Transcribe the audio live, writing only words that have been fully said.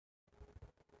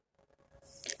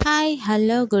Hi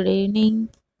hello good evening.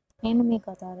 నేను మీ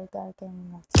గోదావరి గారికి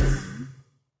వచ్చాను.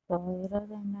 సో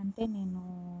ఈరోజు ఏంటంటే నేను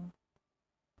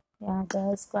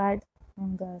గర్ల్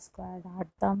స్క్వాడ్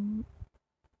ఆడతాం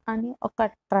అని ఒక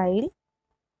ట్రైల్.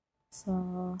 సో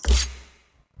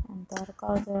ఎంతవరకు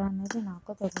అవుతుంది అనేది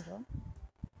నాకు తెలియదు.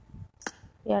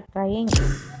 ట్రయింగ్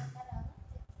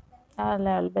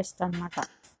లెవెల్ బెస్ట్ అనమాట.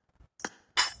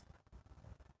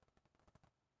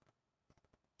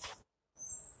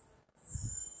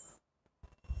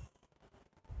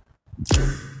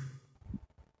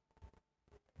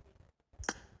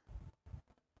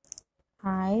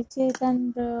 Hi Chetan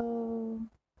bro.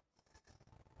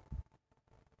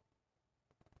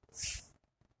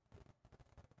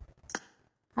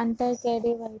 Hunter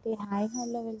కేడీ YT hi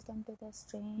hello welcome to the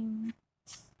stream.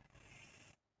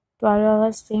 12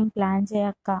 hours stream plan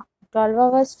చేయక్క. 12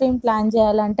 hours stream plan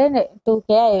చేయాలంటే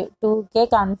 2K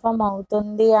కన్ఫర్మ్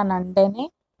అవుతుంది అని అంటేనే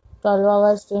 12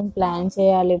 అవర్స్ స్ట్రీమ్ ప్లాన్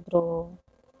చేయాలి బ్రో.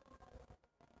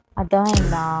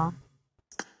 అర్థమైందా?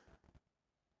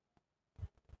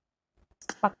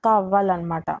 పక్కా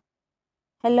అవ్వాలన్నమాట.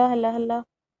 హలో హలో హలో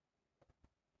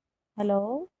హలో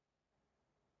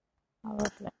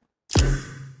అవ్వట్లే.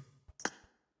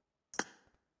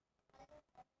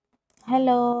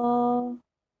 హలో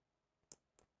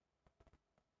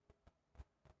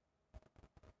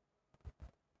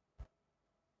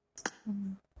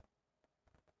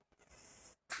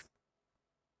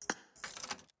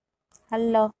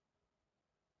హలో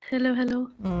హలో హలో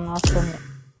వస్తుంది.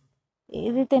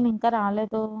 ఇది తిని ఇంకా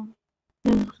రాలేదు.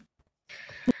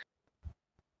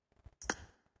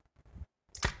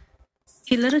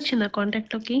 కిల్లర్ వచ్చిందా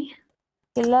కాంటాక్ట్ లోకి?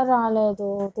 కిల్లర్ రాలేదు.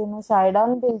 తిను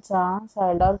సైడాల్ పిలిచా,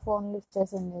 సైడాల్ ఫోన్ లిఫ్ట్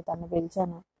చేసింది. తను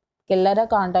పిలిచాను. కిల్లరే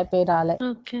కాంటాక్ట్ అయ్యి రాలే.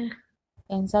 ఓకే,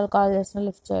 ఎన్నిసార్లు కాల్ చేసినా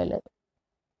లిఫ్ట్ చేయలేదు.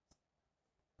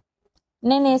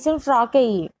 నేను వేసిన ఫ్రాక్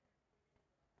అయ్యి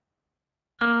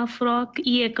ఆ ఫ్రాక్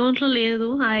ఈ అకౌంట్ లో లేదు.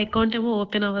 ఆ అకౌంట్ ఏమో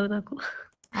ఓపెన్ అవ్వదు నాకు.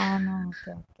 అవునా?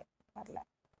 ఓకే ఓకే పర్లే.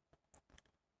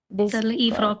 సర్లే, ఈ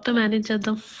ఫ్రాక్ తో మేనేజ్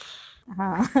చేద్దాం.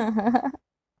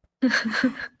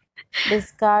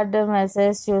 డిస్కార్డ్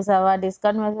మెసేజ్ చూసావా?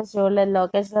 డిస్కార్డ్ మెసేజ్ చూడలేదు.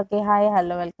 లోకేష్ లోకి hi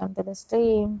hello welcome to the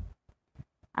stream.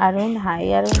 Arvind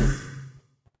hi Arvind.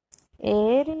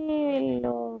 ఏరి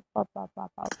వీళ్ళు పాప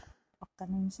ఒక్క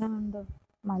నిమిషం ఉండు,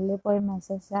 మళ్ళీ పోయి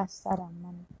మెసేజ్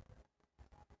చేస్తారమ్మని.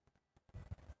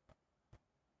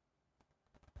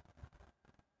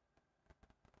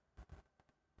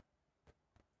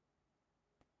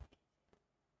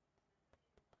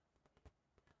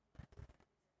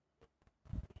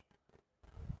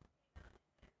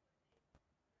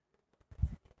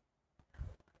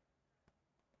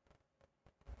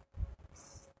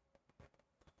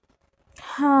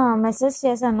 మెసేజ్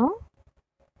చేశాను.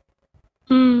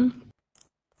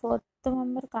 4th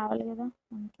మెంబర్ కావాలి కదా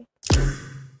మనకి.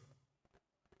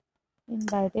 నేను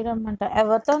బయటికి రమ్మంట.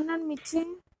 ఎవరితో ఉన్నాను మిచ్చి?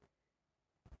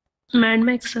 Mad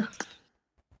max.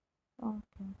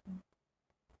 Okay okay.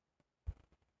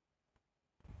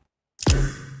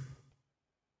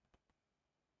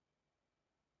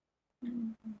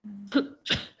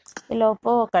 ఈ లోపు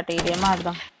ఒకటి ఇదేం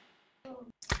ఆడదాం.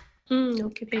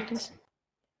 ఓకే పెట్టేసి.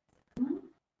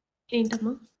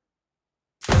 ఏంటమ్మా?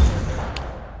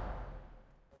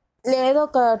 లేదు,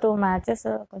 ఒక 2 మ్యాచెస్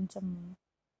కొంచెం.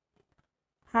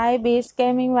 Hi beast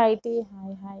gaming YT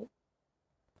hi hi.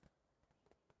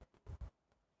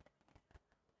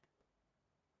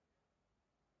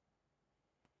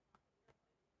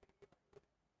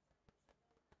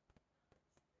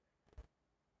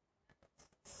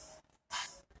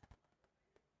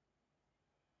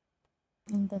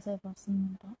 ఇంతసేపు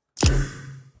వస్తుందంట.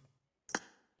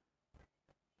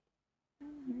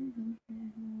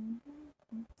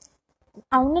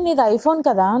 అవును, నీది ఐఫోన్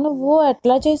కదా, నువ్వు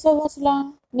ఎట్లా చేసావు అసలు?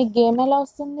 నీకు గేమ్ ఎలా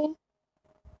వస్తుంది?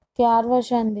 కేఆర్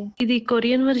వర్షన్ది. ఇది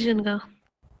కొరియన్ వర్జన్ గా.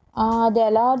 అది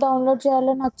ఎలా డౌన్లోడ్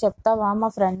చేయాలో నాకు చెప్తావా? మా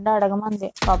ఫ్రెండ్ అడగమంది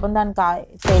పాపం, దానికి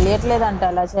తెలియట్లేదంట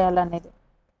ఎలా చేయాలనేది.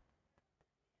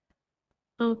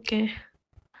 ఓకే,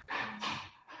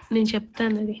 నేను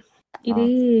చెప్తాను. అది ఇది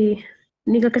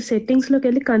నీకు అక్కడ సెట్టింగ్స్ లోకి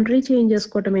వెళ్ళి కంట్రీ చేంజ్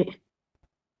చేసుకోవటమే.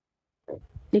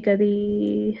 నీకు అది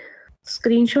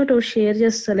స్క్రీన్ షాట్ షేర్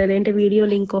చేస్తా, లేదంటే వీడియో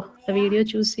లింక్. ఆ వీడియో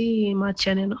చూసి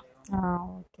మార్చా నేను.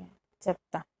 ఓకే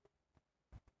చెప్తా.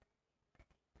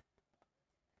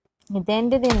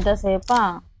 ఇదేంటిది ఇంతసేపా?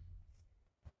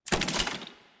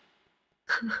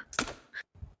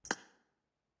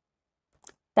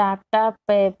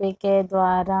 ట్యాప్ ఏపీకే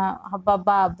ద్వారా.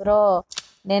 అబ్బబ్బా బ్రో,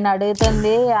 నేను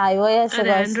అడుగుతుంది iOS అది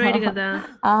కోసం. ఆండ్రాయిడ్ కదా.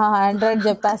 ఆండ్రాయిడ్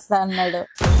చెప్పేస్తా అన్నాడు.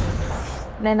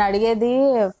 నేను అడిగేది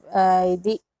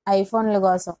ఇది ఐఫోన్ల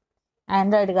కోసం,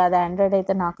 ఆండ్రాయిడ్ కాదు. ఆండ్రాయిడ్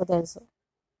అయితే నాకు తెలుసు.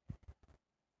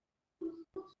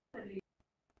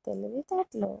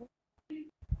 తెలివితేటలు.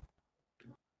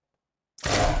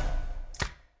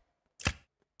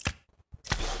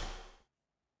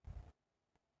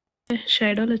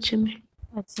 షాడోలు వచ్చింది.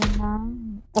 వచ్చిందా?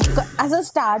 అసలు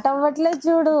స్టార్ట్ అవ్వట్లేదు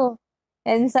చూడు,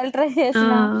 ఎన్నిసార్లు ట్రై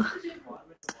చేసినా.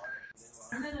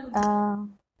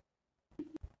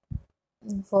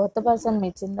 Fourth person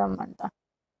మిచ్చిందమ్మంట.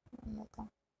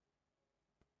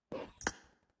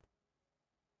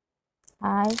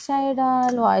 హాయ్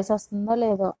షైడాల్, వాయిస్ వస్తుందో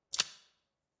లేదో?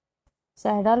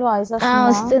 షైడాల్ వాయిస్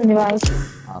వస్తుంది వాయిస్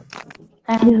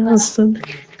వస్తుంది.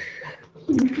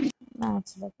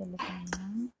 మ్యాచ్లోకి వెళ్ళిపోయినా.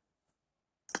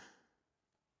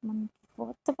 మనకి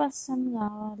ఫోర్త్ పర్సన్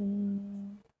కావాలి.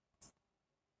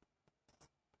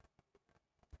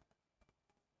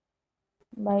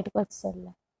 బయటకు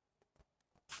వచ్చాడులే,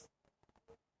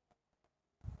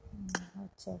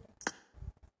 వచ్చాడు.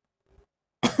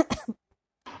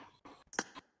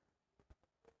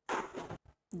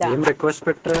 ఏం రిక్వెస్ట్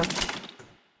పెట్టరా?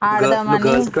 ఆడదామని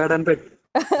గర్ల్స్ కార్డ్ అని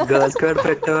గర్ల్స్ కార్డ్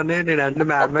పెట్టావని నేను అంటే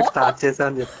మ్యాడ్ మ్యాచ్ స్టార్ట్ చేశా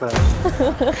అని చెప్పాను.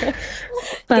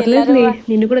 పర్లేదు,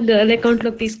 నిన్ను కూడా గర్ల్ అకౌంట్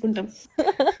లోకి తీసుకుంటాం.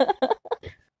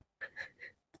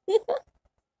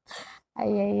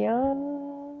 అయ్యయ్యో,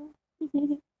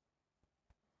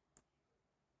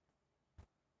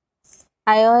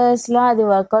 iOS లో అది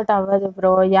వర్కౌట్ అవ్వదు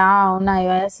బ్రో. యా అవును,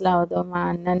 iOS లో అవ్వదు. మా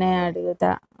అన్ననే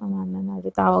అడుగుతా.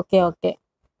 Okay okay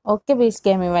okay, beach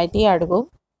game ఇవైతే అడుగు.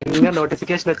 ఇంకా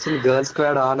నోటిఫికేషన్ వచ్చింది గర్ల్స్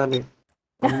కార్డ్ ఆన్ అని.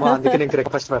 అమ్మా, అందుకే నీకు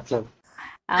రిక్వెస్ట్ పెట్టలేదు.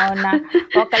 అవునా,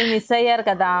 ఒకళ్ళు మిస్ అయ్యారు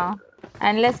కదా.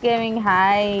 Endless gaming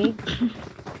hi.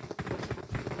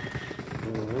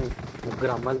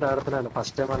 ముగ్గురు అమ్మాయిలతో ఆడుతున్నాను,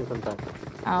 ఫస్ట్ టైం అనుకుంటాను.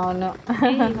 అవును,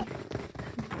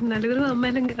 నలుగురు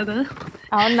అమ్మాయిలం కదా.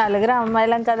 అవును, నలుగురు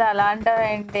అమ్మాయిలం కదా. అలా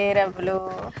అంటావేంటి రెబులు?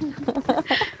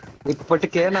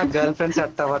 ఇప్పటికే నాకు గర్ల్ ఫ్రెండ్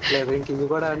సెట్ అవ్వట్లేదు, ఇంక ఇవి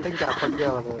కూడా అంటే ఇంక అప్పటికే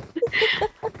అవ్వదు.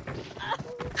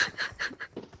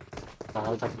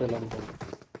 చాలా తక్కువ అనుకుంటా.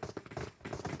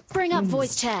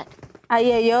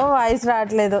 అయ్యయ్యో, వాయిస్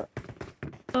రావట్లేదు.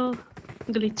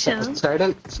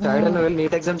 స్టైడల్ నువ్వు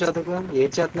నీట్ ఎగ్జామ్ చదువుకో. ఏం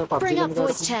చేస్తున్నావు? పబ్జీ.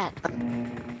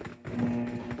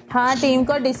 టీమ్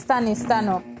కోడ్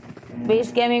ఇస్తాను.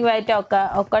 బీచ్ గేమింగ్ అయితే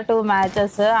ఒక 2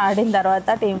 మ్యాచెస్ ఆడిన తర్వాత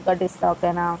టీమ్ కోడ్ ఇస్తా,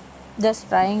 ఓకేనా? జస్ట్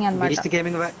ట్రైయింగ్ అనమాట.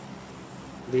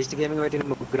 బీస్ట్ గేమింగ్ బయట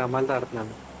ముగ్గురు అమ్మాయిలతో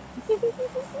ఆడుతున్నాను.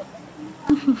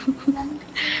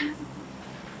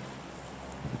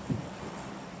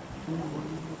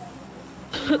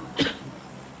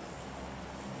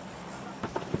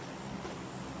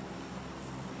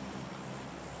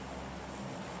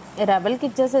 రెబల్ కి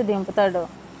ఇచ్చేసి దింపుతాడు.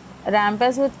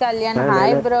 ర్యాంపేస్ with Kalyan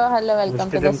hi bro, hello, welcome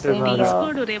to the stream bro.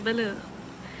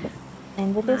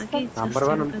 ఎందుకు తీసుకో?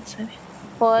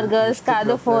 4 గర్ల్స్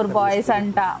కాదు 4 బాయ్స్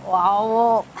అంట. వావో,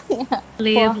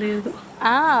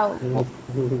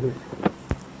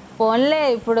 ఫోన్లే.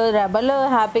 ఇప్పుడు రెబల్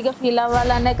హ్యాపీగా ఫీల్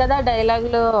అవ్వాలనే కదా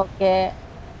డైలాగులు. ఓకే,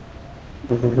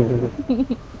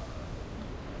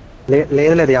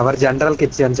 లేదు, ఎవరు జనరల్ కి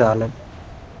ఇచ్చాను చాలు.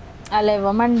 అలా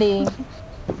ఇవ్వమండి.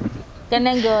 కానీ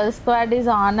నేను గర్ల్స్ స్క్వాడ్ ఈజ్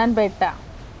ఆన్ అని పెట్టా.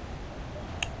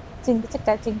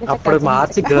 అప్పుడు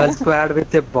మార్చి గర్ల్స్ స్క్వాడ్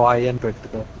విత్ బాయ్ అని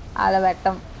పెట్టుకో. అలా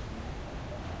పెట్టం.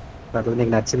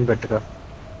 నీకు నచ్చింది పెట్టుకో.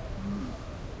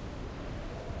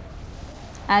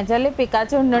 యాక్చువల్లీ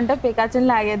పికాచు ఉండుంటే పికాచుని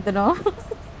లాగేద్దును.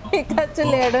 పికాచు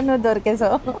లేడు, నువ్వు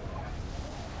దొరికేసావు.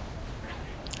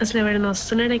 అసలు ఎవరైనా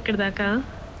వస్తున్నాడు ఇక్కడ దాకా?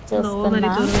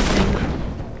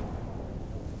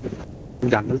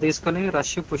 గన్నులు తీసుకొని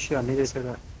రష్ పుష్ అన్ని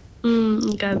చేసాడు.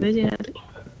 ఇంకా అదే చేయాలి.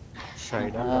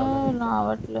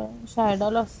 రావట్లేదు,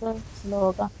 షైడోలు వస్తుంది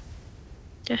స్లోగా.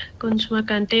 కొంచెం ఆ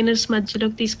కంటైనర్స్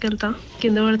మధ్యలోకి తీసుకెళ్తా,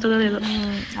 కింద పడుతుందో లేదో.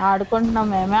 ఆడుకుంటున్నాం,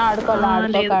 మేమే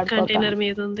ఆడుకోవాలి. కంటైనర్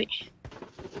మీద ఉంది.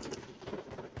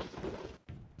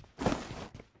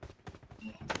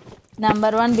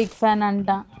 నెంబర్ 1 బిగ్ ఫ్యాన్ అంట.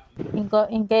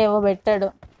 ఇంకా ఏవో పెట్టాడు,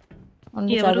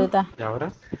 చదువుతా.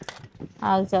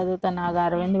 నాకు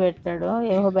అరవింద్ పెట్టాడు.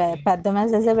 ఏవో పెద్ద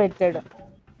మెసేజే పెట్టాడు.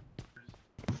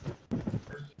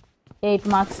 8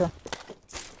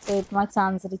 మార్క్స్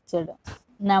ఆన్సర్ ఇచ్చాడు.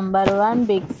 Number 1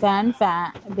 big fan.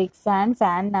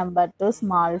 Number 2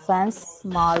 small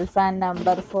fan.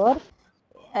 Number 4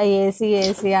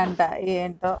 AC అంట.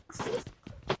 ఏంటో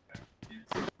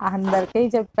అందరికీ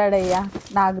చెప్పాడయ్యా,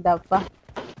 నాకు తప్ప.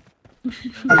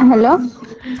 హలో,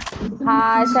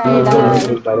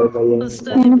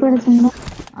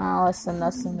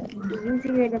 వస్తుంది.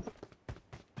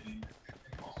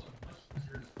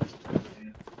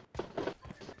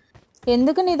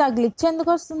 ఎందుకు నీ గ్లిచ్ ఎందుకు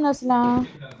వస్తుంది అసలు?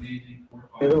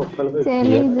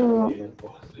 తెలీదు.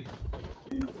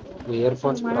 Ear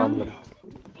phones problem.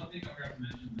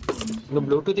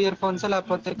 Bluetooth ear phones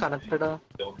లేకపోతే connected?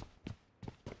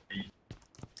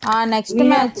 Next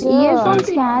match ear phones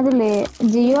కాదులే,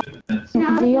 జియో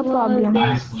జియో ప్రాబ్లం.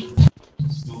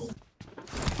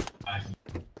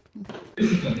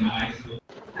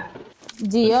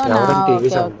 జియోనా? ఎవరైనా టీవీ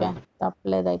ఓకే సౌండ్ ఓకే,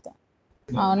 తప్పలేదు అయితే.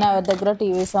 అవును, ఎవరి దగ్గర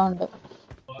టీవీ సౌండ్.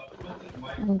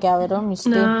 ఇంకెవరు నా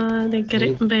మిస్టీ? దగ్గరే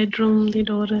బెడ్రూమ్ ది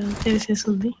డోర్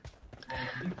తెరిసేసింది.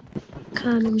 ఒక్క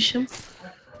నిమిషం.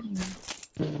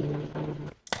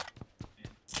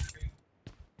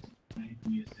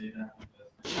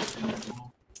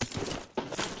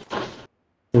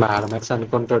 మ్యాడమెక్స్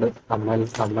అనుకుంటాడు,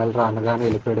 అమ్మాయిలు రానగానే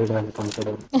వెళ్ళిపోయాడు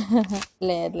అనుకుంటాడు.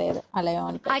 లేదు లేదు, అలా I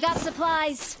ఏమంటారు. got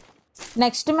supplies.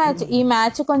 నెక్స్ట్ మ్యాచ్, ఈ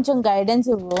మ్యాచ్ కొంచెం గైడెన్స్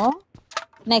ఇవ్వు.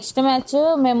 నెక్స్ట్ మ్యాచ్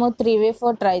మేము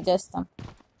 3v4 ట్రై చేస్తాం.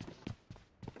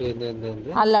 ఏంది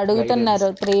వాళ్ళు అడుగుతున్నారు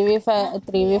గైడెన్స్?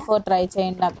 3v4 ట్రై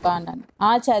చేయండి అక్క అని.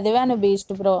 చదివాను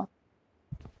బీస్ట్ బ్రో,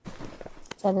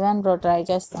 చదివాను బ్రో, ట్రై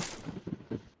చేస్తాం.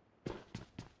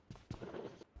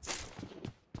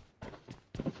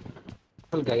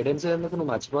 అసలు గైడెన్స్ ఎందుకు?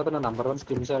 నువ్వు మర్చిపోతున్నా, నంబర్ 1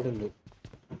 స్కిమ్స్ ఆడింది.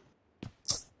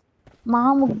 మా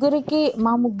ముగ్గురికి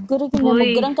మేము ఓయ్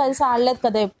ముగ్గురం కలిసి ఆడలేదు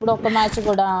కదా ఎప్పుడు ఒక మ్యాచ్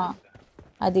కూడా,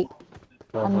 అది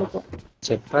అందుకు.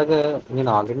 చెప్పాక నేను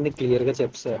ఆల్రెడీ నీకు క్లియర్ గా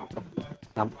చెప్పా.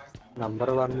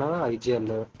 నంబర్ 1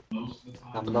 ఐజిఎల్,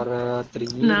 నంబర్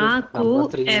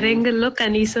 3 ఎరెంగల్లో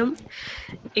కనీసం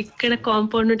ఎక్కడ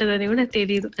కాంపౌండ్ ఉంటుందని కూడా నాకు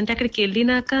తెలియదు. అంటే అక్కడికి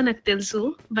వెళ్ళినాక నాకు తెలుసు,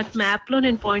 బట్ మ్యాప్ లో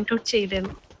నేను పాయింట్అవుట్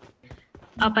చేయలేను.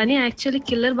 ఆ పని యాక్చువల్లీ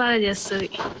కిల్లర్ బాగా చేస్తుంది.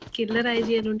 కిల్లర్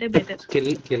ఐజిఎల్ ఉంటే బెటర్.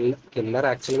 కిల్లర్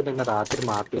యాక్చువల్గా నిన్న రాత్రి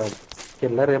మాట్లాడు.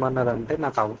 కిల్లర్ ఏమన్నారంటే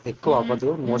నాకు ఎక్కువ అవ్వదు,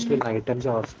 మోస్ట్లీ నైట్ టైమ్స్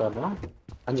వస్తాను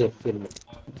అని చెప్పింది.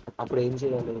 అప్పుడు ఏం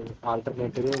చేయాలి?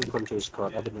 ఆల్టర్నేటివ్ ఇంకొంచెం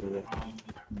చూసుకోవాలి. అది నువ్వే.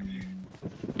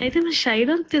 అయితే మరి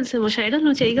షైడోల్ తెలుసేమో. షైడోల్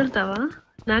నువ్వు చేయగలుగుతావా?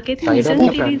 నాకైతే షైడాల్ నిజంగా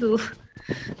కి ఫ్రెండ్. తెలీదు.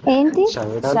 ఏంటి?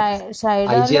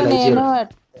 షైడాలో నేను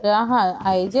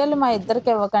ఐజిఎల్ మా ఇద్దరికి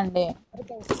ఇవ్వకండి.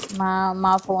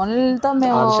 మా ఫోన్లతో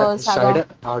మేము సగం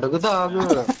అడుగుదా ఆగు.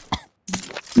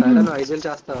 షైడా నువ్వు ఐజిఎల్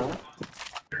చేస్తావా?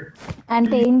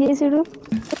 అంటే ఏం చేసుడు?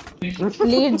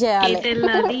 లీడ్ చేయాలి. ఎయిర్టెల్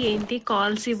అది ఏంటి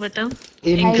కాల్స్ ఇవ్వటం.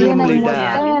 అయ్యో ఇంకేం నాకు లీడా?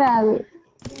 మొత్తమే రాదు.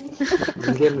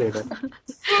 ఇంకేం లీడా?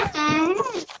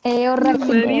 ఎవరు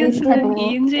మరి అసలు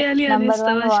ఏం చేయాలి అది నంబర్ 1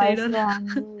 ఇస్తావా వాయిస్ షైడోల్? లో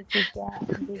ఉంది.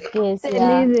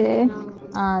 తెలీదే.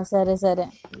 సరే సరే,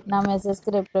 నా మెసేజ్ కి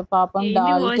రిప్లై. పాపం ఏంటి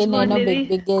డాల్ కి వాయిస్ నేను బాగుండేది?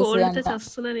 బిగ్ ఏసీ కోల్డ్ తో అంట.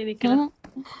 చస్తున్నా నేను ఇక్కడ.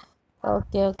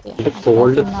 ఓకే ఓకే, అంటే అట్లా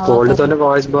కోల్డ్ నవ్వుతుంది. తోనే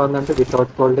వాయిస్ బాగుందంటే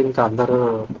వితౌట్ కోల్డ్ ఇంకా అందరూ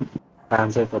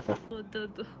ఫ్యాన్స్ అయిపోతారు.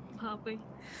 వద్దు బాబాయ్.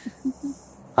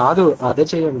 కాదు, అదే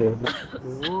చెయ్యండి.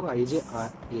 నువ్వు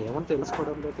ఏమని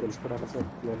తెలుసుకోవడానికి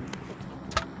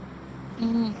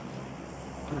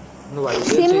నువ్వు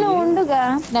ఐజిఎల్ సిమ్ చెయ్యి. ఉండుగా.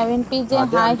 నవీన్ పీజే,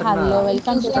 అదే హాయ్ అంటున్నా, hello,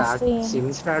 welcome to the stream. SIM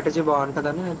strategy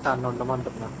బాగుంటదని నేను తను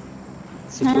ఉండమంటున్నా.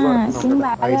 సిగ్గు పడుతున్నావు సిమ్ కదా,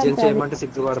 బాగా ఐజిఎల్ ఉంటుంది. చేయమంటే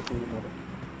సిగ్గు పడుతుంది మరి.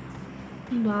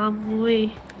 బాబోయ్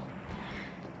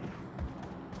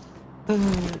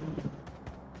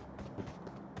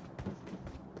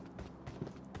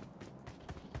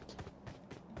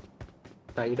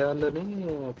టైడాల్ని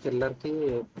కిల్లర్ కి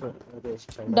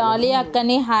డాలీ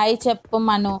అక్కని హాయ్ చెప్పు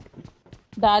మను.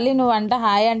 డాలీ నువ్వంట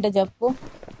హాయ్ అంటే చెప్పు.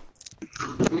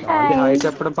 హాయ్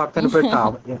చెప్పడం పక్కన పెట్టా,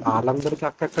 వాళ్ళందరికి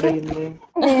అక్కడ అయింది.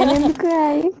 నేనెందుకు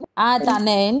హాయ్? తన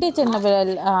ఏంటి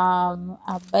చిన్నపిల్లలు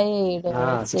అబ్బాయి ఈడు,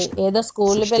 16 ఏదో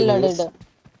స్కూల్ 16 పిల్లడు years. ఈడు.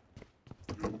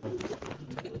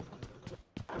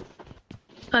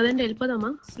 పదండి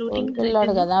వెళ్ళిపోదామా? స్కూల్ లూటింగ్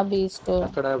పిల్లాడు కదా బీస్ట్,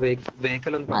 అక్కడ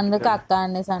వెహికల్ ఉంది. అందుకు అక్క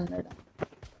అనేసి అన్నాడు.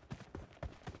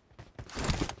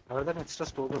 ఎవరిదైనా ఎక్స్ట్రా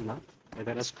స్కోప్ ఉందా?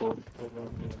 ఏదైనా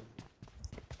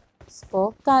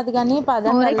స్కోప్ కాదు కానీ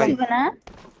పదండి వెళ్దాం. ఇవ్వనా?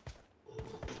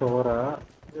 4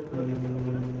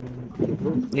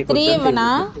 3 ఇవ్వనా?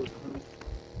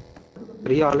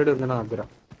 3 ఆల్రెడీ ఉంది నా దగ్గర.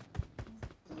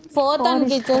 4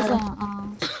 తనకి ఇచ్చేసా.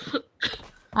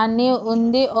 అన్నీ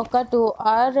ఉంది. ఒక 2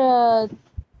 or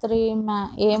 3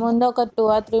 ఏముంది, ఒక 2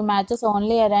 or 3 మ్యాచెస్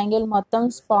ఓన్లీ ఎరాంగిల్, మొత్తం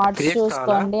స్పాట్స్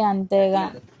చూసుకోండి అంతేగా.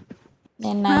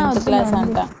 నేను 9th క్లాస్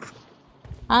అంట.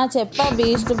 చెప్పా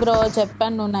బీస్ట్ బ్రో,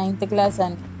 చెప్పాను నువ్వు 9th క్లాస్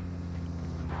అని.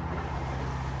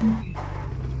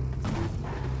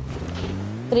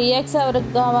 3x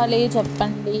ఎవరికి కావాలి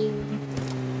చెప్పండి.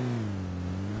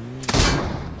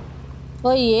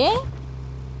 ఓయే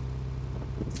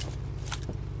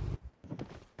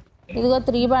ఇదిగో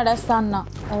 3 పడేస్తా అన్నా.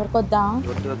 ఎవరికొద్దా?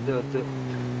 వద్దు.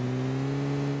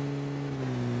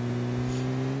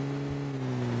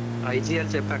 ఐజిఎల్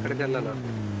చెప్పి అక్కడికి వెళ్ళాలి.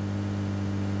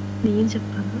 నేను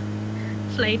చెప్పాను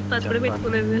ఫ్లైట్ పాత్ కూడా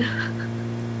పెట్టుకోలేదు.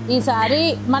 ఈసారి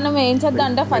మనం ఏం చేద్దాం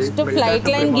అంటే first flight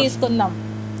line గీసుకుందాం.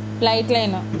 Flight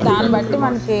line, దాన్ని బట్టి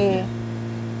మనకి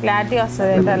క్లారిటీ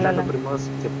వస్తుంది.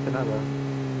 చెప్తున్నా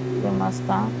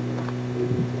వస్తా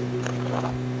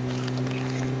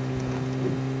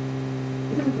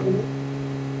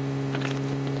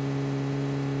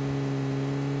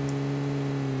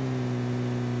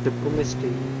చెప్పు మిస్టీ.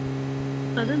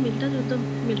 అదే మిల్టా చూద్దాం,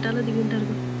 మిల్టాలో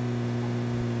దిగింటారు.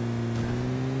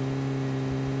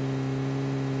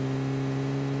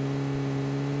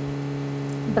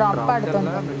 డ్రాప్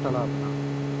పడుతుంది.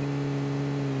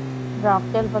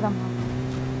 డ్రాప్కి వెళ్ళిపోదామా?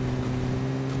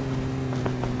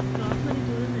 డ్రాప్ మరి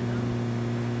దూరం లేదా?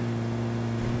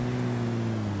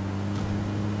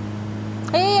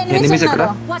 ఎనిమిస్ ఉన్నారు.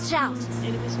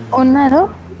 ఉన్నారు.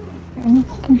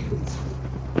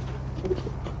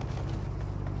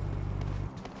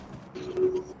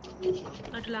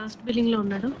 అటు లాస్ట్ బిల్డింగ్ లో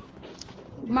ఉన్నాడు.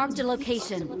 Mark the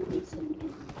location.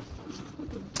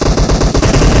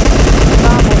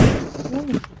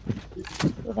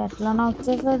 ఇది ఎట్లా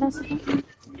వచ్చేసాడు అసలు?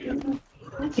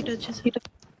 ఇటు వచ్చేసి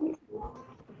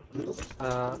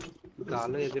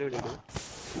గాల్లో ఎగిరాడు.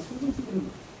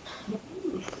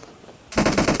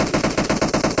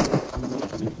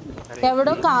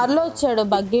 ఎవడో కార్లో వచ్చాడు,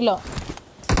 బగ్గీలో.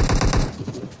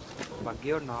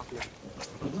 బగ్గీ నాకు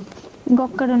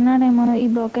ఇంకొక్కడు ఉన్నాడేమో ఈ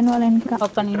బ్రోకెన్ వాళ్ళ వెనక.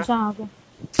 ఒక్క నిమిషం ఆగు.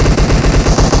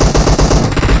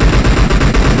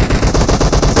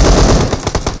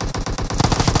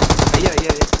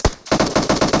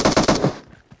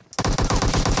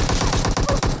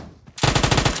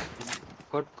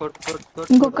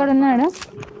 ఇంకొక్కడు ఉన్నాడా?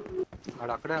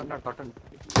 అక్కడే ఉన్నాడు. కొట్టండి.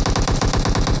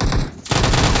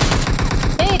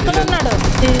 ఇక్కడ ఉన్నాడు.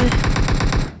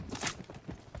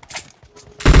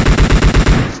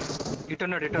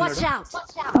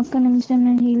 ఒక్క నిమిషం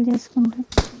నేను హీల్ చేసుకుంటా.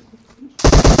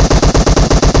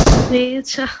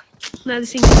 నాది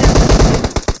సింగిల్.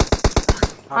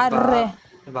 Array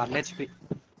 1 HP.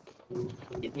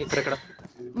 ఇక్కడ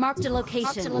మార్క్ ది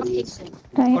లొకేషన్.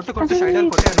 కొట్టు సైడ్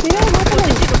కొట్టాడు.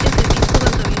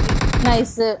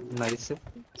 Nice nice.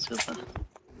 సూపర్.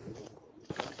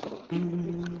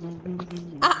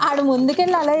 ఆడు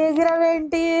ముందుకెళ్ళి అలా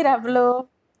ఎగిరావేంటి రబులు?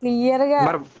 క్లియర్ గా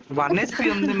 1 HP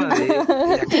ఉంది మరి.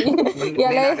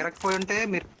 ఎగరకపోయి ఉంటే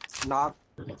మీరు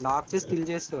నాక్ చేసి కిల్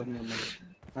చేస్తారు.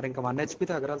 మరి ఇంకా 1 HP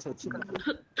తో ఎగరాల్సి వచ్చింది.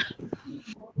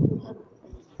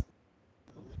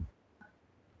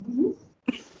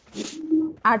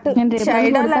 అటు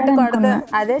షైడాల్ అటు కొడుతుంది.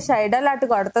 అదే షైడాల్ అటు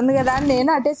కొడుతుంది కదా అని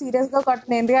నేను అటే సీరియస్ గా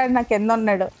కొట్టిన. ఎందుకంటే నాకు కింద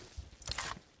ఉన్నాడు.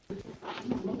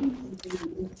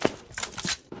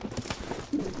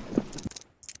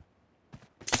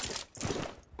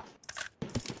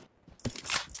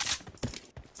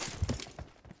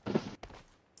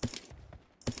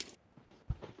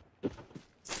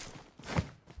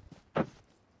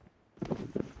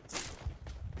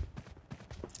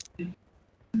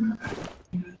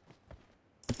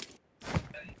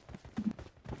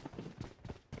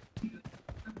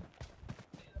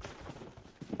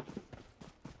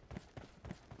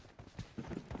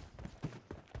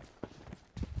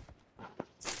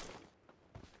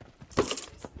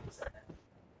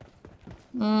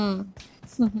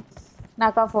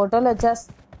 నాకు ఆ ఫోటోలు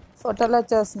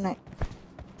వచ్చేస్తున్నాయి.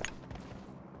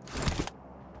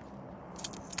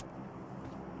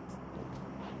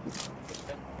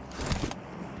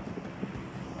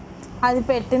 అది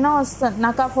పెట్టినా వస్తుంది.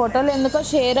 నాకు ఆ ఫోటోలు ఎందుకో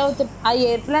షేర్ అవుతుంది. ఆ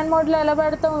ఎయిర్ప్లేన్ మోడ్లో ఎలా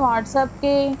పెడతాం?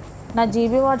 వాట్సాప్కి. నా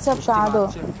జీబీ వాట్సాప్ కాదు.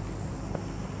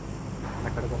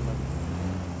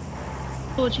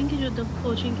 కోచింగ్కి చూద్దాం.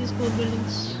 కోచింగ్కి స్కూల్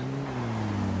బిల్డింగ్స్.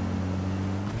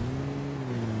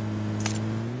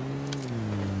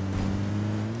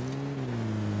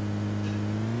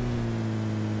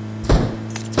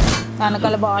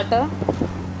 వెనకాల బాట్.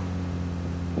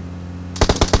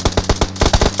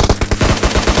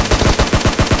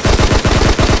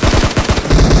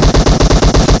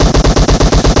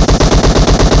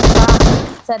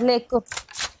 సర్లే ఎక్కువ.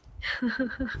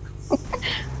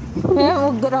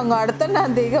 ముగ్గురం కొడుతున్నా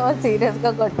దిగా సీరియస్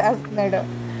గా కొట్టేస్తున్నాడు.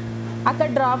 అక్కడ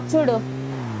డ్రాప్ చూడు.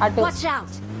 అటు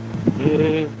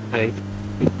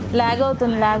లాగ్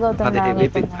అవుతుంది.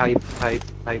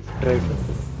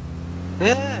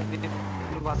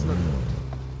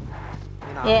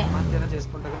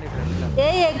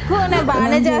 ఎక్కువ నేను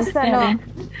బాగానే చేస్తాను.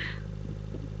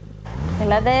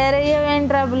 ఇలా తయారయ్యేవేం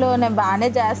ట్రబుల్? నేను బాగానే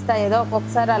చేస్తా. ఏదో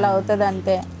ఒక్కొక్కసారి అలా అవుతుంది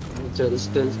అంతే.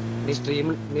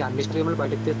 అన్ని స్ట్రీములు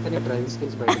బయటకు తీస్తే డ్రైవింగ్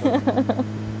స్కిల్స్ బయట.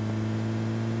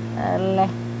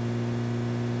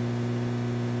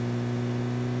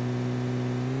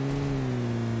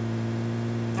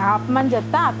 ఆపమని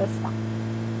చెప్తా, ఆపేస్తా.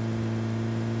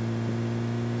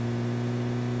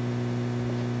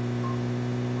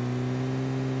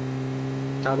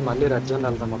 కాదు, మళ్ళీ రెడ్ జోన్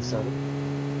వెళ్తాం ఒకసారి.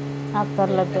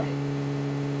 అక్కర్లేదు.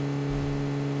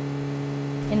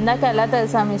 ఇందాక ఎలా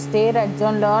తెలుసా మిస్టీ? రెడ్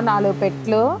జోన్లో 4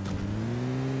 పెట్లు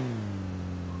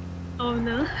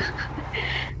అవునా?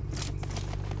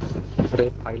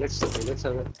 రేపు హైలైట్స్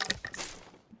అవే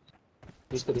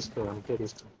తీసుకో అంతే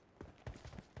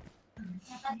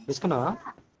తీసుకున్నావా?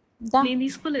 నేను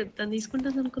తీసుకోలేదు, తను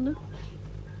తీసుకుంటాను అనుకున్నా.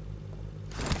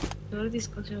 ఎవరు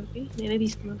తీసుకోవచ్చు? నేనే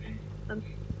తీసుకున్నాను.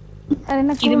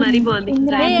 ఇది మరీ బాగుంది.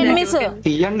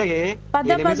 తీయండి.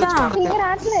 పింగ్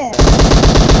రావట్లే,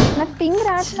 నాకు పింగ్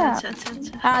రావట్లే.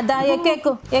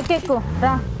 ఎక్కెక్కు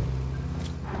రా,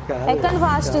 ఎక్కండి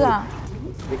ఫాస్ట్ గా.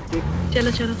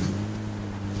 చలో చలో.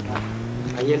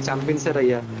 అయ్యా చంపించారు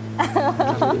అయ్యా.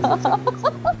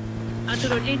 అటు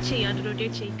రొటేట్ చెయ్యి,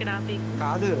 ఇక్కడ ఆపే.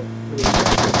 కాదు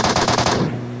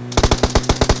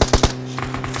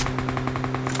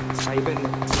అయిపోయింది.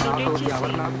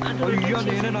 ఎవరు నాకు? అయ్యో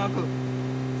నేనే నాకు.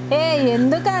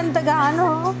 ఎందుకు అంతగాను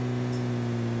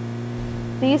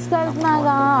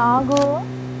తీసుకెళ్తున్నాగా, ఆగు.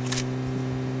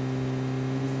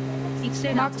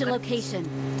 Marked a location.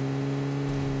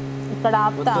 ఇక్కడ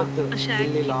ఆపుతా.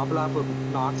 లోపల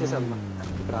నాక్ చేసి వెళ్దాం.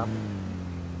 ఇక్కడ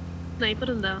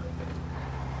స్నైపర్ ఉందా?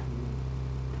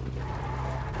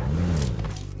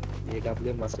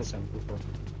 AWM versus M24.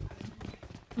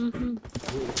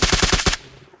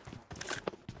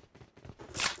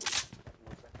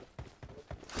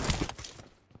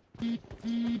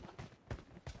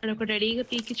 ఒక రెడీగా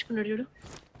పీకించుకున్నాడు చూడు.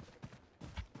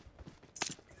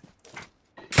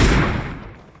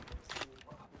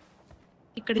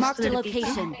 ఇక్కడ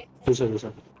చూసా.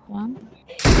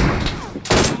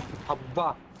 అబ్బా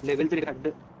లెవెల్ 3 హెడ్.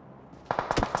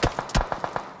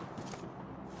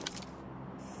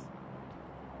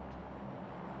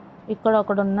 ఇక్కడ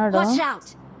ఒకడు ఉన్నాడు.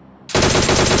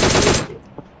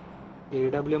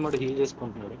 AWM వాడు హీల్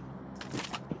చేసుకుంటున్నాడు.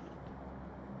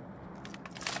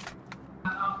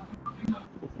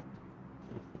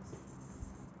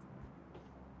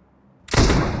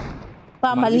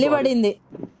 మళ్ళీ పడింది.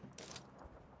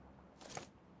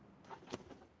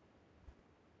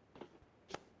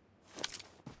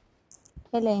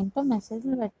 ఇలా ఏంటో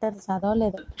మెసేజ్లు పెట్టారు,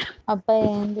 చదవలేదు. అబ్బాయి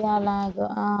ఏంది అలాగ.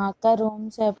 అక్క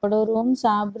రూమ్స్ ఎప్పుడు? రూమ్స్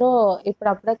బ్రో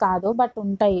ఇప్పుడప్పుడే కాదు, బట్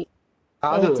ఉంటాయి.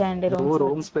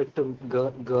 రూమ్స్ పెట్టు,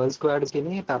 గర్ల్స్ స్క్వాడ్ కి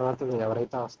తర్వాత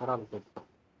ఎవరైతే వస్తారో వాళ్ళు పెట్టు.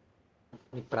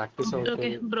 ప్రాక్టీస్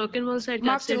అవుతుంది. బ్రోకెన్ వాల్ సైడ్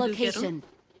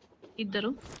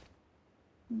ఇద్దరు.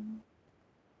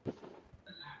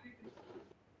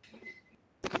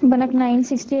 మనకు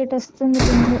 968 వస్తుంది.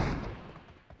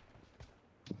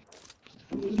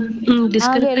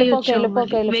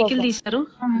 వెహికల్ తీస్తారు,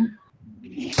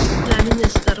 ప్లానింగ్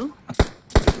చేస్తారు.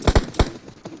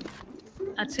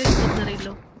 అటు సైడ్ పోతున్నారు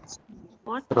వీళ్ళు.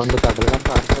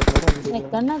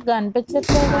 ఎక్కడ నాకు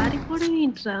కనిపించట్లేదు. పారిపోవడం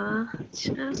ఏంట్రా?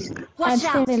 అటు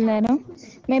సైడ్ వెళ్ళారు,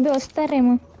 మేబీ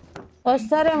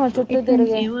వస్తారేమో చుట్టూ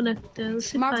తిరిగి. ఏమో నాకు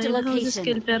తెలిసి పైన హౌసెస్కి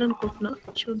వెళ్ళిపోయారు అనుకుంటున్నా.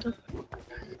 చూద్దాం.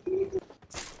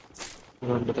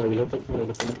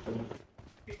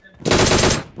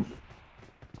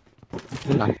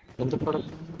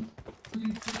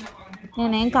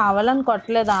 నేనేం కావాలని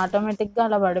కొట్టలేదు, ఆటోమేటిక్ గా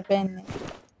అలా పడిపోయింది.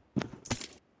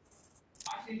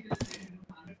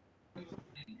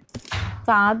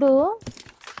 కాదు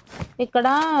ఇక్కడ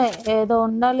ఏదో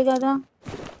ఉండాలి కదా,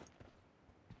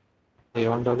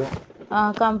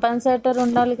 కంపెన్సేటర్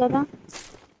ఉండాలి కదా.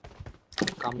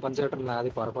 కంపెన్సేటర్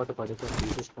నాది పొరపాటు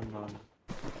పడిపోయి తీసుకున్నాను.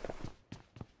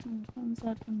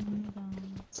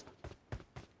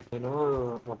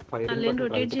 నేను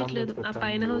రొటేట్ చేయట్లేదు, ఆ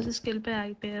పైన హౌసెస్ కి వెళ్ళిపోయి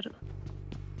ఆగిపోయారు.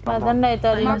 పదండి అయితే.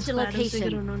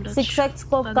 6x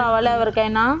స్కోప్ కావాలా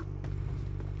ఎవరికైనా?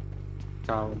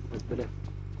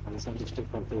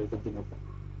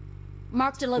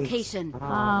 Marked a location.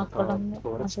 అక్కడ ఉంది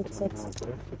 6x.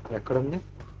 ఎక్కడుంది?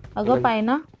 అగో పైన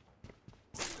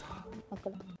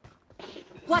అక్కడ.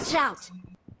 Watch out.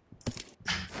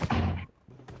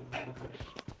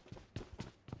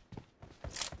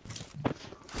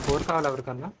 ఫోర్ కావాలి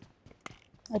ఎవరికన్నా?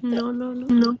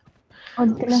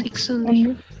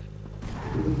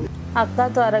 అక్క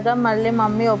త్వరగా, మళ్ళీ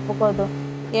మమ్మీ ఒప్పుకోదు.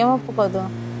 ఏం ఒప్పుకోదు?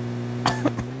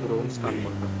 రూమ్స్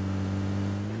కనుకుంటా.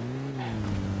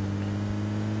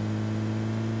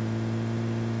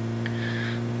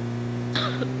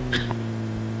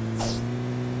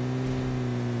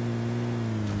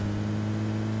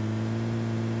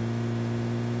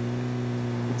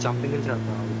 జంపింగ్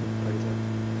చేద్దాం.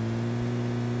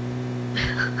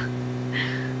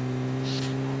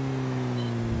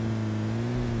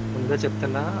 ముందే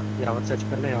చెప్తున్నా, ఎవరు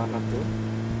చచ్చిపోయినా ఏమన్నట్టు.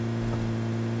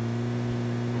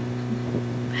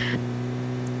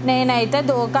 నేనైతే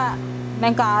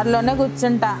నేను కార్లోనే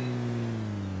కూర్చుంటా.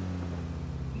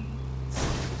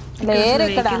 లేరు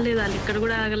ఇక్కడ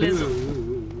కూడా ఆగలేదు.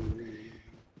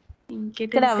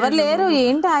 ఇక్కడ ఎవరు లేరు.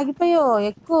 ఏంటి ఆగిపోయో?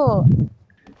 ఎక్కువ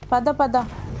పద పద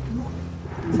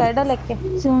సైడ్ లెక్కే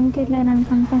జోన్కి వెళ్ళాను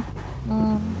అనుకుంటా.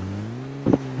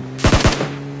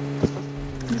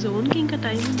 జోన్కి ఇంకా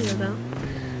టైం ఉంది కదా.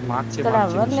 ఇక్కడ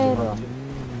ఎవరు లేరు.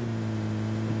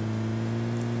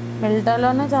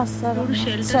 మిల్టాలోనే చేస్తారు.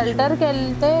 షెల్టర్కి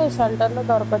వెళ్తే షెల్టర్లో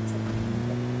దొరకచ్చు.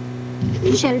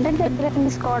 షెల్టర్ దగ్గర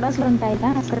స్క్వాడర్స్ ఉంటాయి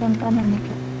కదా, అక్కడ ఉంటానండి.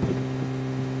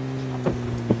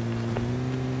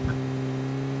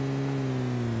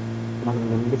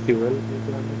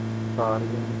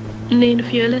 నేను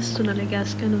ఫ్యూయల్ వేస్తున్నాను,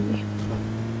 గ్యాస్ క్యాన్ ఉంది.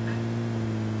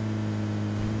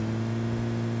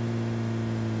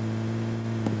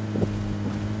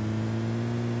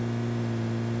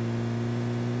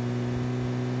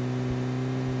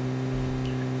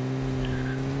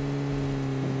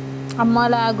 అమ్మ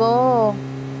లాగో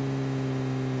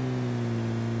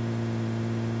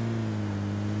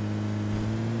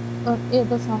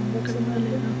ఏదో సౌండ్ వచ్చింది.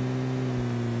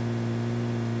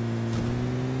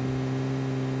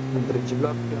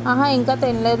 ఆహా ఇంకా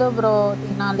తినలేదు బ్రో,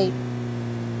 తినాలి.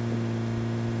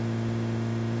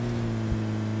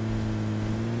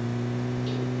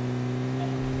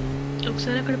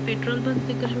 ఒకసారి అక్కడ పెట్రోల్ బంక్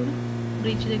దగ్గర చూడు,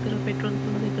 బ్రిడ్జ్ దగ్గర పెట్రోల్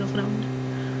బంక్ దగ్గర ఒక రౌండ్.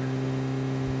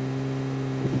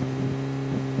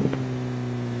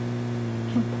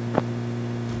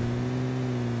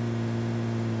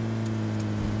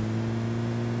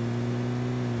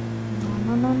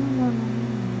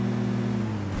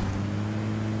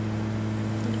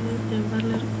 ఎవరు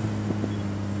లేరు.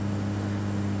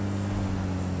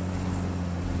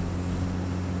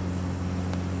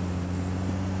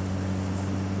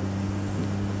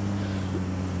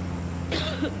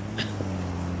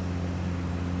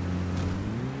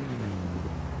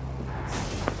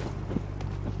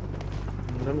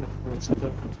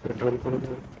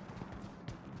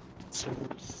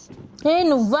 ఏ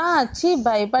నువ్వా వచ్చి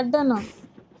భయపడ్డాను.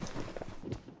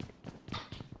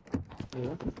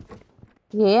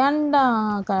 ఏ అండ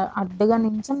అడ్డుగా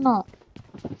నించున్నావు.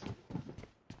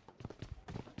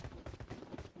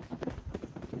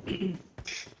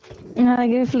 నా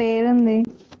దగ్గర ఫ్లేర్ ఉంది.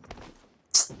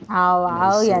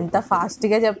 వావ్ ఎంత ఫాస్ట్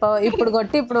గా చెప్పావు. ఇప్పుడు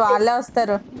కొట్టి ఇప్పుడు వాళ్ళే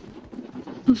వస్తారు.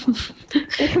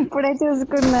 ఇప్పుడే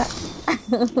చూసుకున్నా.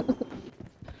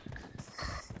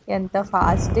 ఎంత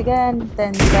ఫాస్ట్ గా ఎంత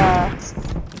ఎంత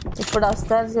ఇప్పుడు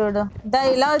వస్తారు చూడు.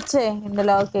 ఇలా వచ్చే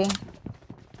ఇందులోకి.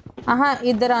 ఆహా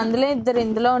ఇద్దరు అందులో ఇద్దరు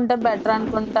ఇందులో ఉంటే బెటర్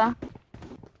అనుకుంటా.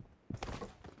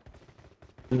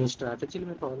 స్ట్రాటజీలు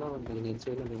మీకు ఫాలో అవ్వండి, నేను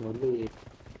చేయలేదు. నేను ఓన్లీ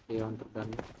ఏమంటారు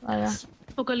దాన్ని,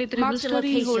 ఒకళ్ళు త్రిబుల్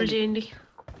స్టోరీ హోల్డ్ చేయండి.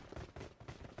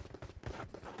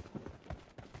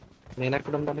 నేను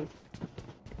ఎక్కడ ఉండాలి?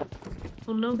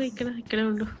 ఉన్నావుగా ఇక్కడ, ఇక్కడే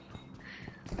ఉండు.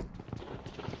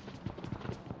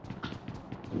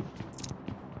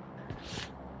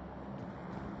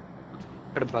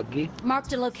 ఇక్కడ buggy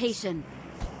Marked a location.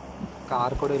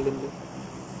 Car కూడా వెళ్ళింది.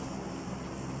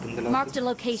 Marked a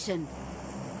location.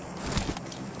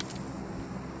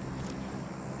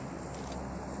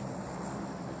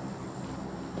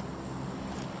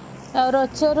 ఎవరు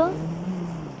వచ్చారు?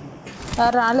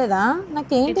 ఎవరు రాలేదా?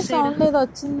 నాకేంటి సౌండ్ ఏదో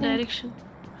వచ్చింది. డైరెక్షన్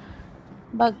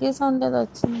బగ్గీ సౌండ్ ఏదో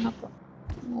వచ్చింది నాకు.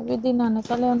 మేబీ దీని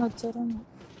వెనకాల ఏమైనా వచ్చారు.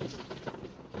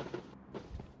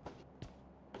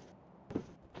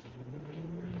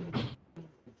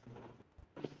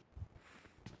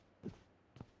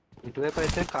 ఇటువైపు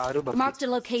అయితే car Marked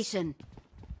a location.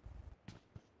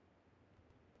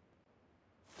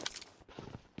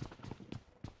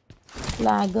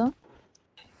 Flag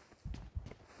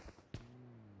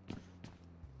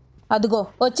అదిగో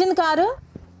వచ్చింది కారు.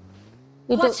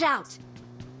 ఇటు Watch out.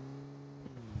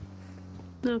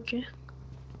 ఓకే.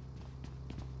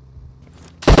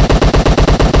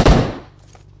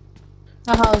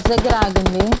 ఆ హౌస్ దగ్గర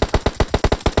ఆగింది.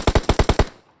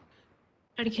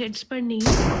 అడిగి హెడ్స్ పడి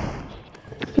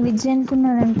విజయ్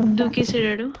అనుకున్నాడు అనుకుంటా.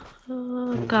 దూకేసాడు.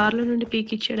 కార్లో నుండి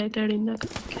పీక్ ఇచ్చాడు అయితే అడిందాక.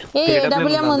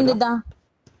 ఏడబ్ల్యూఎం ఉంది దా.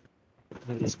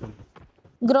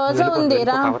 గ్రోజా ఉంది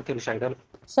రా.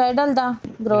 షైడల్ దా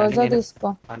గ్రోజా తీసుకో.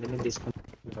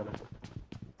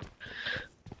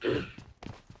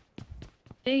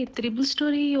 త్రిబుల్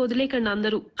స్టోరీ వదిలేకండి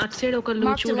అందరూ. అటు సైడ్ ఒకళ్ళు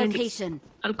చూడండి,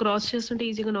 వాళ్ళు క్రాస్ చేస్తుంటే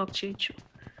ఈజీగా నాక్ చేయొచ్చు.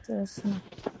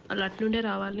 వాళ్ళు అట్లుండే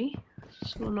రావాలి,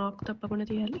 సో నాక్ తప్పకుండా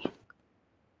తీయాలి.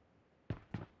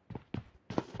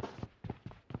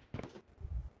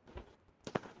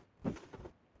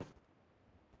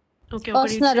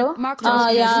 వస్తున్నారు.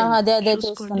 అదే అదే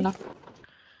చూస్తున్నా.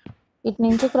 ఇటు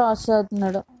నుంచి క్రాస్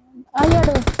అవుతున్నాడు.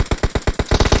 అయ్యాడు.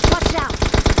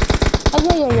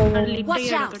 అయ్యో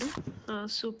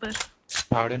సూపర్.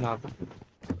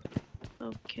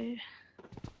 ఓకే,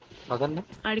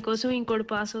 ఆడి కోసం ఇంకోటి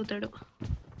పాస్ అవుతాడు.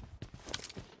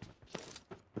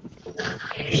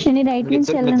 నేను రైట్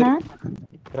నుంచి వెళ్ళనా?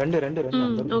 రండి రండి రండి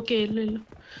అందరూ. ఓకే వెళ్ళు.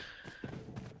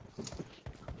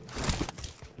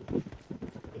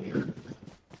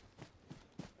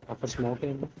 అక్కడ స్మోక్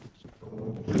అయింది.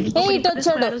 ఇటు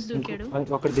వచ్చాడు. దూకాడు.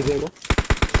 ఒకటి దిగాడు.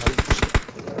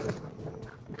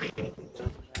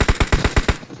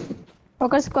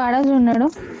 ఒక స్క్వాడర్స్ ఉన్నాడు.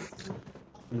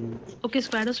 ఓకే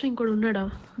స్క్వాడర్స్ లో ఇంకోటి ఉన్నాడా?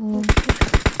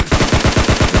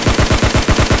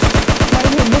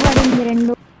 హెడ్ పడింది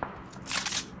 2.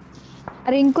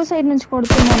 అరే ఇంకో సైడ్ నుంచి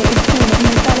కొడుతున్నారు. ఇటు సైడ్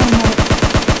మిగతాలో ఉన్నారు.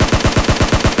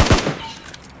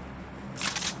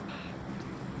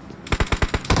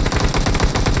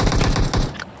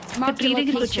 ట్రీ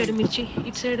దగ్గరికి వచ్చాడు మిర్చి.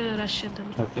 ఇటు సైడ్ రష్ చేద్దాం.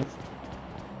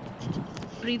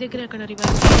 ట్రీ దగ్గర అక్కడ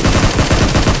రివైవ్.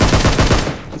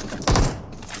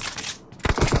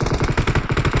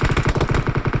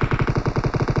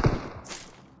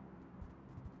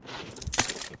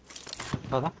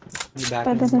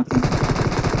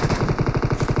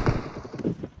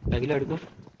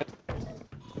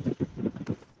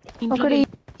 ఒకడు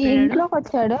ఇంట్లోకి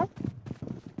వచ్చాడు.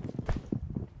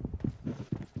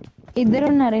 2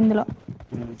 ఉన్నారు ఇందులో.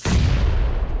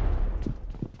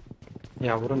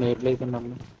 ఎవరు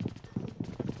నేట్లయితున్నాము.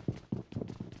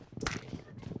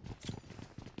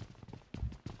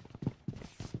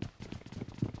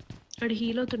 వాడు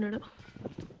హీల్ అవుతున్నాడు.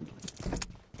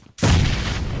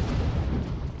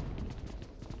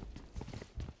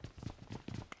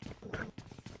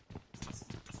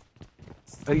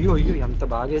 అయ్యో అయ్యో ఎంత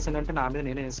బాగా చేశానంటే నా మీద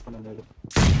నేనే వేసుకున్నాను.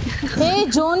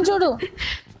 జోన్ చూడు.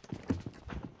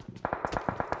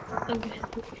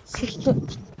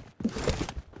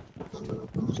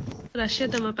 రష్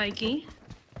చేద్దామా పైకి?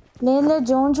 లేదు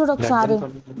జోన్ చూడు ఒకసారి,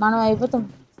 మనం అయిపోతాం.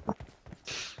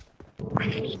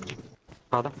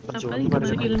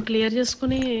 వీళ్ళని క్లియర్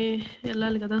చేసుకుని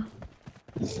వెళ్ళాలి కదా.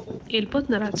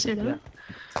 వెళ్ళిపోతున్నారు అటు సైడ్.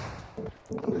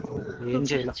 ఏం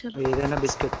చేయాలి, ఏదైనా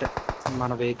బిస్కెట్.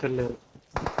 మన వెహికల్ లేదు.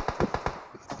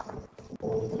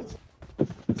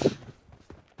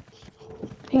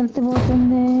 హెల్త్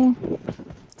పోతుంది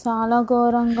చాలా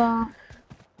ఘోరంగా.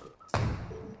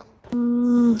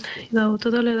 ఇది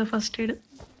అవుతుందో లేదో ఫస్ట్ ఎయిడ్.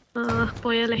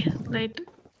 పోయాలే రైట్.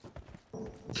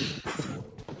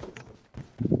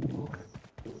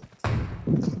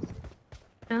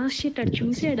 షిట్ అడు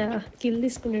చూసాడా, కిల్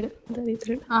తీసుకున్నాడు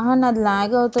దరిద్రుడు. నాది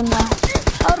లాగ్ అవుతుందా?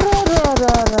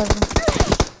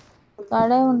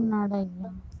 అడే ఉన్నాడు. అయ్యా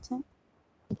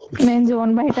నేను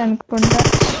జోన్ బయట అనుకుంటా.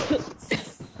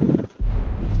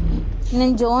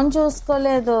 నేను జోన్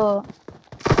చూసుకోలేదు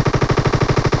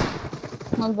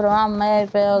బ్రో. అమ్మాయి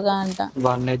అయిపోయావుగా అంట.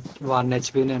 1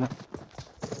 HP నేను.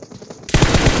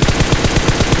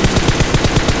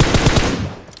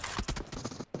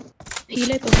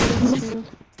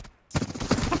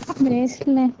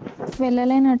 వేస్ట్లే,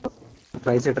 వెళ్ళలేనట్టు.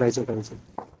 ట్రై చేయి.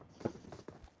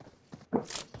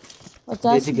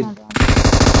 వచ్చేస్తున్నాడు.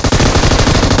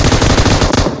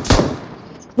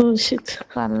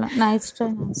 Nice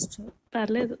try.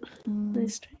 పర్లేదు.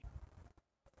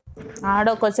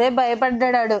 ఆడొకసేపు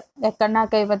భయపడ్డాడు, ఎక్కడ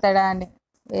నాకు అయిపోతాడా అని.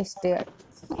 వేస్ట్.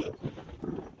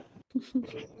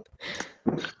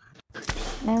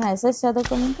 నేను మెసేజ్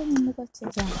చదువుకుంటే ముందుకు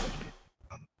వచ్చేసాను.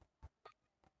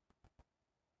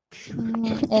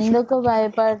 ఎందుకు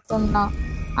భయపడుతున్నా?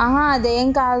 అదేం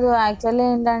కాదు. యాక్చువల్లీ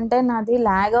ఏంటంటే నాది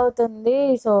ల్యాగ్ అవుతుంది.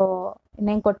 సో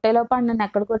నేను కొట్టేలోపు నన్ను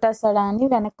ఎక్కడ కొట్టేస్తాడా అని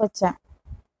వెనక్కి వచ్చా.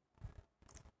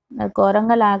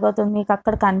 ఘోరంగా ల్యాగ్ అవుతుంది. మీకు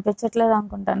అక్కడ కనిపించట్లేదు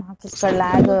అనుకుంటా, నాకు ఇక్కడ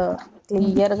ల్యాగ్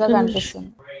క్లియర్ గా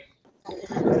కనిపిస్తుంది.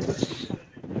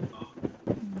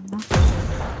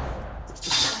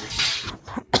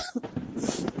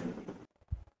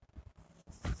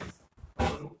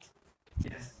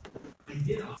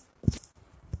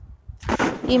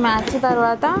 ఈ మ్యాచ్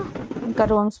తర్వాత ఇంకా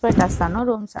రూమ్స్ పెట్టేస్తాను.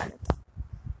 రూమ్స్ ఆడతాను.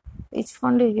 Which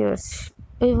phone do you use?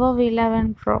 Vivo V11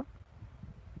 Pro.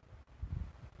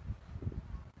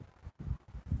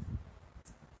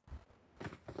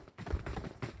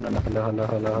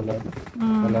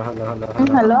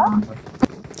 Hello.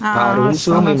 Rooms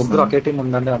మీ ముగ్గురు ఒకే టీం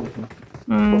ఉండండి అనుకున్నా.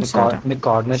 మీకు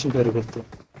కోఆర్డినేషన్ పెరుగుతుంది.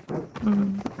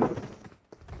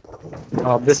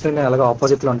 ఆబ్వియస్లీ నేను అలాగే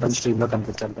ఆపోజిట్ లో ఉంటాను, స్ట్రీమ్ లో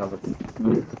కనిపించాను కాబట్టి.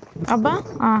 అబ్బా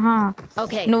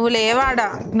నువ్వు లేవాడా,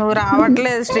 నువ్వు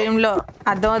రావట్లేదు స్ట్రీమ్ లో,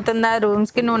 అర్థమవుతుందా?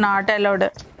 రూమ్స్ కి నువ్వు not allowed.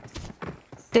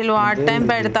 Till what time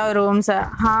పెడతావు రూమ్స్?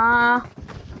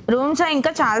 రూమ్స్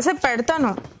ఇంకా చాలాసేపు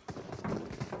పెడతాను.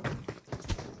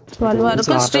 12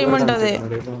 వరకు స్ట్రీమ్ ఉంటుంది.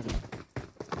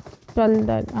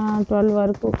 12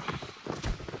 వరకు.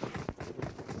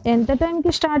 ఎంత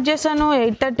టైంకి స్టార్ట్ చేశాను?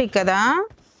 8:30 కదా?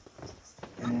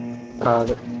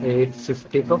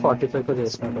 8:50 45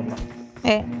 చేసినట్టు.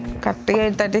 కరెక్ట్గా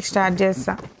 8:30 స్టార్ట్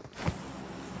చేస్తా.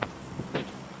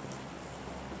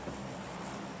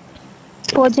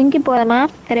 కోచింగ్ కి పోదామా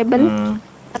రెబల్?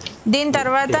 దీని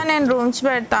తర్వాత నేను రూమ్స్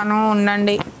పెడతాను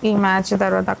ఉండండి. ఈ మ్యాచ్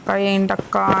తర్వాత అక్క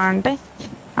ఏంటక్క అంటే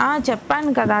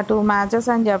చెప్పాను కదా 2 మ్యాచెస్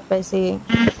అని చెప్పేసి.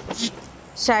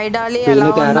 షైడాలి ఎలా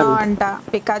వీళ్ళకి ఆరా ఉన్నావు అంట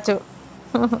Pikachu.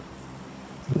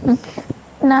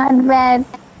 Not bad.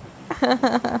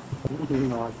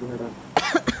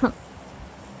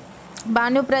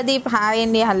 Bhanu Pradeep hi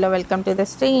అండి, hello welcome to the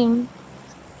stream.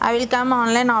 I will come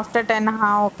online after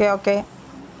 10. Okay okay.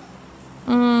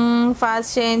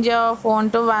 First change your phone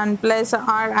to OnePlus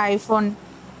are iPhone.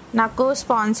 నాకు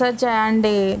స్పాన్సర్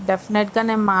చేయండి, డెఫినెట్గా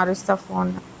నేను మారుస్తా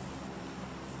ఫోన్.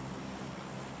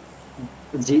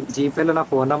 జీపేలో నా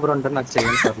ఫోన్ నంబర్ ఉంటుంది, నాకు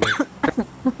చేయండి పర్లేదు.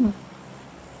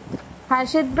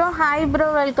 Harshit bro hi bro,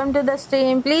 welcome to the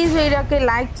stream. Please వీడియోకి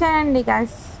లైక్ చేయండి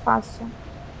గైస్ ఫాస్ట్.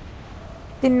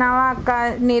 తిన్నావా అక్క?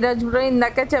 నీరజ్ బ్రో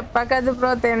ఇందాక చెప్పా కదా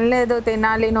బ్రో, తినలేదు,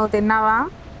 తినాలి. నువ్వు తిన్నావా?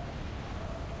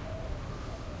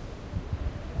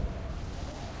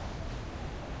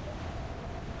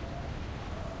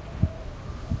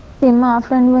 సిమ్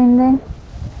ఆఫ్లైన్ పోయింది.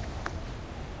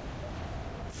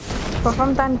 పాపం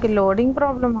దానికి లోడింగ్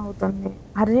ప్రాబ్లం అవుతుంది.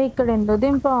 అరే ఇక్కడ ఎందుకు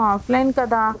దింపు, ఆఫ్లైన్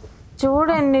కదా.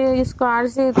 చూడు ఎన్ని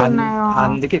స్క్వాడ్స్ ఉన్నాయో.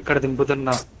 అందుకే ఇక్కడ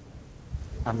దింపుతున్నా,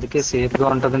 అందుకే సేఫ్ గా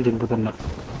ఉంటుందని దింపుతున్నా.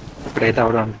 ఇప్పుడైతే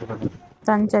అవడం అనుకుంటున్నా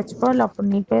తను చచ్చిపోవాలి, అప్పుడు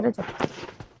నీ పేరే చెప్తా.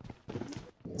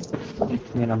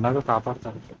 నేను అన్నాక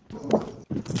కాపాడుతాను.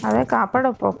 అదే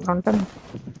కాపాడప్పు అప్పుడు ఉంటుంది.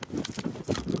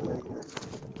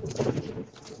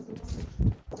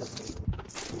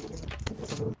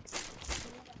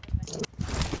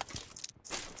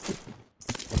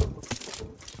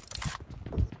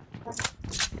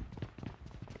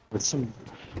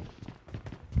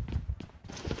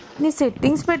 నీ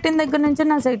సెట్టింగ్స్ పెట్టిన దగ్గర నుంచి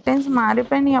నా సెట్టింగ్స్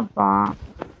మారిపోయినాయి అబ్బా.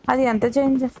 అది ఎంత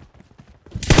చేంజ్?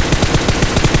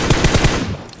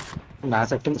 నా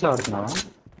సెట్టింగ్స్ ఆడుతున్నావా?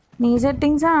 నీ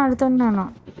సెట్టింగ్సే ఆడుతున్నాను.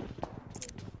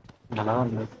 ఎలా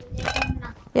ఉంది?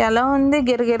 ఎలా ఉంది?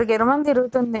 గిరమని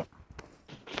తిరుగుతుంది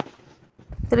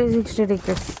 360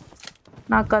 degrees.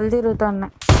 నా కళ్ళు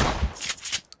తిరుగుతున్నాయి.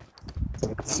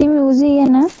 సిమ్ యూజ్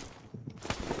చేయనా?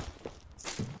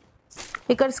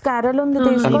 ఇక్కడ స్కారల్ ఉంది,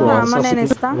 తీసుకో రామా, నేను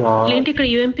ఇస్తా. ఏంటి ఇక్కడ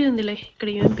యూఎంపీ ఉందిలే, ఇక్కడ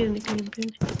యూఎంపీ ఉంది, ఇక్కడ యూఎంపీ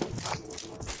ఉంది.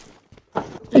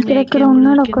 ఇక్కడ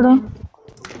ఉన్నాడు ఒకడు.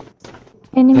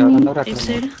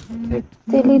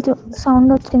 తెలీదు,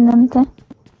 సౌండ్ వచ్చింది అంతే.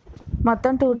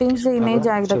 మొత్తం 2 teams దిగినాయి,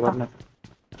 జాగ్రత్త.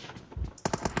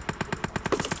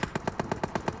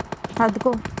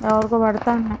 అదుకో ఎవరికో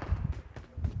పడతా అన్నా.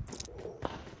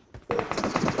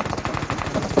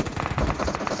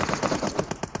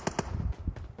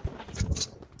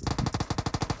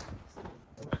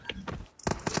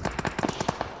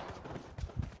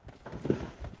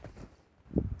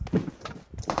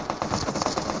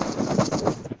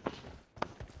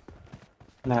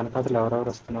 వెనకాతలు ఎవరెవరు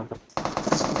వస్తున్నారు?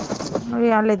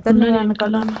 వాళ్ళిద్దరు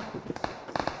వెనకాల.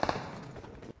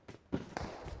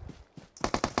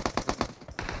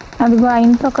 అదిగో ఆ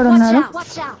ఇంట్లో అక్కడ ఉన్నాడు.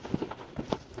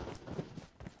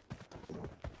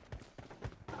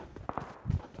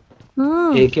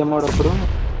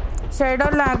 షాడో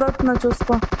లాగ్ అవుతున్నావు,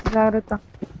 చూసుకో జాగ్రత్త.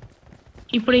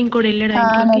 ఇప్పుడు ఇంకోటి వెళ్ళాడు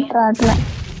అట్లా.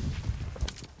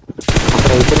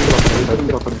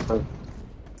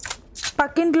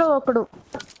 పక్కింట్లో ఒకడు,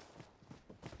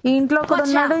 ఈ ఇంట్లో ఒకడు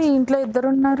ఉన్నాడు, ఈ ఇంట్లో ఇద్దరు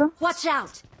ఉన్నారు.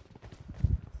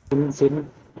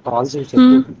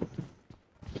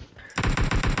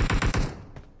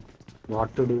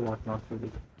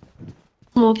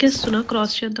 స్మోకేస్తున్నా,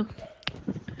 క్రాస్ చేద్దాం.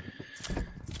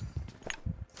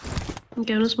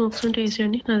 ఇంకేమైనా స్మోక్స్ ఉంటే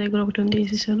వేసేయండి, నా దగ్గర ఒకటి ఉంది,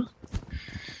 వేసేసాను.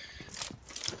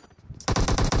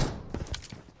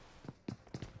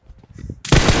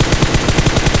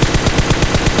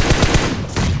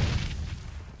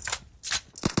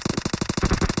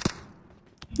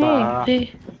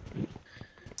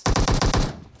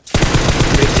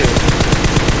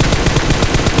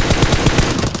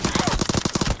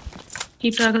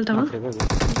 కీప్ రాగలుగుతావా?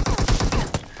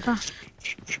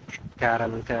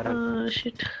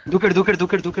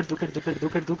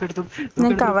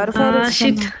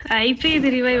 అయిపోయింది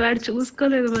రివైవ్, వాడు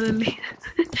చూసుకోలేదు మనల్ని.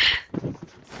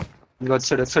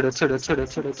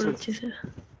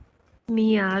 నీ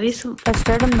ఆవేశం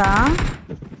ఫస్ట్ ఉందా?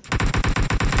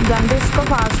 గన్ తీసుకో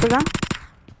ఫాస్ట్ గా,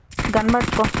 గన్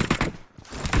పట్టుకో.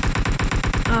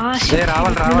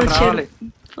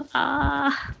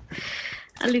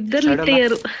 వాళ్ళిద్దరు లిట్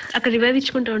అయ్యారు. అక్కడ రివైవ్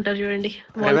ఇచ్చుకుంటూ ఉంటారు చూడండి.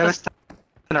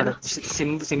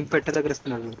 సిమ్ పెట్టే దగ్గర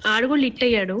ఇస్తున్నాడు. ఆడు కూడా లిట్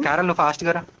అయ్యాడు. ఫాస్ట్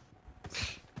గా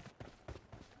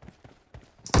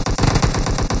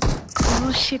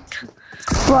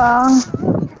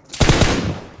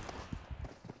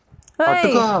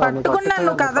పట్టుకో, నువ్వు పట్టుకున్నా, పట్టుకో, నువ్వు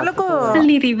నువ్వు కదలకు. పట్టుకో.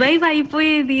 మళ్ళీ రివైవ్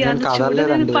అయిపోయేది, నేను అది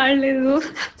చూడలేదు కదలలేదండి. పాడలేదు.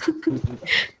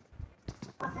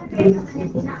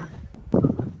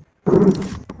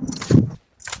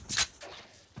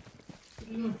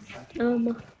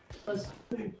 అమ్మా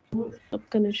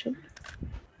ఒక్క నిమిషం.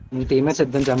 నీ టీమేట్స్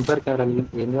ఇద్దరు చంపారు కదా,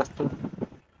 ఏం చేస్తావు?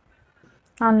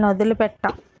 వాళ్ళని వదిలిపెట్టా.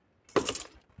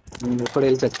 నువ్వు కూడా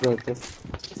వెళ్ళి చచ్చిపోతే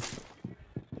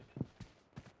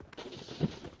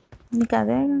నీకు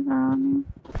అదే కానీ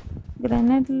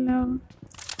గ్రెనేడ్లు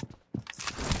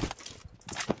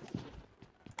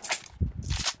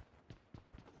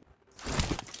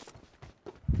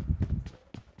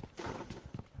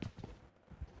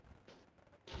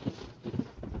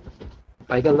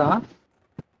పైకి వెళ్దామా?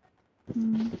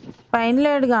 పైన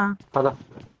లేడుగా. పద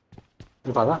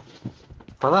పద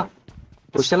పద.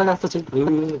 పుష్ ఎలా కాస్తా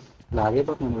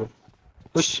లాగైపోతున్నావు.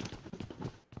 పుష్.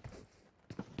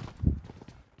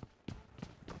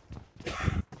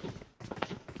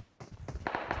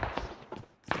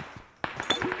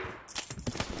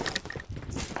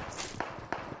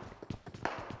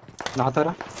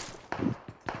 నాతారా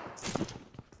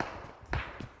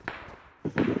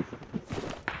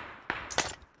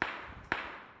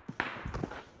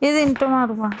ఇది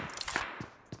తింటున్నారు.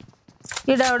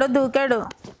 ఈడెవడో దూకాడు.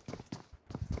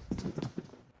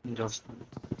 చూస్తాను.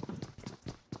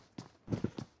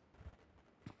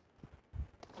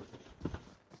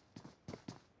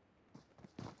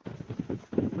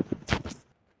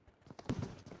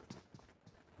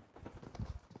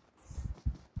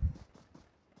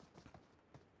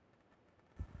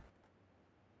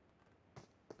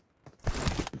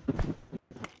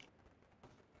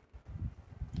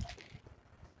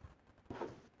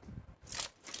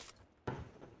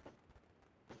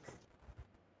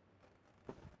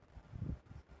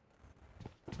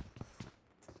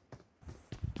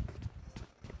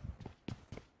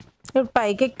 ఇప్పుడు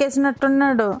పైకి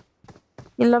ఎక్కేసినట్టున్నాడు,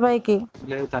 ఇళ్ళ పైకి.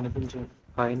 లేదు కనిపించదు,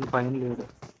 పైన పైన లేదు.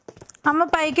 అమ్మ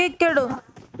పైకి ఎక్కాడు.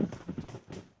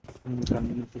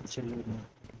 కనిపించలేదు.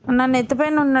 నన్ను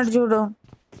ఎత్తిపైన ఉన్నాడు చూడు,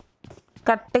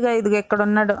 కరెక్ట్గా ఇదిగో ఎక్కడ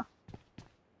ఉన్నాడు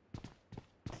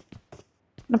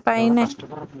పైన.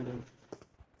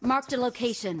 Marked a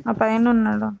location. ఆ పైన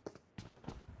ఉన్నాడు.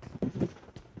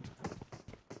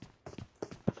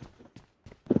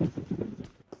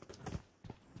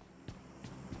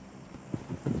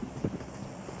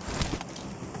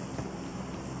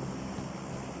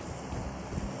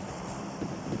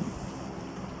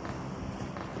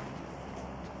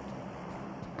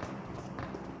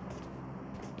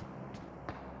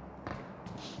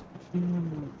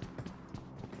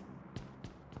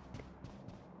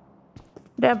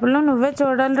 రెబలు నువ్వే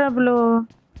చూడాలి రెబలు.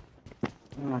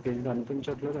 నాకేం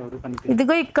కనిపించట్లేదు, ఎవరు కనిపించలేదు.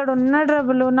 ఇదిగో ఇక్కడ ఉన్నాడు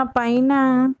రెబలు, నా పైన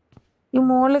ఈ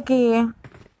మూలకి.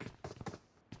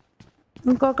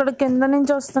 ఇంకొకడు కింద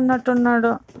నుంచి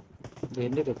వస్తున్నట్టున్నాడు.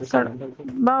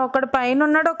 బా ఒకడు పైన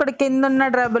ఉన్నాడు, ఒకడు కింద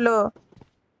ఉన్నాడు రెబలు.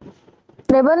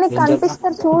 రెబల్ నీకు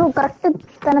కనిపిస్తారు చూడు, కరెక్ట్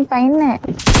తన పైనే.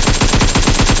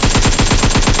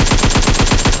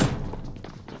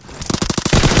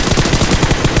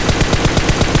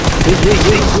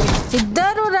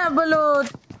 ఇద్దరు రెబలు.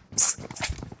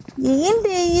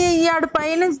 ఏంటి ఆడు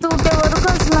పైనుంచి దూకే వరకు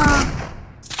అసలు.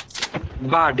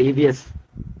 బా డిబిఎస్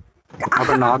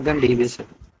అప్పుడు నాక్ గన్ డిబిఎస్.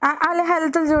 వాళ్ళ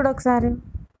హెల్త్ చూడు ఒకసారి.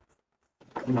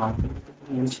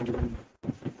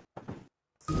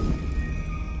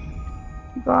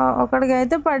 ఒకడికి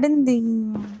అయితే పడింది.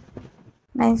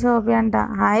 నైస్ ఓపి అంట.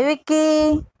 హాయ్ విక్కీ,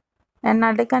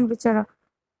 ఎన్నటికి కనిపించాడు.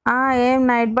 ఏం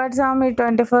నైట్ బర్డ్ స్వామి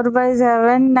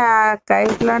 24/7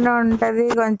 కైట్లోనే ఉంటుంది,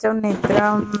 కొంచెం నిద్ర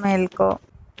మేల్కో.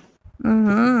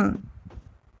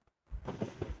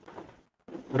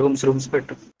 రూమ్స్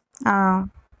పెట్టు.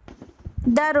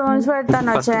 రూమ్స్ పెడతాను,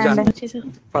 వచ్చేయండి.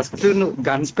 ఫస్ట్ నువ్వు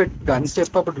గన్స్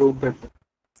చెప్పు, అప్పుడు రూమ్ పెట్టు.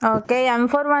 Okay,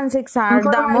 M416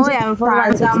 ఆడదాము.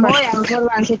 M416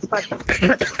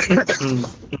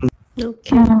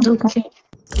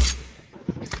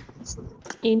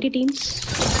 ఏంటి టీమ్స్?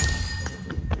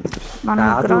 మన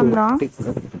దగ్గర ఉందా?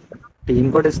 టీమ్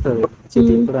కూడా ఇస్తుంది,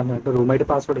 టీమ్ కూడా అన్నట్టు రూమ్మేట్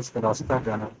పాస్వర్డ్ ఇస్తారు, వస్తారు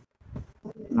కదా.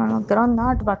 మన దగ్గర ఉందా?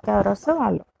 అటు పక్క ఎవరు వస్తే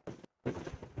వాళ్ళు.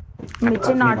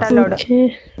 మిర్చి నాట్ అలౌడ్.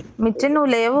 మిర్చి నువ్వు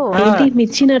లేవు.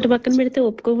 మిర్చి అటు పక్కన పెడితే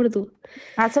ఒప్పుకోకూడదు.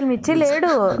 అసలు మిర్చి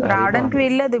లేడు, రావడానికి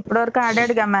వీల్లేదు. ఇప్పటివరకు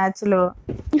ఆడాడుగా మ్యాచ్లు.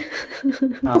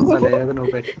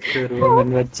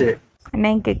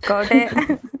 నేను కిక్ అవుటే.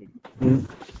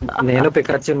 నేను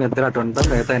పికాచి ఇద్దరు అటు ఉంటాం,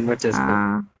 మిగతా ఇన్వైట్ చేసుకో.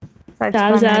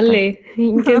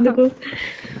 ఇంకెందుకు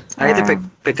అయితే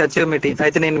పికాచి మీ టీం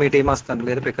అయితే నేను మీ టీం వస్తాను,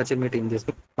 లేదా పికాచి మీ టీం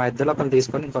తీసుకుని మా ఇద్దరు ఒకరిని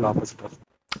తీసుకొని ఇంకో ఆపోజిట్.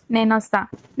 నేను వస్తా.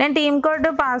 నేను team code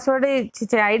password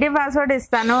ID password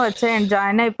ఇస్తాను, వచ్చేయండి,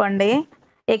 జాయిన్ అయిపోండి.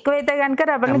 ఎక్కువైతే కనుక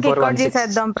రెబల్ని కిక్అవుట్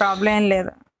చేసేద్దాం, ప్రాబ్లం ఏం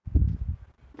లేదు.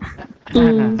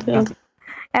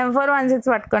 M416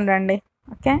 పట్టుకొని రండి.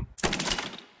 ఓకే,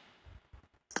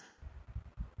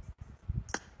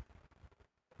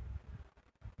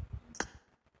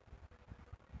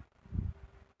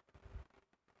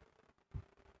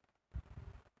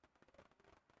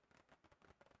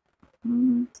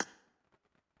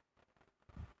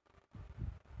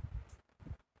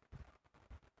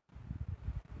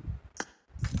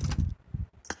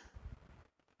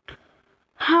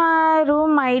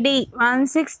 రూమ్ ఐడి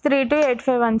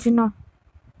 163285 చిన్న.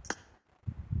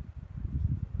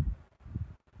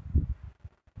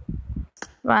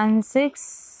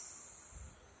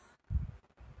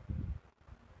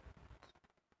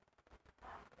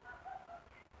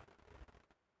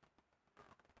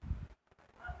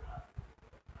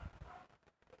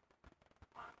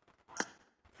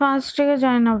 ఫాస్ట్గా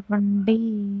జాయిన్ అవ్వండి.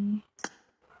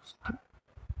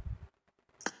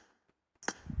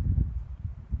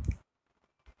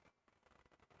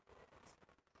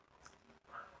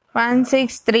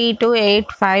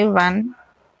 163285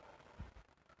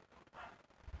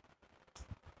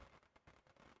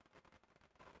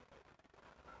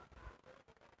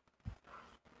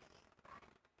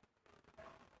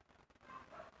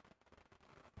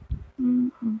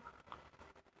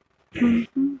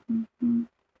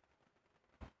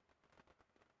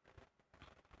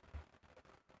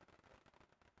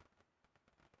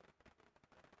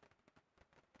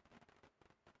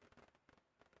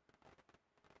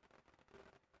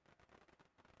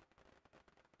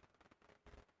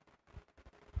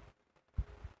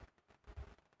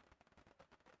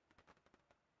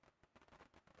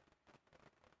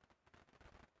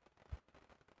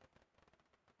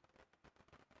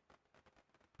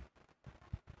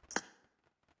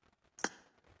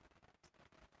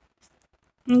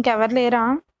 ఇంకెవరు లేరా?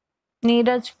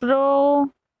 నీరజ్ ప్రో,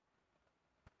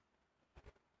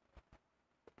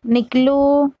 నిక్లు,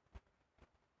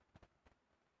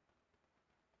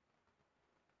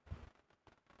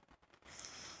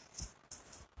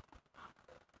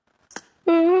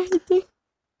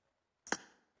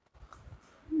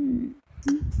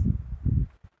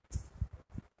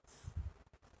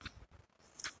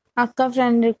 అక్క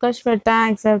ఫ్రెండ్ రిక్వెస్ట్ పెడతా,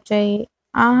 యాక్సెప్ట్ చేయి.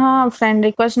 ఫ్రెండ్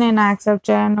రిక్వెస్ట్ నేను యాక్సెప్ట్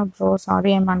చేయను బ్రో,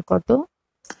 సారీ, ఏమనుకోద్దు.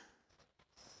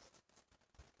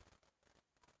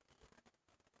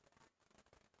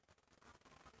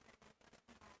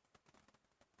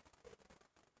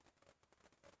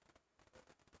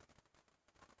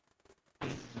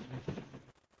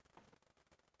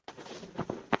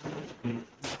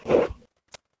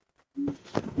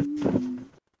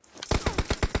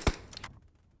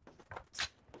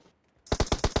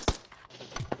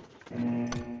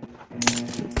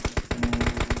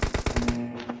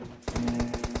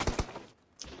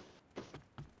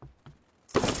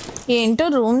 ఏంటో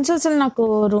రూమ్స్, అసలు నాకు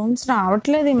రూమ్స్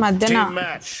రావట్లేదు ఈ మధ్యన.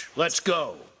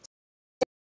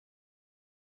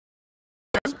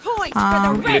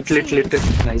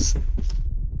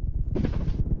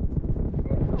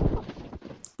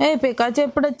 ఏ పికాచ్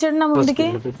ఎప్పుడు వచ్చాడు నా ముందుకి?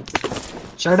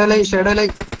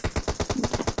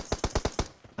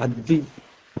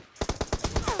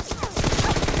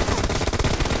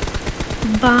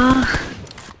 బా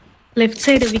లెఫ్ట్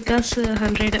సైడ్ వికాస్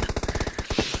 100.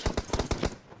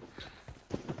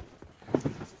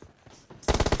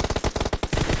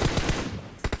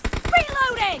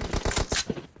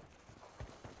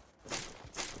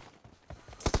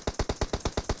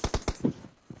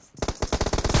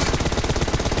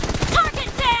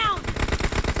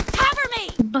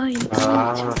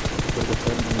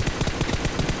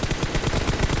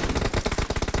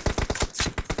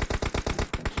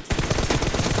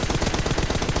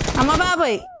 అమ్మ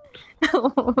బాబాయ్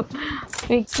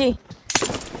విక్కీ,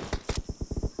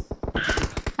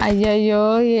 అయ్యయ్యో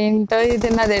ఏంటో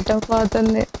ఇది, నాది ఎటో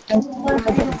పోతుంది.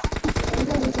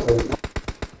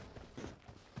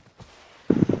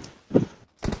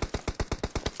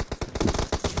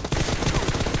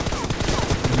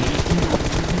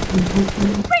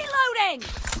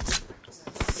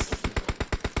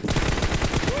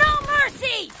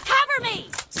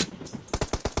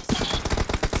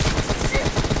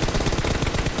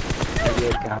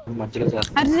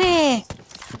 అరే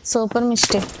సూపర్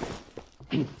మిస్టేక్.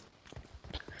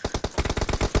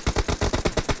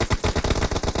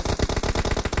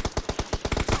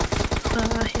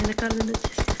 వెనకాల నుండి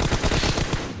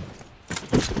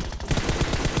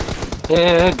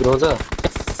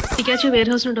పికాచు వేర్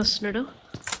హౌస్ నుండి వస్తున్నాడు.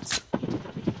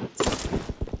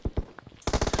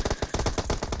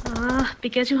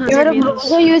 పికాచు ఎవరు 100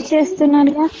 గ్రోజో యూజ్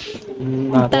చేస్తున్నారుగా.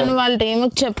 అదే తను వాళ్ళ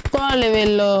టీంకి చెప్పుకోవాలి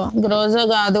వీళ్ళు గ్రోజో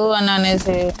కాదు అని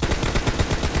అనేసి.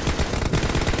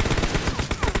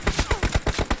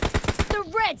 The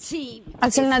red team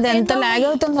అసలు is నాది in ఎంత the లాగ్ lead.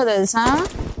 అవుతుందో తెలుసా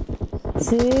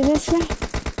సీరియస్లీ.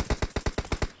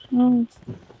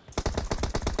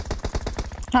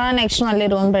 నెక్స్ట్ మళ్ళీ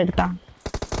రూమ్ పెడతా.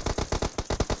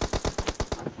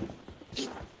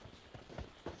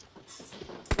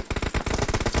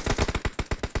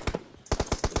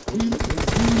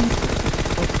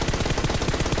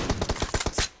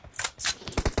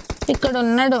 ఇక్కడ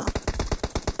ఉన్నాడు.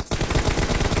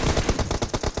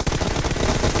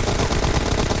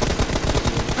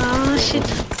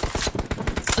 షిట్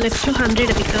లెఫ్ట్ లో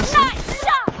 100 బికాస్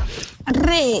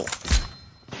అర్రే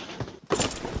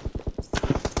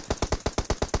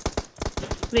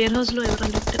వేర్ హౌస్ లో ఎవరో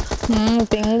లెఫ్ట్.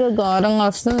 పింగ్ ఘోరంగా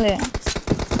వస్తుంది.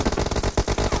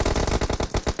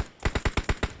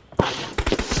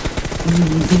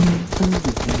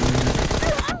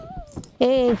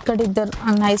 ఇక్కడ ఇద్దరు.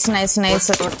 Nice nice nice.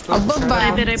 అబ్బబ్బా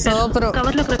సూపర్.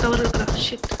 కవర్ లోకి రా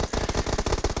షిట్.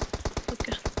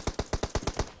 Okay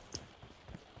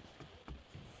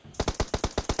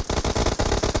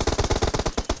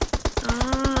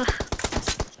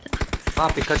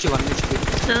పికాచి 1 HP.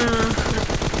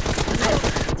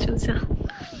 చూసా.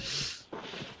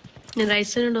 నేను రైట్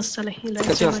సైడ్ నుండి వస్తాలే.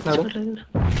 పికాచి వస్తున్నాడు.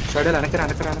 షాడో అనకరా.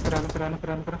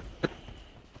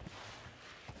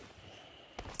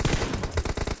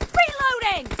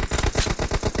 Reloading.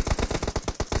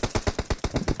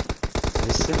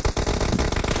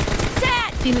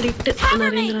 Dead. దీని లిట్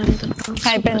నరేంద్ర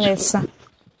అయిపోయింది చేస్తా.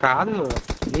 కాదు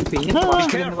నీ ping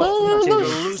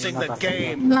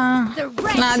The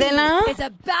red నాదేనా? team is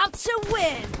about to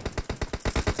win.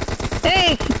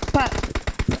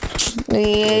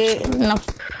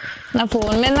 నా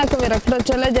ఫోన్ మీద నాకు విరక్తి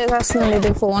వచ్చేలా చేసేస్తుంది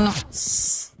ఇది ఫోన్.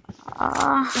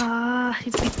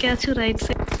 పికాచు రైట్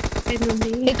సైడ్ నుండి.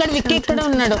 ఇక్కడ విక్కీ ఇక్కడ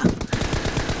ఉన్నాడు.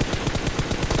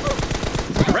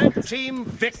 Red team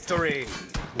victory.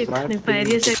 నేను ఫైర్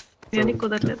చేసే కానీ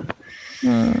కుదరలేదు.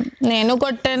 నేను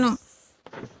కొట్టాను.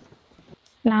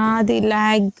 నాది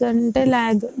ల్యాగ్ అంటే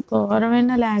ల్యాగ్,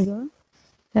 ఘోరమైన ల్యాగ్.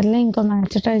 సర్లే ఇంకో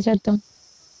మ్యాచ్ ట్రై చేద్దాం.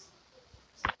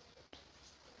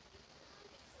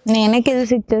 నేనే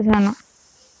కిల్స్ ఇచ్చేసాను.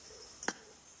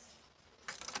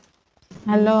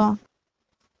 Hello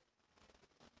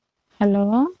hello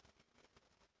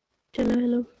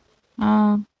hello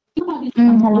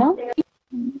hello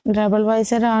rebel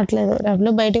వాయిసే రావట్లేదు.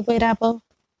 రెబల్ బయటికి పోయి రాపో.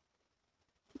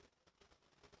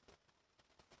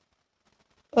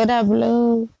 Rebel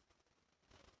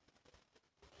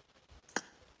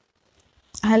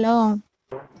hello.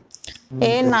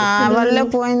 నా వల్లే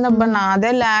పోయిందబ్బా.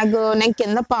 నాదే ల్యాగ్. నేను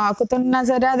కింద పాకుతున్నా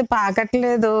సరే అది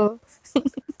పాకట్లేదు.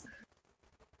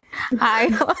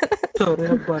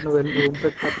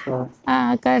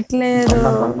 ఆకట్లేదు.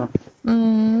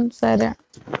 సరే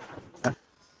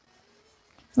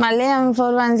మళ్ళీ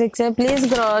M416 ప్లీజ్.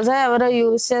 గ్రోజా ఎవరో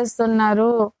యూజ్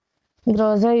చేస్తున్నారు.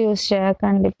 గ్రోజా యూజ్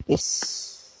చేయకండి ప్లీజ్.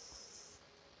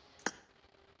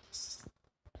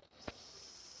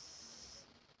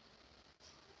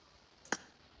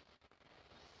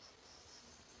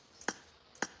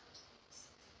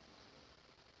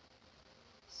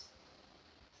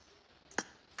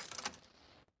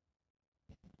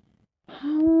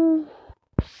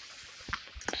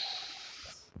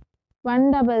 వన్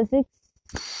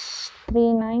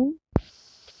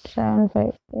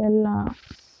 663975 ఎలా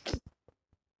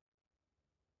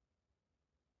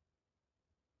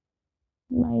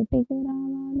బయటికి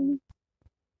రావాలి?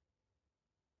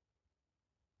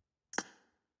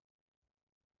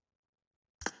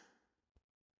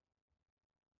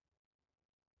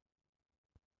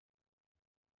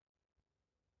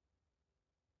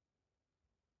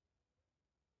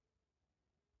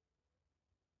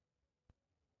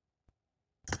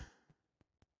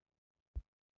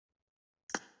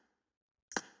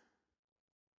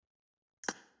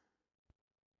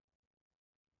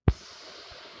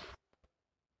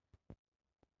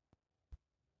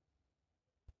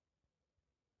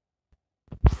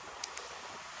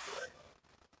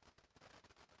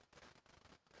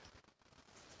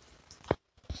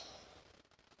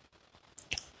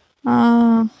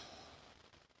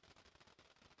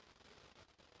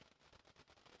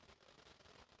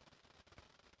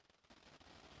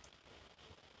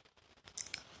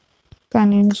 ఒక్క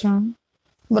నిమిషం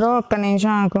బ్రో, ఒక్క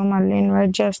నిమిషం ఆకు, మళ్ళీ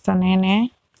ఇన్వైట్ చేస్తా నేనే.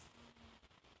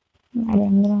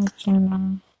 నరేంద్ర వచ్చిందా?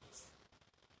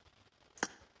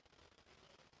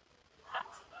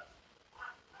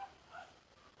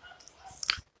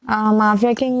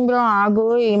 మాఫియా కింగ్ బ్రో ఆగు,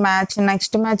 ఈ మ్యాచ్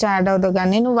నెక్స్ట్ మ్యాచ్ యాడ్ అవుతుంది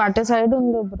కానీ నువ్వు అటు సైడ్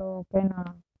ఉండు బ్రో. ఓకేనా,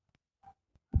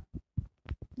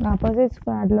 ఆపోజిట్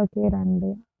స్క్వాడ్ లోకి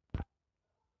రండి.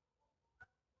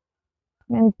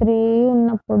 మేము 3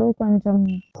 ఉన్నప్పుడు కొంచెం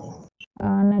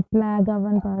నెట్ ల్యాగ్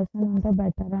అవ్వని పర్సన్ ఉంటే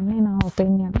బెటర్ అని నా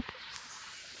ఒపీనియన్.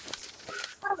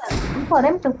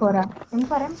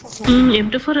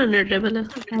 M24 అన్నాడు రెబల్.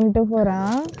 M24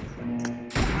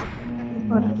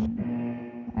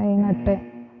 అయినట్టే,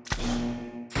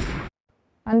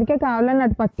 అందుకే కావాలని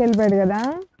అటు పక్క వెళ్ళిపోయాడు కదా.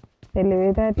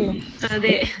 తెలివితేటలు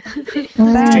అదే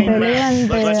తెలివి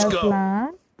అంటే అసలు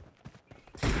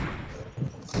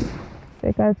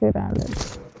శిఖాసి రాలేదు.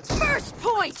 First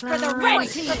point for the red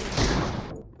team.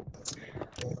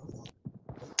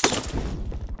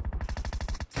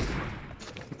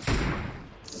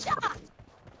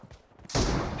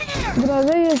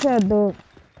 Brother చేసేద్దు.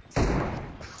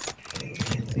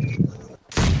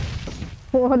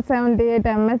 478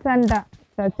 MS అంట.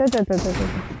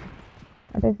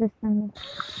 అటేసిస్తాను.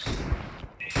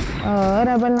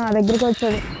 రెబల్ నా దగ్గరికి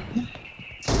వచ్చాడు.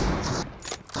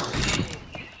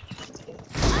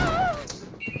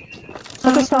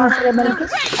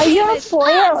 అయ్యో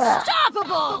పోయావా?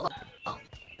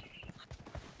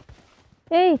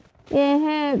 ఏయ్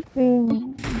ఏహే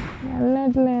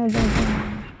వెళ్ళట్లేదు.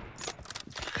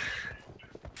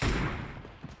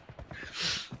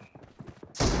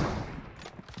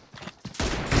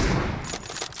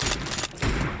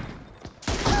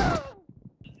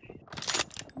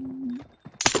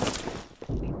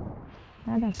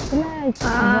 అది అసలు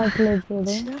అవ్వట్లేదు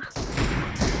చూడు.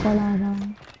 అసలాగా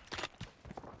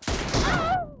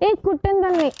ఏ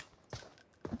కుట్టిందండి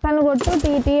తను కొట్టు.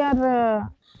 టీటీఆర్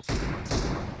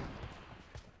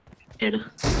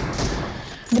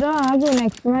బ్రో ఆగు,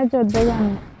 నెక్స్ట్ మ్యాచ్ వద్దు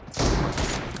కానీ.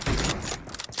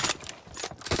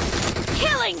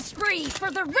 Killing spree for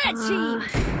the red team.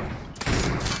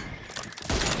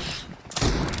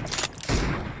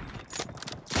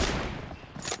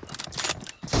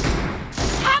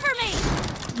 Cover me.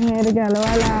 మీరు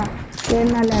గెలవాలా?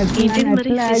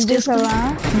 ల్యాగ్ చేసావా?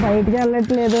 బయటకు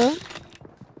వెళ్ళట్లేదు.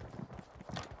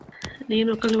 నేను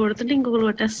ఒకళ్ళు కొడుతుంటే ఇంకొకరు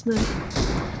కొట్టేస్తున్నారు.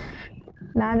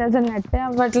 నాది అసలు నెట్టే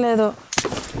అవ్వట్లేదు.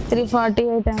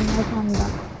 348 MS అంట,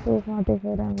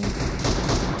 244 MS.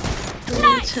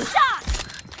 Nice shot.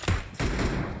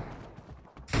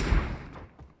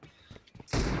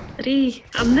 అరే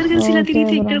అందరు కలిసి ఇలా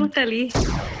తిరిగితే ఎక్కడ కొట్టాలి?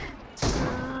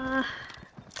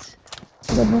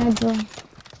 Good night bro.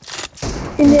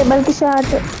 రెబల్ కి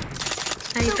షాట్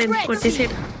అయిపోయింది,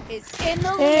 కొట్టేసాడు.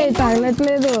 ఏ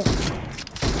తగలట్లేదు.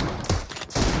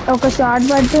 ఒక షాట్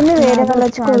పడుతుంది, వేరే వాళ్ళు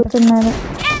వచ్చి కొడుతున్నారు.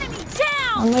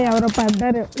 అమ్మ ఎవరో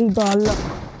పడ్డారు ఈ గోల్లో.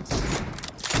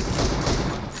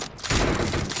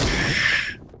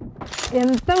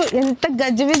 ఎంత ఎంత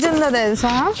గజిబిజి ఉందో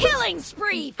తెలుసా.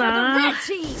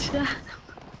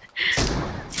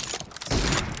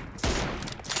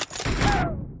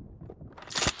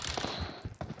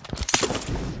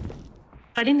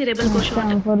 పడింది రెబల్ కో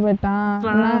షాట్. M4 పెట్టా.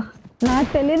 నాకు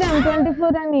తెలియదు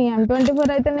M24 అని.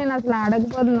 M24 అయితే నేను అసలు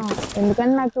ఆడకపోదును,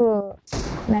 ఎందుకంటే నాకు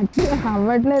నెట్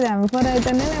అవ్వట్లేదు. M4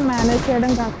 అయితేనే నేను మేనేజ్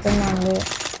చేయడం కష్టంగా ఉంది.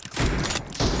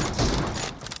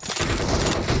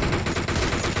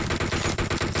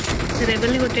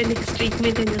 రెబల్ ని కొట్టండి, స్ట్రీక్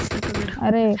మెయింటైన్ చేస్తున్నారు.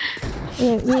 అరే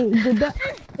గుద్ద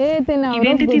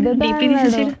తినవరు గుద్దుతా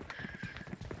అన్నాడు.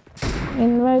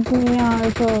 Invite me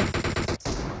also.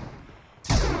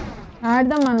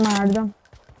 ఆడదాం మనం, ఆడదాం.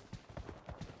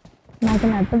 నాకు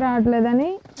నెట్ రావట్లేదని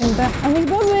ఎంత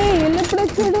అదిగో వీళ్ళు ఎప్పుడు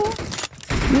వచ్చాడు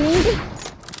ఏంటి?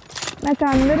 నాకు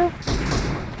అందరూ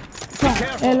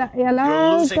ఎలా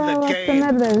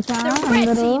వస్తున్నారు తెలుసా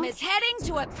అందరూ.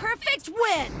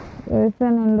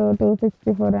 వేస్తానండు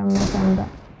 264 MS అంట.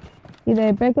 ఇది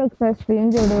అయిపోయాక ఒకసారి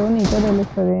స్క్రీన్ చూడు, నీకే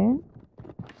తెలుస్తుంది.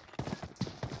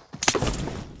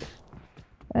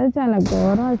 అది చాలా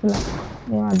ఘోరం అసలు.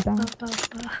 ఏమర్థం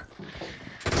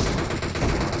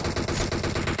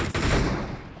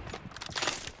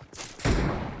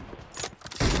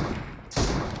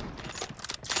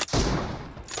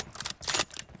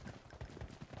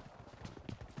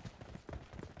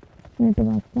ఇటు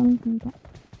వస్తా అనుకుంటా.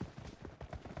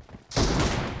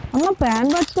 అమ్మ ప్యాన్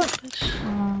పట్టుకో.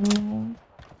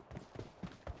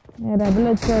 రెబల్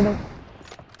వచ్చాడు,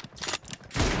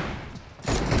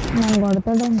 నన్ను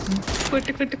కొడతాడు అనుకుంటా.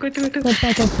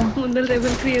 కొట్టా ముందర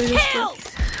రెబల్ క్రియేట్ చేస్తా.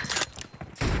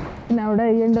 ఎవడో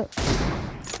అయ్యిండు.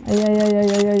 అయ్యో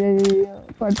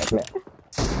కొట్టలే,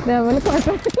 రెబల్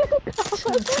కొట్టలే.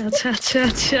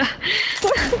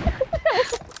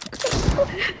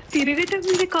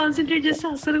 తిరిగేటప్పుడు మీద కాన్సన్ట్రేట్ చేస్తే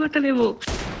అస్సలు కొట్టలేము.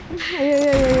 అయ్యో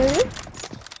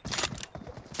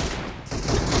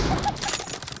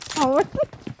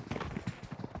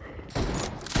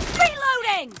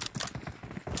Reloading.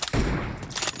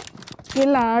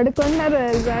 వీళ్ళు ఆడుకున్నారు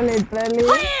లిటరలీ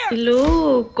Clear. వీళ్ళు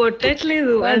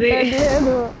కొట్టట్లేదు అది.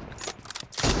 కొట్టట్లేదు.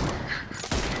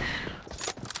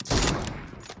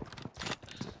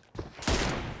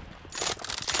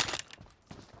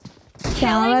 Killing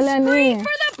కావాలని spree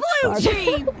for the blue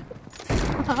team.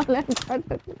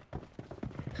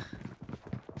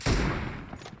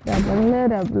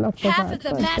 Rebel Half of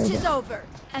the match is over,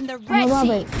 and the red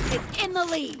team is in the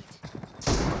lead.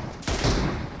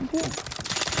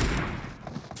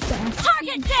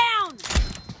 Target down.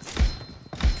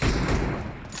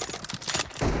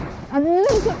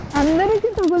 అందరికి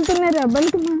తగులుతున్నాయి,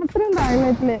 రెబల్కి మాత్రం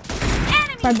తాగలేట్లే.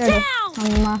 Enemy పడ్డాడు down.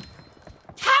 అమ్మా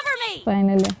Cover me.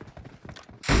 Finally.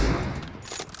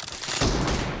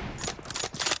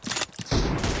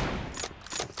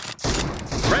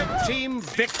 Red team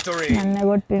victory. నన్నే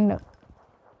కొట్టిండు.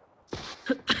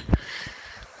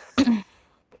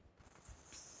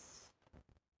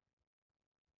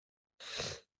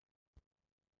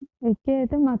 విక్కీ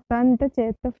అయితే మొత్తం అంతా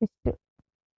చేత్తో ఫిస్ట్.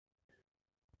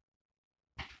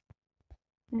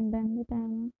 ఏంటండి టైం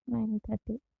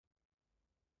 9:30.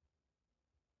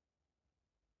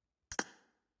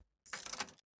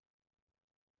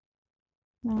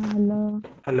 Hello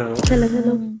hello.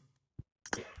 హలో.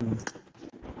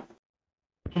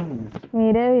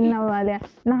 మీరే విన్ అవ్వాలి.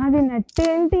 నాది నెట్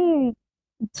ఏంటి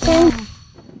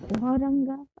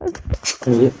ఘోరంగా.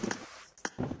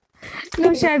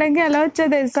 నువ్వు సడన్గా ఎలా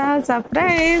వచ్చేది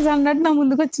సర్ప్రైజ్ అన్నట్టు నా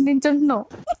ముందుకు వచ్చి నించుంటున్నావు.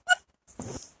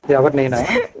 ఎవరు నేనా?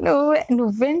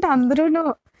 నువ్వేంటి అందరూ.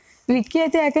 విక్కీ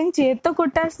అయితే ఏకంగా చేత్తో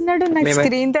కొట్టేస్తున్నాడు, నాకు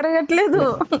స్క్రీన్ తిరగట్లేదు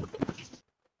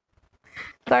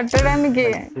కొట్టడానికి.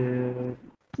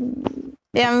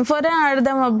 M4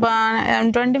 ఆడదాం అబ్బా,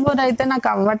 M24 అయితే నాకు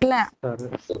అవ్వట్లే.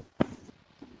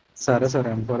 సరే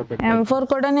M4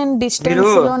 కూడా నేను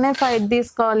డిస్టెన్స్ లోనే ఫైట్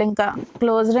తీసుకోవాలి, ఇంకా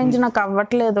క్లోజ్ రేంజ్ నాకు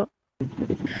అవ్వట్లేదు.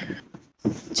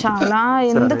 చాలా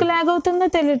ఎందుకు లాగ్ అవుతుందో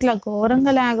తెలియట్లా,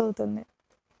 ఘోరంగా లాగ్ అవుతుంది.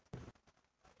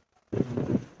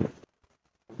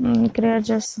 క్రియేట్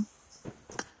చేస్తా.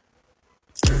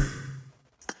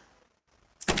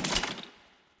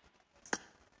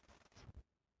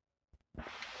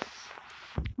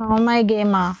 మై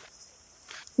గేమా,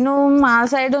 నువ్వు మా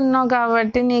సైడ్ ఉన్నావు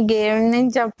కాబట్టి నీ గేమ్ నేను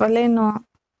చెప్పలేను.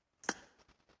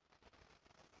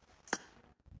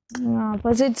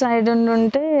 ఆపోజిట్ సైడ్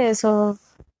ఉంటే సో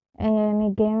నీ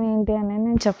గేమ్ ఏంటి అనేది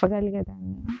నేను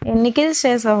చెప్పగలిగేదాన్ని. ఎన్ని కిల్స్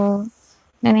చేసావు?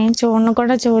 నేనేం చూడను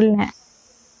కూడా చూడలే,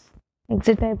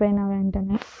 ఎగ్జిట్ అయిపోయినా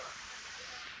వెంటనే.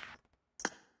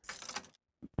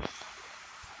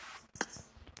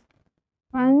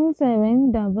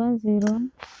 $1700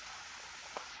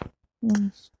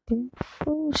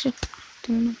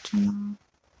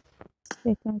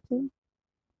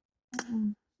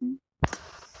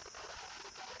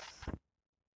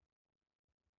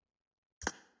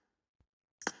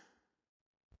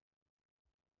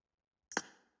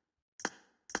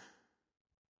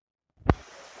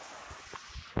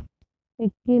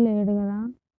 ఎక్కి లేడు కదా.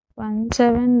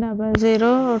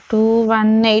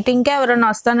 1700-218. ఇంకా ఎవరైనా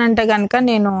వస్తానంటే కనుక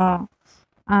నేను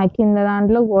కింద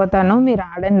దాంట్లో పోతాను, మీరు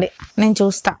ఆడండి, నేను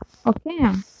చూస్తా. ఓకే,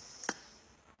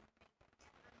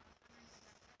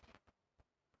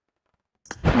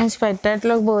 నేను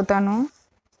స్పెక్టేటర్లోకి పోతాను,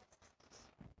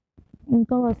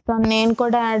 ఇంకా వస్తాను. నేను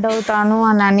కూడా యాడ్ అవుతాను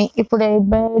అని. ఇప్పుడు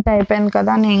 8x8 అయిపోయాను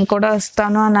కదా, నేను కూడా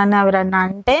వస్తాను అని ఎవరన్నా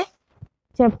అంటే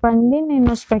చెప్పండి,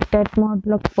 నేను స్పెక్టేటర్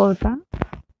మోడ్లోకి పోతా,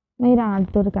 మీరు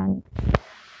ఆడుతురు. కానీ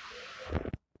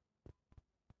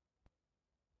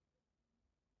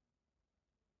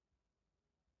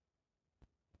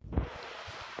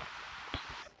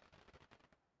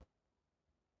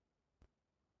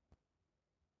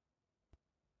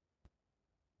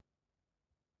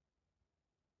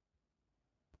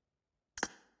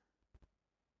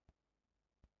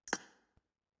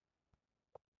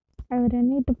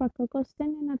ఎవరైనా ఇటు పక్కకు వస్తే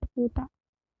నేను అటు పోతా.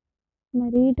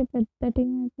 మరి ఇటు పెద్ద టీం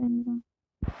అయిపోయిందా.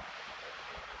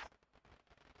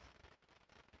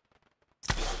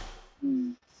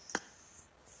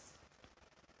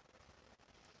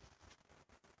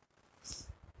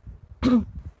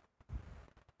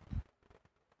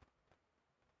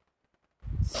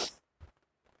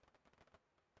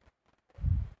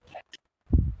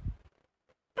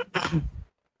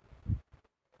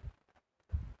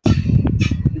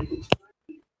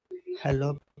 Hello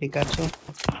Pikachu.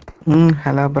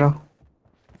 Hello bro.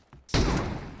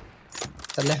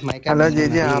 Hello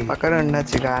GG, ఆ పక్కన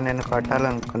ఉండొచ్చుగా, నేను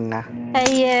కొట్టాలనుకున్నా.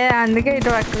 అయ్యే అందుకే ఇటు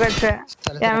పక్కకు వచ్చా.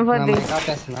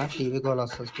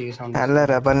 హలో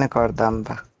రెబల్ని కొడదాం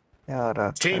బా. ఎవరో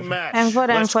Team match. M4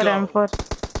 Let's go. M4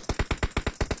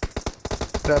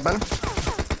 Rebel.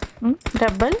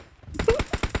 Rebel?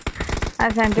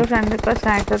 I sent you friend request.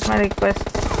 I accept my request.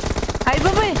 Hi,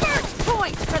 Bobby. First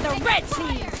point for the red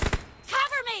team.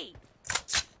 Cover me.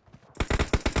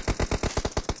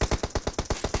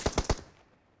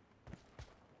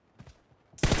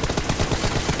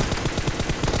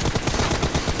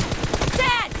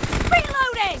 Dead.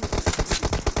 Reloading.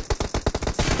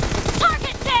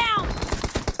 Target down.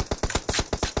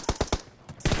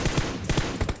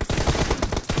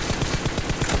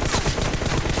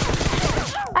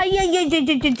 అయ్యో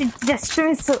just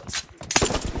miss.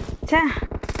 చా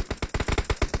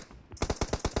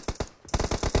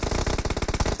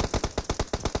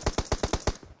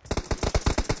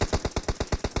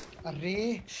అరే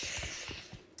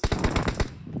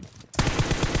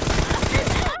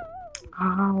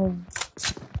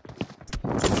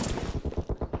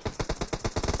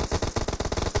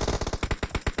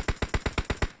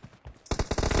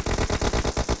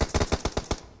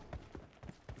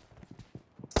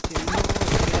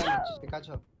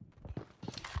పికాచో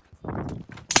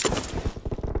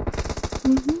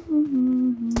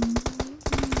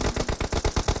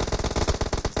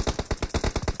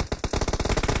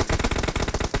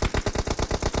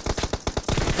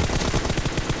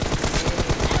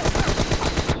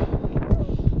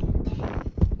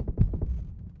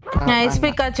nice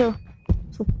Pikachu,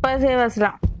 super save అసలు.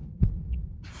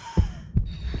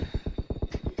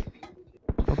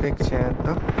 Pick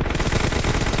చేయొద్దు.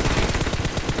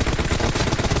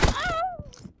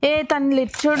 ఏ తను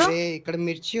lit చూడు. ఇక్కడ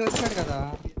మిర్చి వచ్చాడు కదా.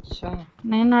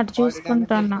 నేను అటు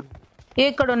చూసుకుంటాను. ఏ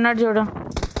ఇక్కడ ఉన్నాడు చూడు.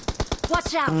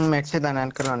 మెర్చి దాని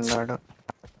వెనకాల ఉన్నాడు.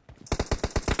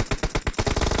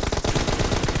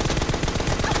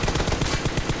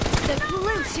 The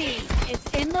blue team is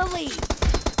in the lead.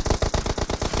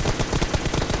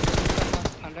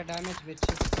 100 damage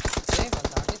మిర్చి.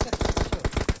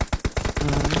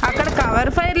 అక్కడ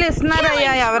కవర్ ఫైర్లు ఇస్తున్నారు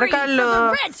అయ్యా ఎవరికాళ్ళు.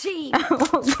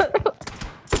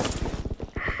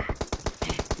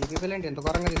 ఎంత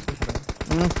ఘోరంగా తీసుకుంటారు.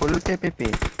 Full TPP.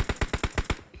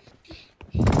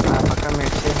 ఆ పక్క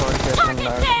మిర్చి హోల్డ్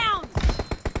చేస్తున్నాడు.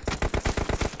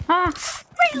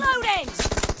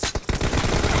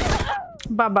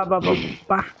 బాబా బాబా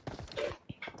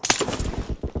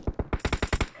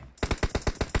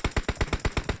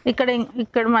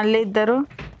ఇక్కడ మళ్ళీ ఇద్దరు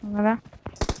కదా.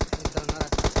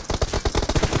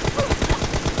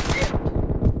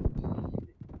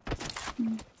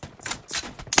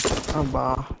 అబ్బా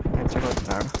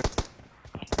మెచ్చగొచ్చాడు.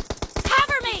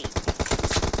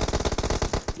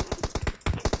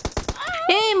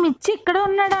 ఏ మిర్చి ఇక్కడ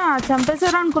ఉన్నాడా,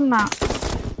 చంపేశారు అనుకున్నా.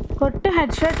 కొట్టు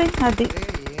హెడ్ షాట్. అది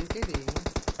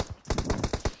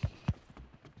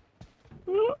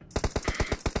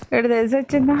ఇక్కడ తెలిసి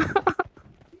వచ్చిందా.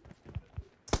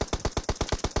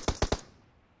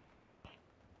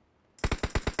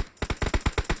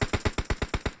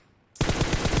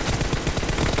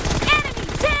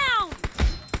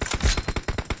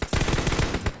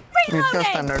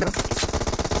 వస్తున్నాడు.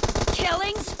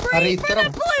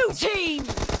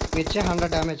 మిర్చి 100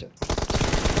 damage.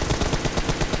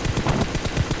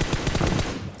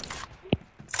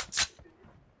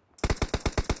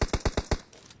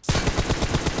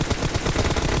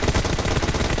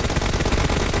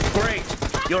 Great!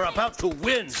 You're about to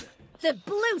win! The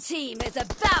blue team is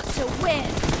about to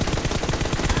win!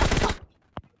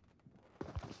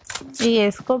 ఈ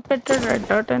ఎస్కోప్ పెట్టాడు రెడ్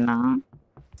డాట్ అయినా.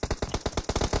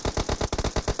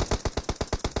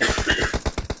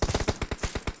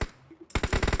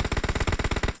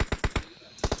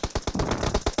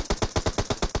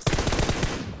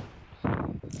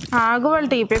 ఆగు వాళ్ళు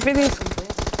టీపీపీ తీసుకుంటే.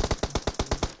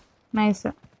 నైస్.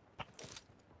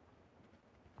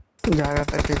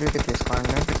 జాగ్రత్త టీపీపీ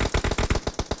తీసుకోండి.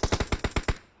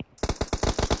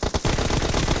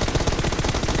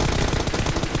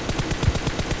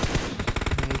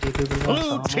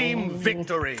 Blue team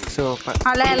victory. Super.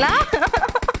 అలా ఎలా?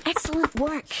 Excellent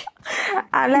work.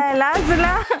 అలా ఎలా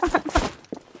అసలు?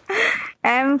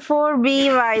 M4B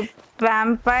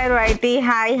Vampire YT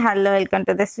hi hello welcome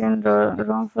to this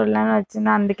room full అని వచ్చింది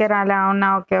అందుకే రాలే. అవునా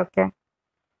ఓకే ఓకే.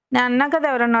 నేను అన్నా కదా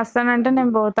ఎవరన్నా వస్తానంటే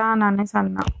నేను పోతా అని అనేసి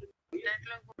అన్నా.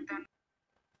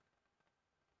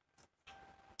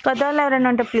 కొత్త వాళ్ళు ఎవరైనా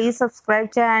ఉంటే ప్లీజ్ సబ్స్క్రైబ్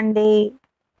చేయండి,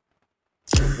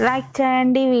 లైక్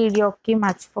చేయండి వీడియోకి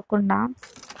మర్చిపోకుండా.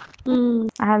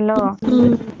 హలో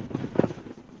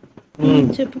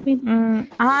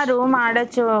రూమ్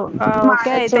ఆడచ్చు.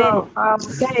 ఓకే అయితే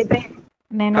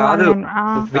నేను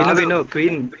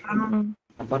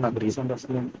నాకు రీసెంట్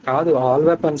వస్తుంది కాదు. ఆల్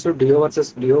వెపన్స్ డియో వర్సెస్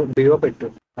డియో పెట్టు.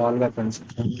 ఆల్ వెపన్స్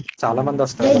చాలా మంది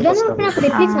వస్తారు.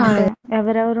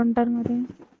 ఎవరెవరు ఉంటారు మరి?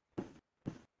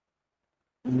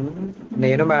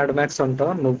 నేను మ్యాడ్ మ్యాక్స్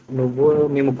ఉంటావు, నువ్వు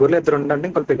మీ ముగ్గురులో ఇద్దరు ఉండండి,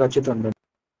 ఇంకొక పికచ్చుతో ఉండండి.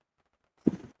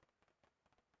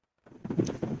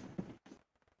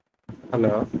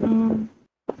 హలో,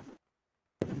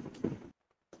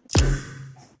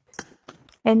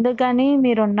 ఎందుకని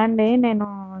మీరు ఉండండి, నేను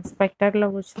స్పెక్టర్లో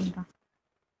కూర్చుంటా.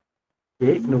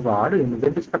 నువ్వు ఆడు,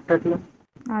 ఎందుకంటే స్పెక్టర్లో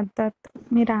అద్దత్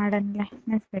మీరు ఆడండిలే,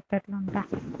 నేను స్పెక్టర్లో ఉంటా.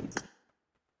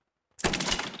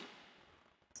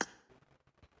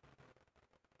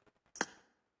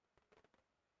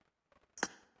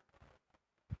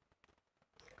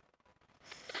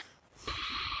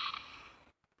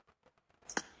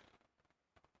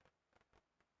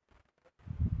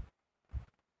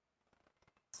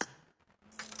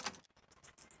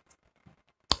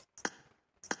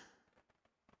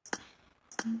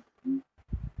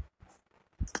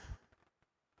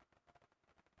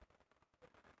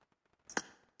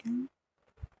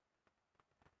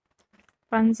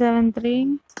 వన్ 173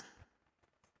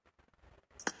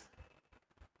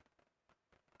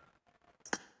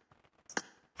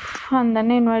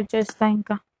 అందరినీ ఇన్వైట్ చేస్తా.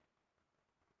 ఇంకా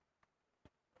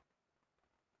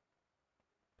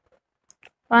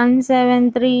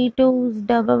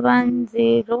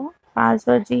 1732110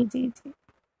 పాస్వర్డ్ జీజీ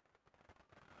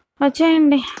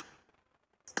వచ్చేయండి.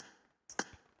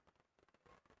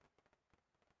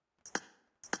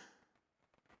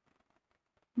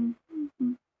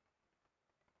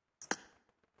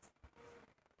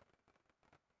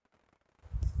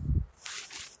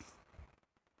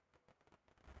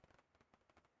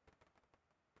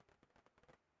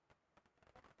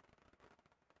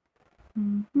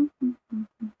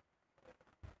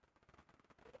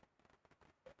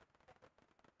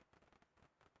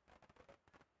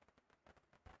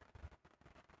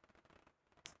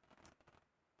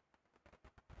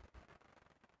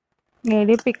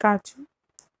 AD Pikachu?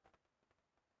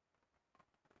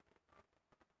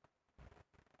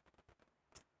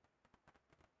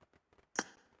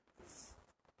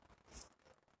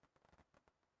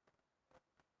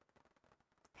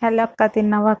 హలో అక్క,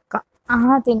 తిన్నావా అక్క?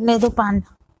 తినలేదు పాన్.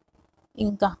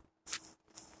 ఇంకా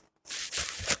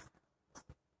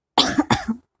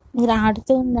మీరు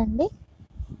ఆడుతూ ఉండండి.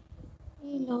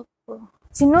 ఈలోపు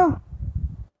చిన్ను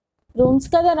రూమ్స్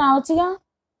కదా రావచ్చుగా.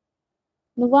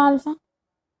 నువ్వు ఆల్ఫా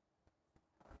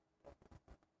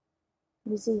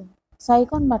బిజీ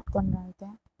సైకోన్ పట్టుకొని రా. అయితే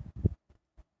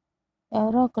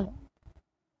ఎవరో ఒకరు.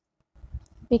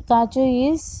 Pikachu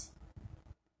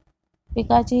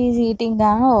is eating.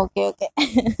 Okay okay.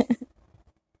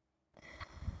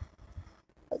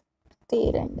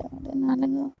 తీరండి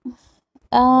 4.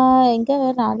 ఇంకా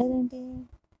ఎవరు రాలేదేంటి?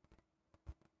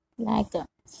 లైక్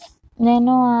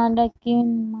నేను ఆడకి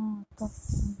మా అక్క.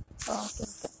 Okay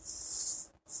okay.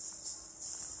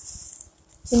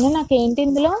 చిన్న నాకేంటి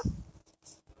ఇందులో?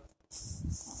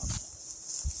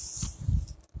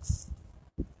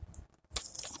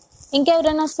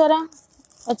 ఇంకెవరైనా వస్తారా?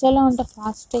 వచ్చేలా ఉంటే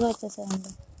ఫాస్ట్గా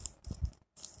వచ్చేసేయండి.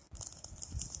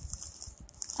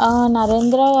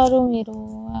 నరేంద్ర గారు మీరు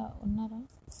ఉన్నారా?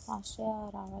 ఫాస్ట్గా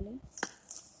రావాలి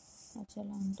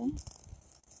వచ్చేలా ఉంటే.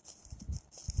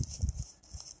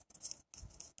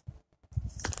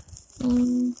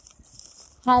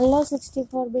 హలో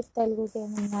 64 బిట్ తెలుగు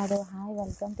గేమింగ్ ఆడు. Hi,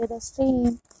 welcome to the stream.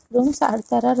 Rooms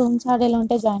ఆడతారా? రూమ్స్ ఆడేలా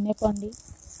ఉంటే జాయిన్ అయిపోండి.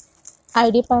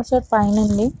 ఐడి పాస్వర్డ్ పైన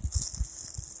ఉంది.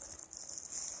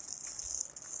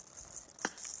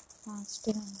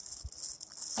 ఫాస్ట్గా.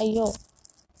 అయ్యో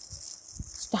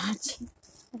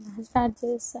స్టార్ట్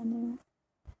చేస్తాను.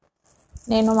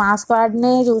 నేను మా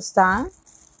స్క్వాడ్నే చూస్తా.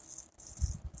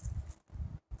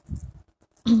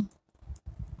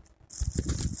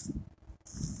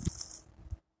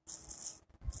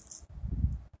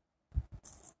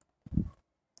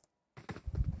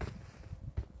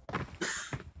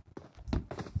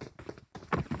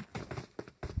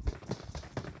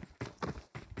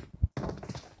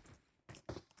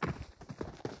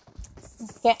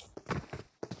 ఓకే.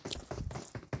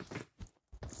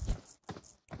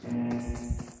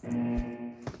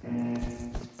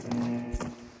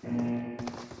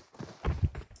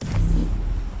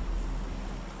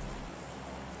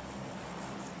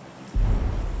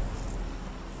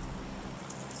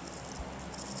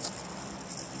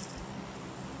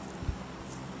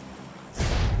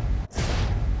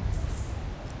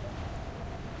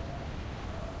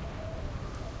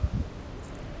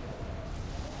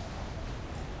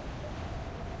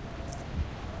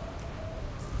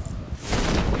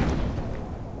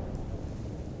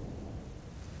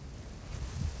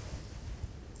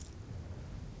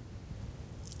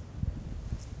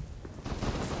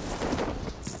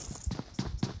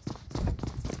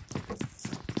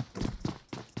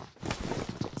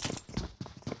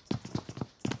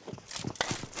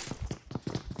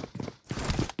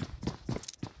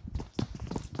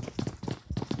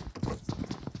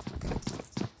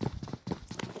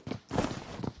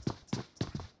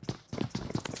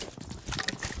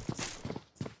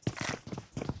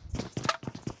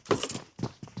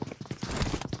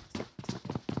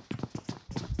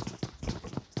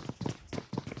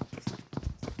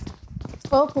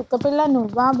 ఓ కుక్కపిల్ల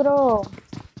నువ్వా బ్రో?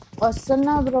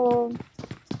 వస్తున్నా bro.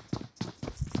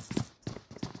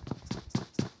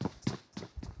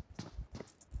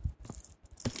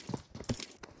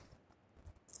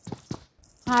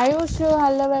 Hi wushu,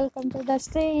 hello, welcome to the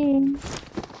stream.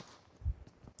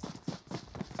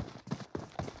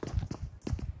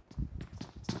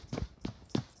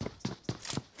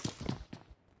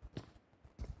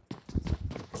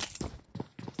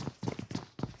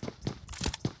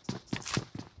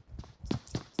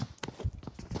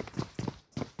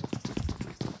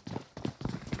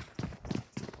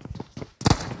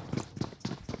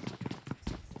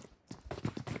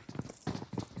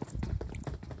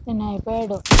 నేను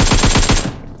అయిపోయాడు.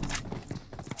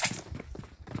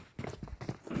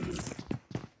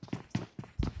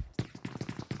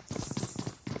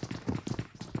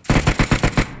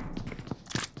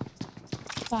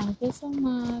 Thank you so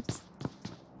much.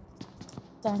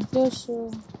 Thank you wushu.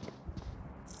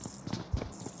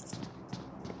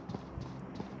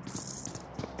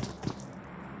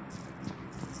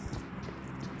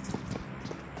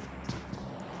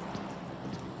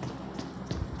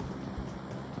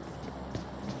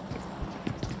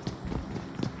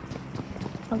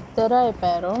 ఇద్దరు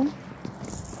అయిపోయారు.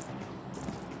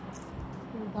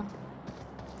 చూద్దాం.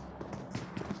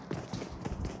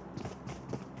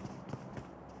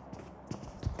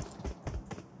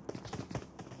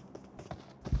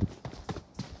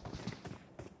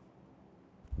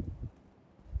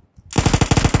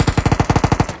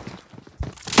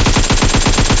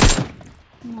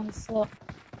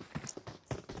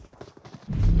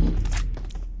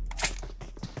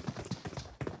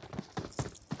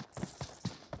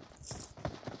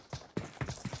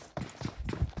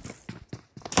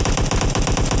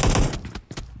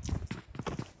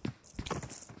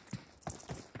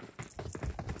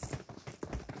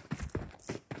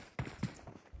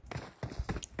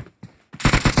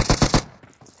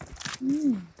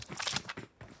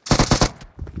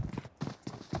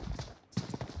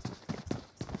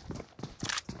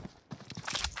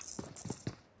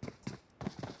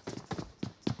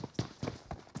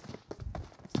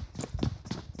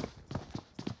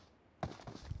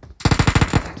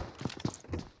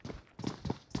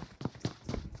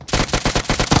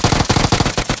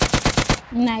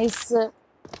 Nice.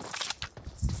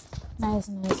 Nice nice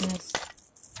nice nice.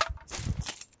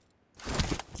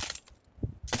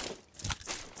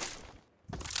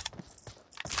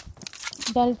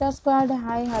 Delta squad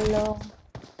hi hello.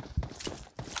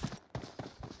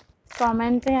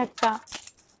 Commentary అక్క.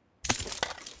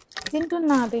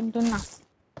 తింటున్నా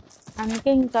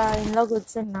అందుకే ఇంకా ఇంట్లో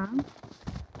కూర్చున్నా.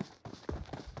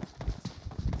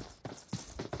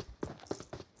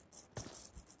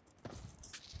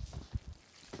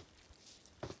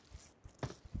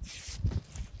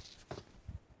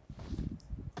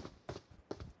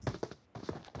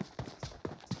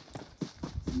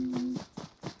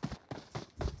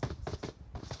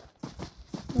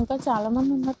 ఇంకా చాలా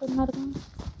మంది ఉన్నట్టున్నారు.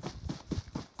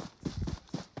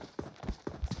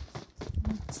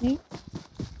 వచ్చి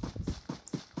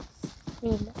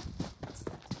వీళ్ళు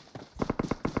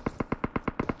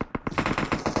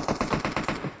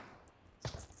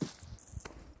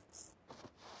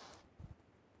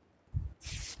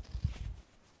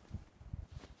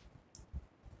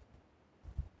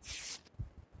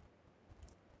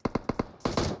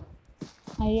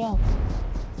అయ్యో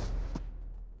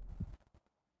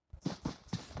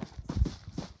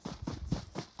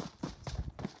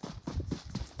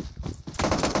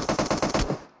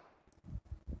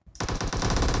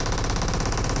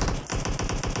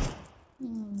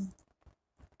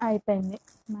అయిపోయింది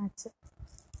మ్యాచ్.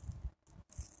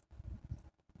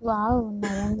 వావ్,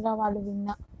 నరేంద్ర వాళ్ళు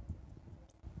విన్నా.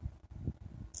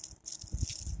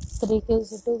 3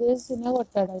 kills 2 kills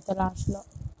కొట్టాడు అయితే లాస్ట్లో.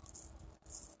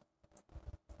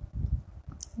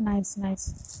 Nice nice.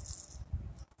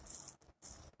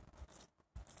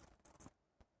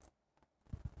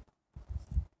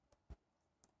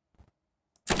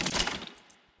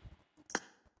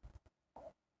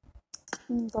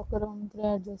 ఇంకొక రూమ్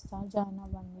క్రియేట్ చేస్తా, జాయిన్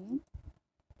అవ్వండి.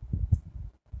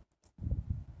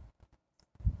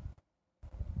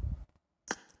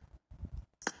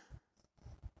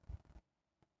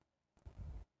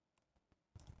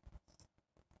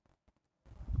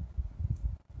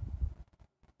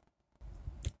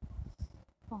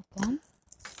 ఓకే,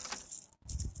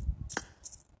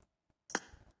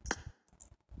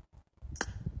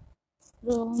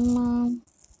 రూమ్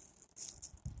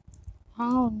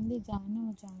ఉంది, జాయిన్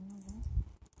అవ్వ.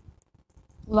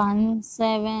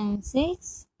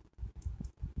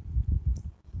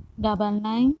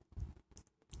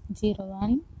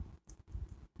 1769901.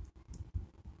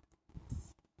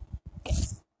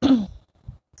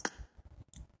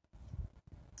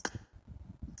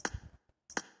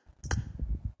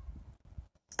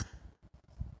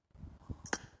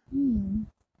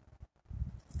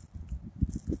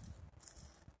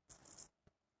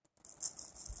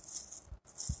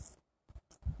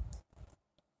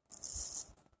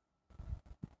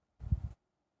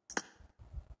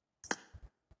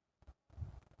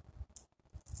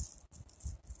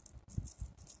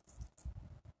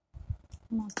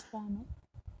 మర్చిపోయాను.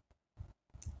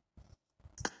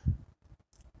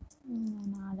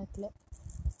 నేను ఆడట్లే.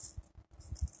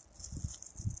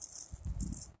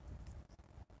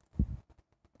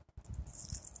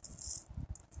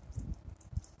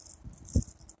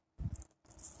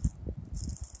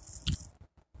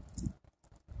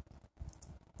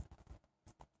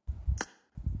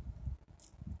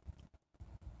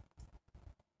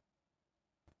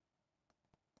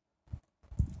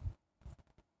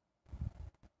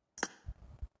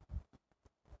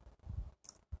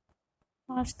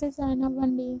 ఫస్ట్ జాయిన్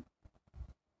అవ్వండి.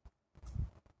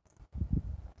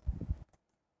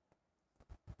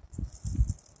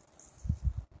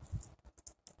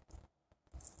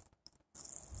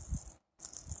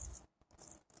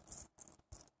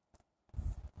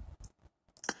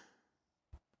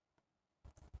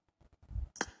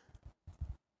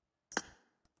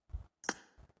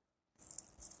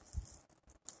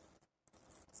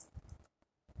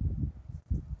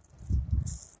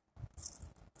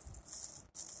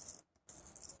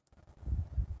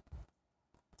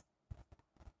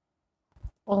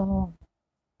 ఓహో,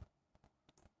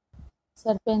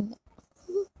 సరిపోయింది.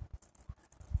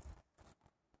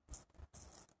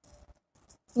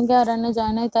 ఇంకా ఎవరన్నా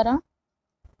జాయిన్ అవుతారా?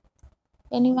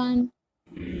 ఎనీవన్?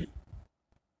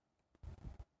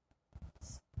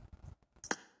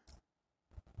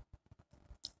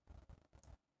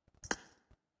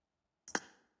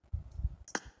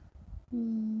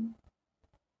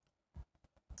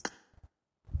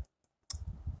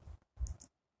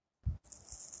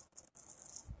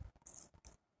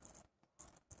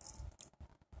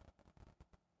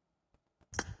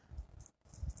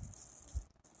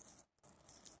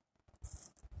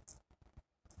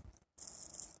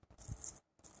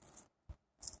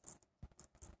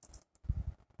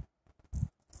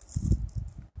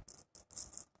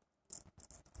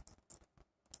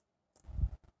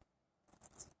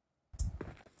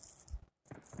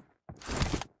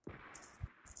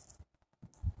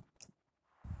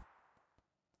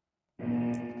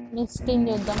 నెక్స్ట్ టీం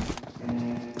చేద్దాం.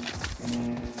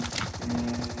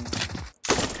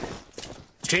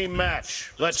 Team match.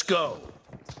 Let's go.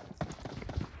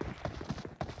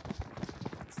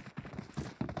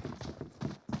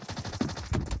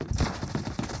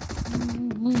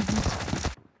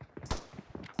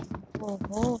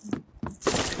 ఓహో,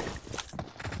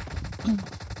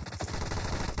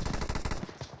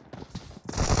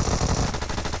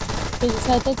 కిల్స్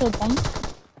అయితే చూద్దాం.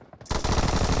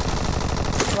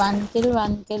 1 kill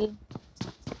 1 kill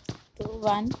 2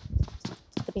 1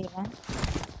 3 1.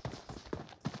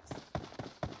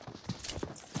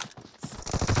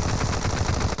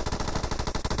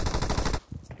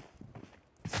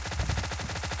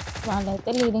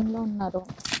 వాళ్ళైతే లీడింగ్ లో ఉన్నారు.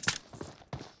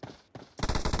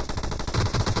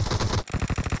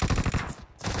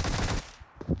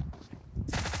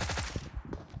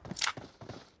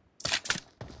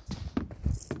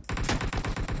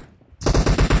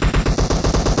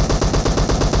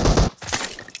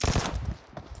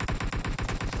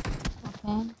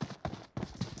 Okay,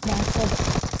 back side.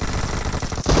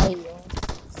 అయ్యో,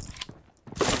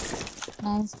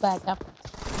 nice backup.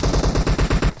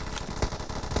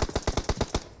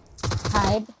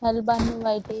 Hi హెల్బన్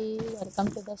YT, welcome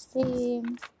to the stream.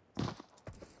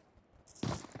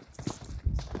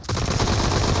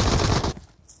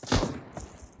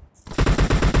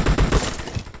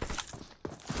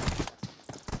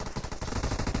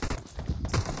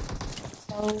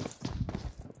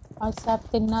 WhatsApp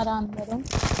తిన్నారా అందరూ?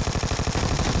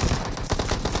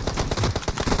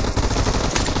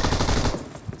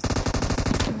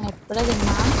 నేను ఎప్పుడే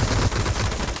తిన్నా.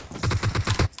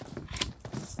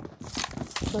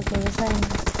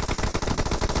 అయింది.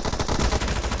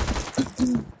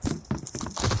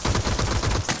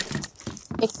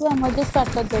 ఎక్కువ ఎమోజీస్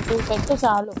పెట్టద్దు, పెట్టు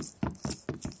చాలు.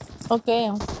 ఓకే,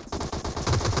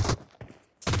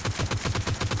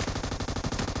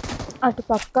 అటు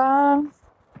పక్క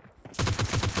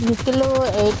నిఖిల్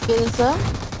 8 kills,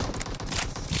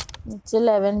 నిఖిల్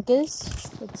 11 kills.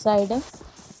 ఇటు సైడ్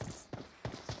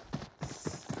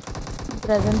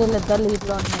ప్రజెంట్ వీళ్ళిద్దరు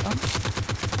లీడ్లో ఉన్నారు.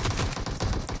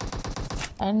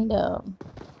 And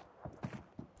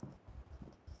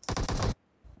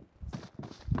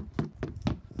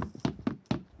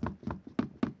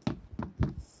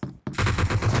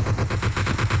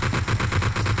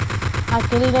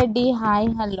Akhil Reddy, hi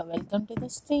hello, welcome to the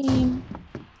stream.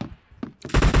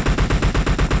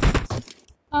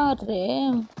 అరే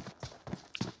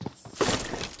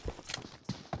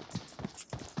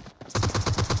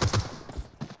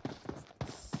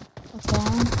okay,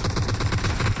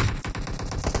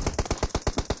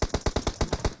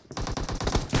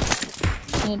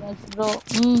 Neeraj bro.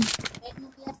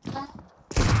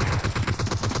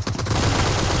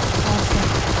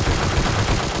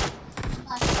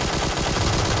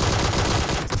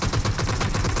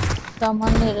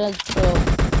 Come on Neeraj bro.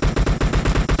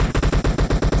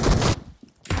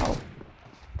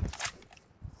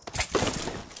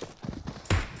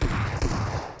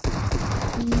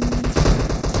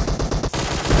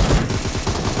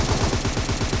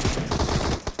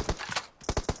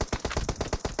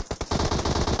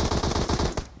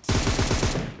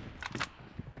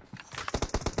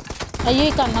 అయ్యో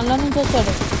ఈ కన్నంలో నుంచి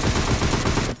వచ్చాడు.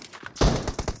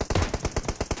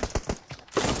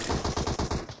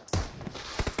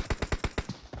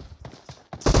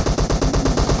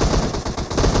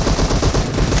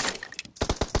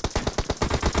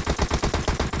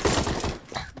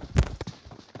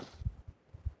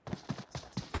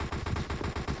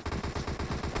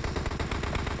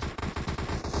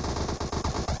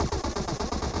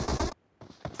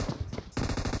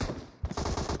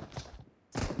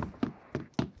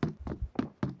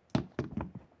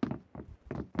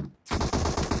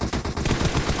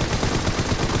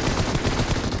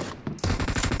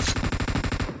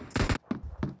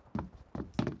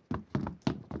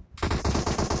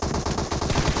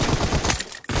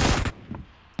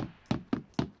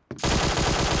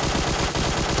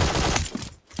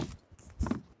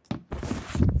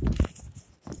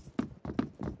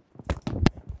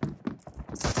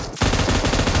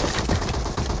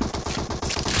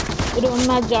 రూమ్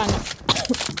మ్యాచ్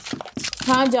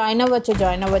జాయిన్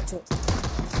అవ్వచ్చు.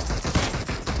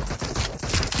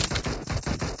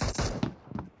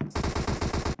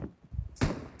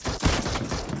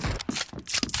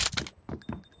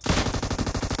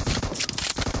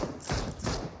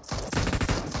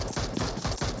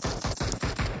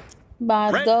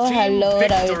 Bhargav hello,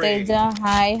 Raviteja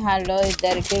hi hello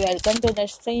ఇద్దరికి welcome to the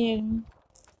stream.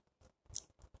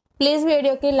 Please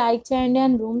వీడియోకి లైక్ చేయండి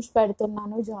అండ్ రూమ్స్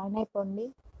పెడుతున్నాను, జాయిన్ అయిపోండి.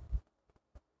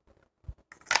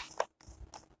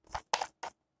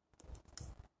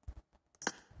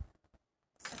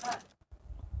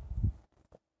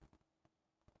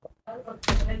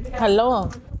 హలో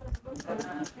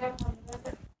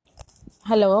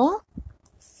హలో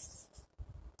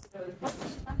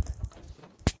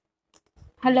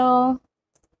హలో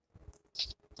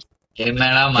ఏం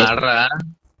మేడం ఆడరా?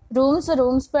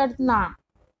 రూమ్స్ పెడుతున్నా.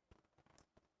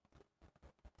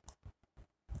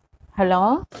 హలో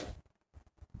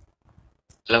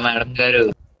హలో మేడం గారు.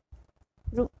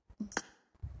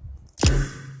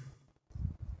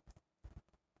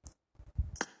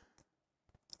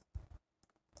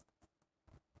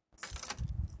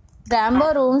 రాంబో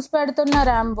రూమ్స్ పెడుతున్నా,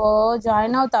 రాంబో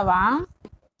జాయిన్ అవుతావా?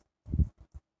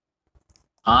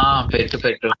 పెట్టు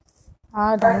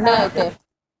రండి అయితే.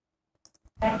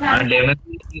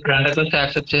 ఫ్రెండ్ రిక్వెస్ట్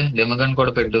యాక్సెప్ట్ చేయి, డెమోగన్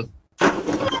కూడా పెట్టు.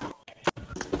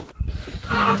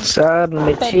 సార్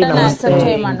మిర్చి పెట్టాను, నమస్తే. యాక్సెప్ట్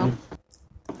చేయమను.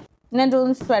 నేను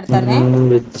రూమ్స్ పెడతానే.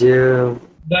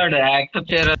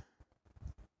 యాక్సెప్ట్ చేయరా?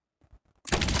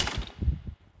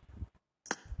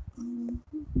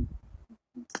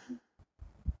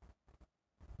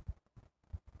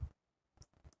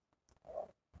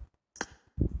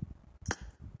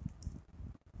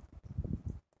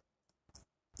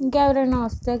 ఇంకెవరైనా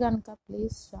వస్తే కనుక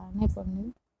ప్లీజ్ జాయిన్ అయిపోండి.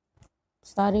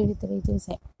 Sorry with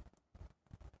రీచేసే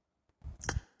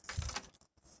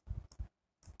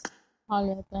all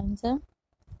your plans.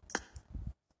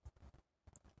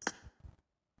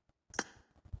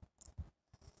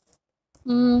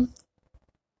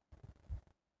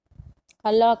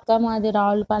 Hello అక్క, మాది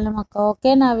రావులపాలెం అక్క.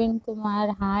 Okay Naveen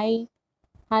Kumar hi,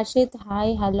 Harshit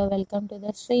hi hello welcome to the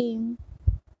stream.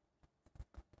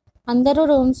 అందరూ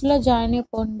రూమ్స్లో జాయిన్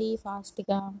అయిపోండి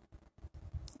ఫాస్ట్గా.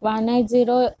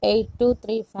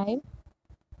 1808235.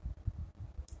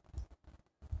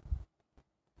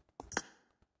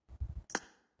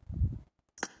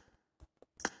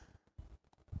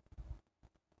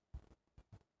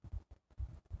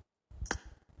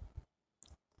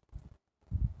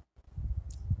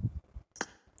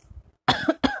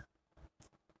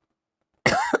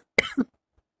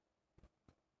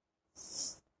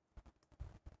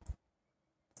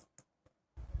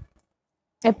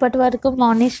 ఎప్పటి వరకు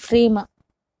మార్నింగ్ స్ట్రీమ్?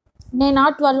 నేను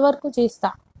 12 వరకు చేస్తా.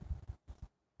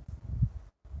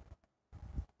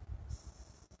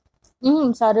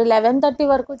 సారీ 11:30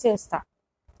 వరకు చేస్తా.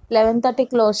 11:30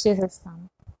 క్లోజ్ చేసేస్తాను.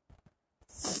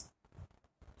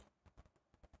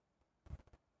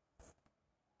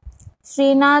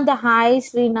 Srinath hi,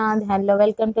 Srinath hello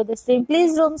welcome to the stream.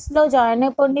 Please రూమ్స్లో join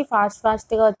అయిపోండి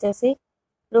ఫాస్ట్గా వచ్చేసి.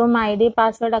 రూమ్ ఐడి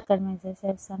పాస్వర్డ్ అక్కడ మెసేజ్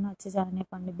చేస్తాను, వచ్చి జాయిన్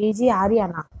అయిపోండి. బీజీ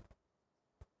ఆర్యానా?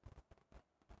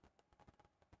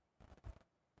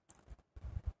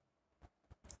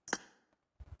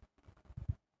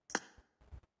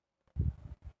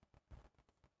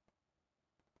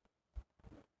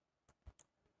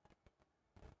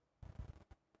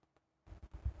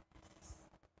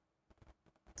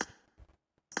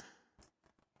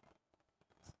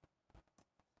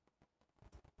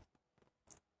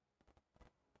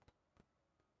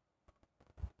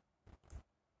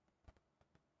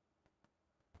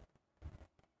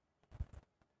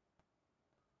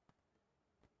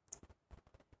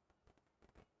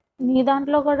 నీ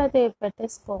దాంట్లో కూడా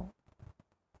పెట్టేసుకో.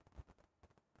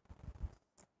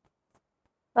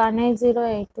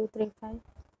 180823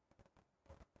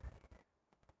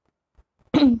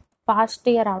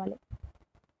 ఫాస్ట్గా రావాలి.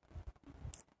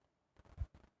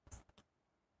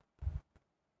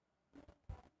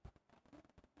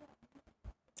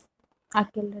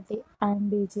 Akhil Reddy and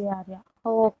BG Arya.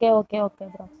 Okay okay okay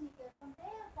bro.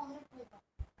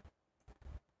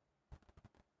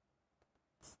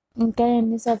 ఇంకా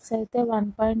ఎన్ని సబ్స్ అయితే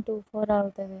 1.24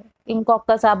 అవుతుంది.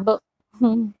 ఇంకొక సబ్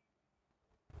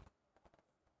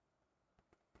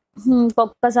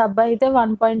ఇంకొక సబ్ అయితే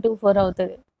 1.24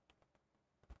 అవుతుంది.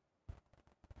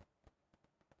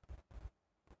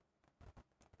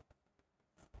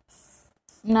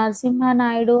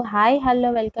 Narasimha Naidu hi hello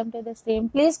welcome to the stream.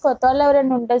 Please కొత్త వాళ్ళు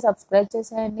ఎవరైనా ఉంటే సబ్స్క్రైబ్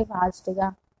చేసేయండి ఫాస్ట్గా.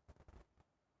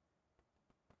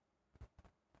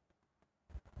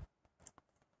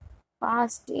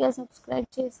 సబ్స్క్రైబ్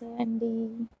చేసేయండి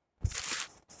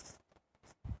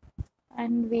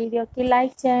అండ్ వీడియోకి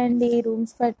లైక్ చేయండి.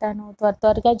 రూమ్స్ పెట్టాను,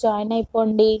 త్వరగా జాయిన్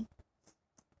అయిపోండి.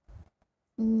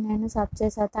 నేను సబ్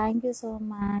చేసా. Thank you so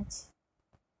much.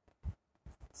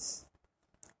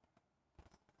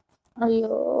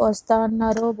 అయ్యో వస్తా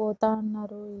అన్నారు పోతా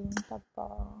అన్నారు ఏంటప్పా.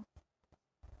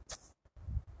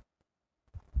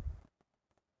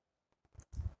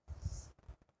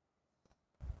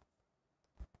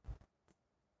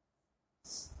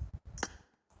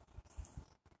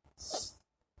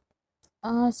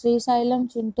 Srisailam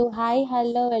Chintu hi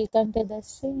hello welcome to the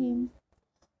stream.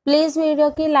 Please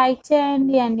వీడియోకి లైక్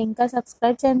చేయండి అండ్ ఇంకా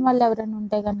సబ్స్క్రైబ్ చేయని వాళ్ళు ఎవరైనా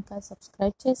ఉంటే కనుక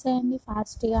సబ్స్క్రైబ్ చేసేయండి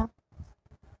ఫాస్ట్గా.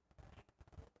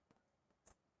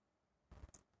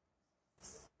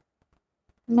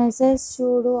 మెసేజ్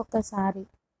చూడు ఒకసారి.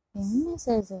 ఏం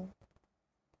మెసేజ్?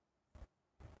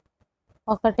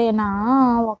 ఒకటేనా?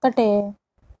 ఒకటే.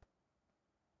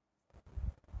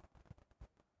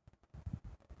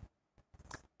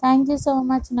 Thank you so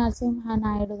much Narasimha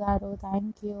Naidu గారు.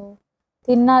 Thank you.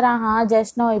 తిన్నారా?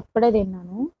 జస్ట్ నో ఇప్పుడే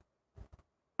తిన్నాను.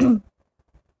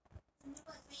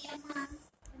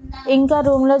 ఇంకా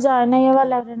రూమ్లో జాయిన్ అయ్యే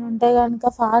వాళ్ళు ఎవరైనా ఉంటే కనుక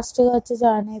ఫాస్ట్గా వచ్చి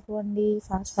జాయిన్ అయిపోండి.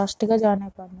 ఫాస్ట్గా జాయిన్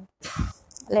అయిపోండి,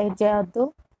 లేట్ చేయొద్దు.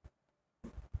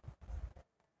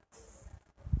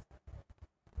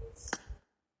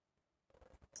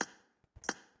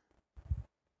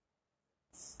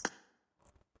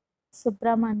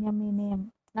 సుబ్రహ్మణ్యం మీ నేమ్?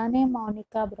 నా name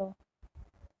Mounika bro.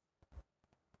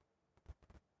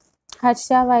 Harsha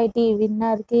YT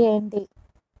విన్నర్కి ఏంటి?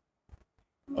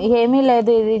 ఏమీ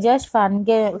లేదు, ఇది జస్ట్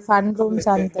ఫన్ రూమ్స్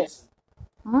అంతే.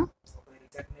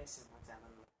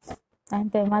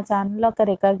 అంతే, మా ఛానల్లో ఒక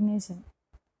రికగ్నిషన్.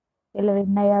 వీళ్ళు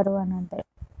విన్ అయ్యారు అని అంటే.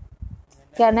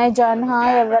 Can I join?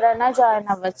 ఎవరైనా జాయిన్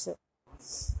అవ్వచ్చు.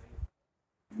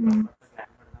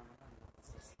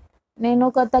 నేను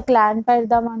కొత్త క్లాన్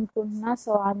పెడదాం అనుకుంటున్నా.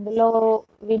 సో అందులో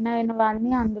విన్ అయిన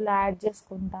వాళ్ళని అందులో యాడ్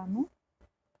చేసుకుంటాను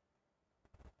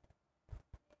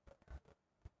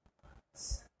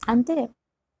అంతే,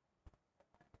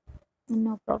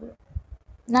 నో ప్రాబ్లం.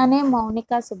 నా నేమ్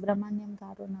మౌనిక సుబ్రహ్మణ్యం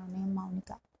గారు. నా నేమ్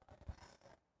మౌనిక.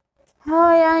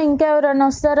 యా ఇంకెవరైనా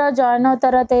వస్తారా? జాయిన్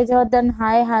అవుతారా? తేజవర్ధన్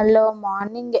హాయ్ హలో.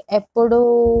 మార్నింగ్ ఎప్పుడు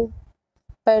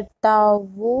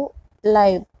పెట్టావు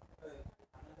లైవ్?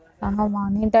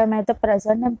 మార్నింగ్ టైం అయితే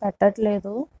ప్రజెంట్ నేను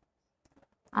పెట్టట్లేదు.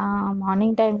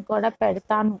 మార్నింగ్ టైం కూడా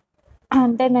పెడతాను,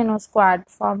 అంటే నేను స్క్వాడ్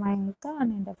ఫామ్ అయ్యాక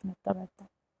నేను డెఫినెట్గా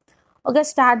పెడతాను. Okay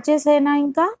start చేసేనా?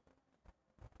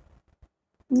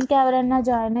 ఇంకెవరైనా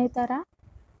జాయిన్ అవుతారా?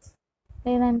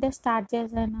 లేదంటే స్టార్ట్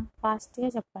చేసేనా? ఫాస్ట్గా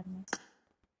చెప్పండి.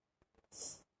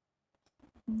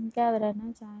 ఇంకెవరైనా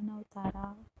జాయిన్ అవుతారా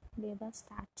లేదా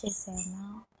స్టార్ట్ చేసేనా?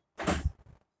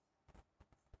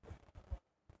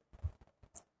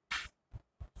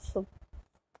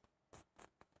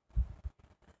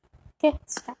 Okay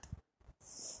start.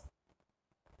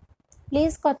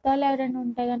 ప్లీజ్ కొత్త వాళ్ళు ఎవరైనా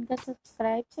ఉంటే కనుక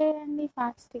సబ్స్క్రైబ్ చేయండి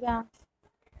ఫాస్ట్గా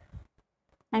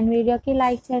అండ్ వీడియోకి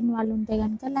లైక్ చేయని వాళ్ళు ఉంటే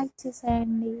కనుక లైక్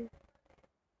చేసేయండి.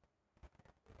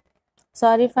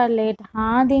 Sorry for late.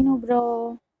 Deenu bro,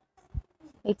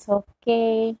 it's okay.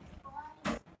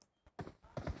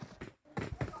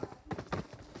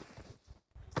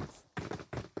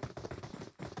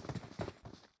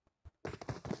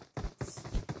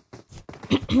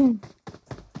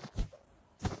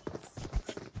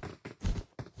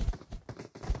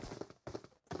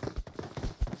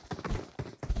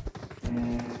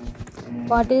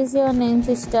 What is your name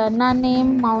sister? నా name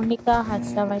Mounika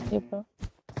Harsha YT bro.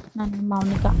 నా నేమ్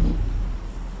మౌనిక.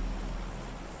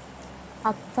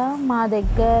 అక్క మా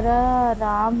దగ్గర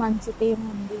మంచి టీం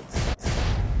ఉంది.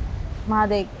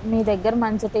 మీ దగ్గర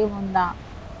మంచి టీం ఉందా?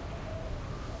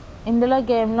 ఇందులో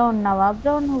గేమ్లో ఉన్నావా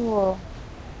బ్రో నువ్వు?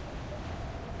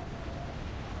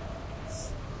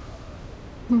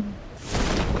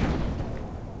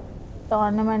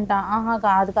 టోర్నమెంటా? ఆహా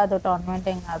కాదు కాదు, టోర్నమెంట్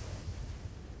ఏం కాదు,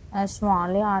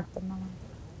 స్మాల్లీ ఆడుతున్నాం.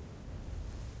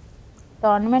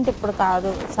 టోర్నమెంట్ ఇప్పుడు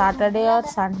కాదు, సాటర్డే ఆర్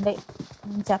సండే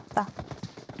నేను చెప్తా.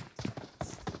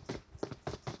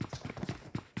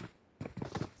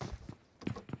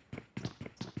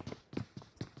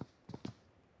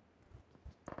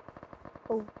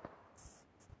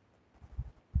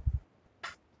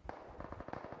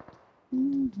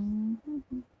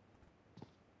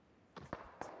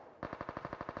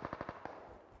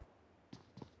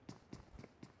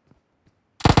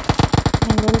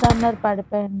 మిగిలితే అందరు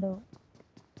పడిపోయిండు.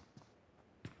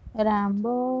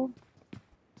 రాంబో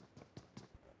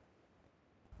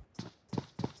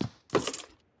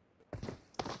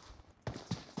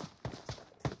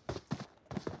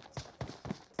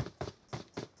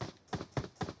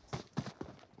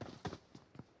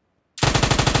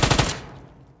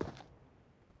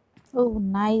ఓ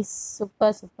నైస్,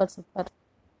 సూపర్ సూపర్ సూపర్.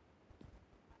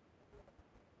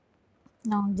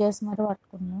 నాక్ చేసి మరి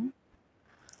పట్టుకున్నాం.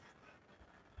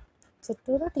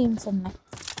 చుట్టూరా టీమ్స్ ఉన్నాయి.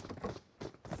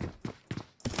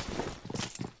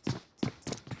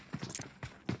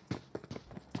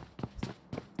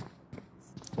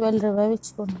 వీళ్ళు రివైవ్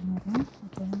ఇచ్చుకుంటున్నారు.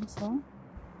 ఓకే సో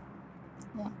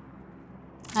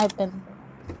అయిపోయింది.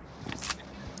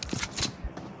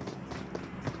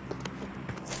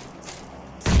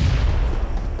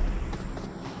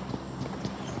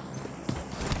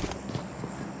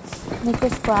 నీకు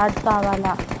స్క్వాడ్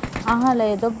కావాలా? ఆహా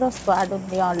లేదు బ్రో, స్క్వాడ్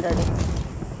ఉంది ఆల్రెడీ.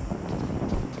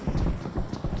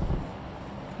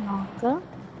 నాకు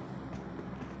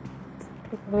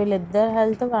ఇప్పుడు వీళ్ళిద్దరు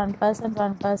హెల్త్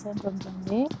 1%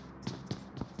 ఉంటుంది.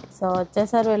 సో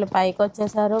వచ్చేసారు వీళ్ళు, పైకి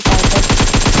వచ్చేసారు.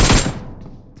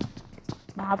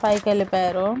 మా పైకి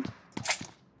వెళ్ళిపోయారు.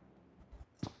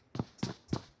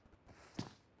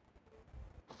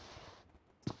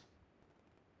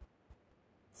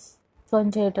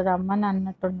 కొంచెం ఇటు రమ్మని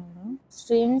అన్నట్టున్నాడు.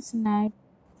 స్ట్రీమ్ స్నైప్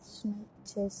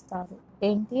చేస్తారు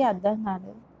ఏంటి అర్థం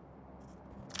కాలేదు.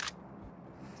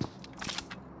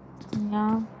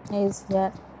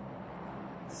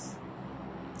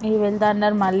 ఈ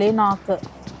వెళ్తాన్నారు మళ్ళీ నాకు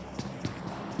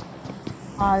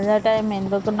ఆల్ ద టైం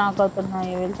ఎందుకు నాకు అవుతున్నావు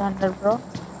ఈ వెళ్తాన్నారు బ్రో.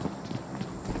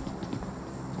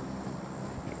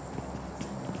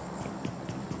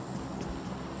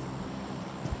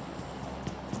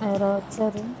 ఎవరో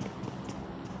వచ్చారు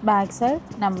బ్యాక్ సైడ్,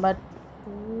 నెంబర్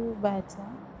 2 బ్యాచ్.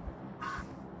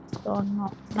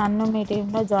 నన్ను మీ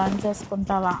టీంలో జాయిన్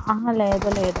చేసుకుంటావా? ఆహా లేదు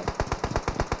లేదు,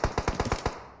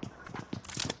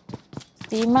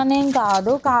 టీమ్ అనేం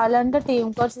కాదు, కావాలంటే టీమ్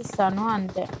కోచ్ ఇస్తాను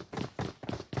అంతే.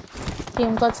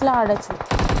 టీమ్ కోచ్లో ఆడచ్చు.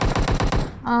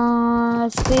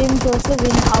 స్ట్రీమ్ చూసి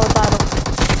విన్ అవుతారు.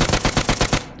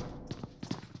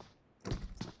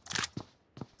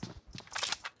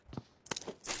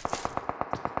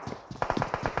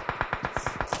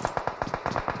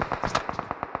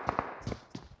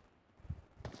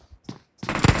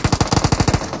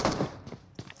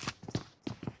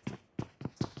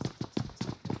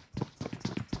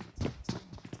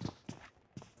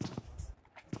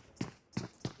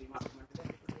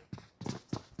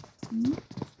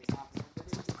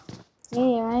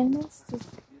 ఏమైంది?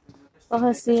 ఓహో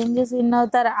స్ట్రీమ్ చూసి విన్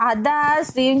అవుతారు. అదా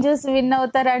స్ట్రీమ్ చూసి విన్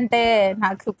అవుతారంటే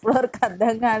నాకు ఇప్పటివరకు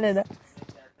అర్థం కాలేదు.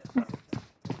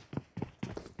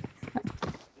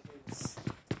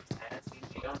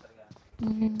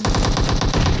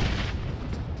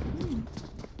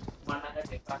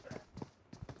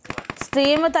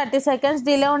 స్ట్రీమ్ 30 seconds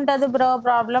డిలే ఉంటుంది బ్రో,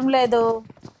 ప్రాబ్లం లేదు.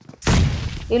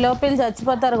 ఈ లోపల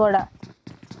చచ్చిపోతారు కూడా.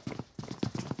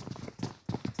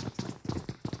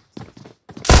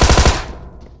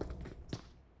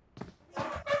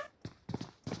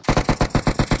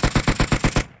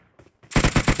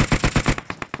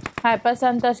 Hyper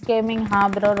Santosh gaming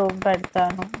bro room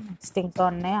పెడతాను నెక్స్ట్. ఇంకా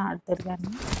ఉన్నాయి ఆడుతారు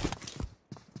కానీ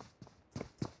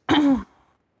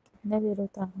కింద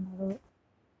తిరుగుతా ఉన్నారు.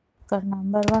 ఇక్కడ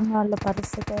నెంబర్ 1 వాళ్ళ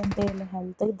పరిస్థితి ఏంటి? వీళ్ళ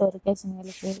హెల్త్ దొరికేసిన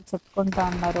వీళ్ళకి చెప్పుకుంటా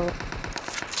ఉన్నారు.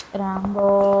 రాంబో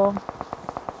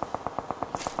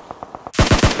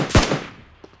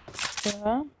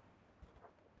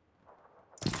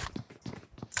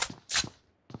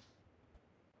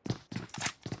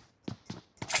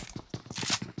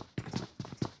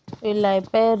వీళ్ళు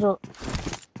అయిపోయారు.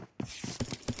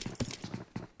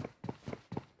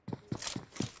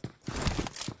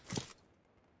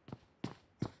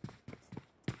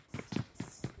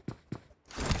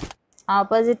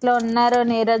 ఆపోజిట్ లో ఉన్నారు.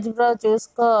 నీరజ్ బ్రో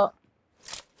చూసుకో.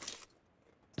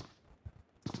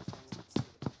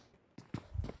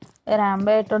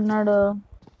 రాంబో ఎట్టున్నాడు?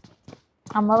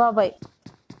 అమ్మ బాబాయ్.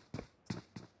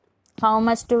 How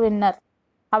much to winner?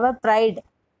 Hour pride.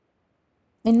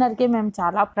 విన్నర్కి మేము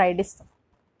చాలా ప్రైడ్ ఇస్తాం,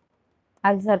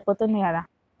 అది సరిపోతుంది కదా.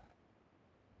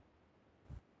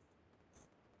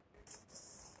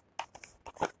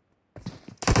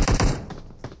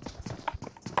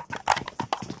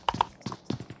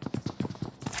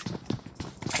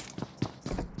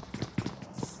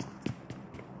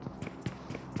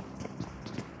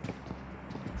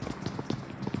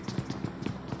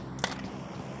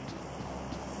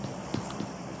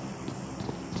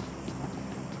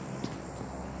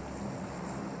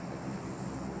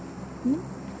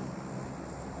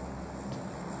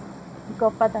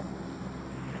 గొప్పతనం.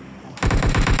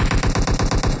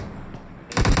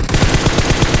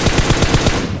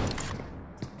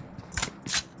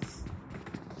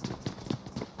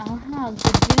 ఆహా,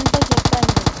 గుడ్లతో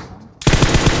చెప్పాను కదా.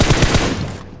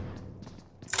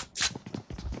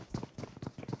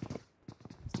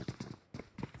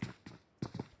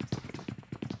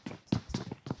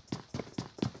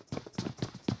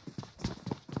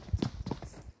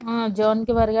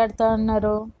 జోన్కి పరిగెడతా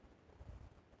అన్నారు.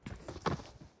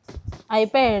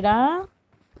 అయిపోయాడా?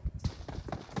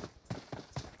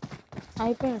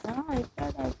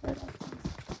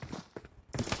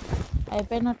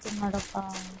 అయిపోయినట్టున్నాడప్ప.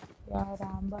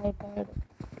 రాంబో అయిపోయాడు.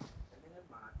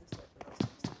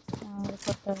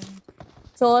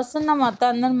 చూస్తున్నా మొత్తం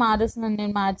అందరు మారుస్తున్నాను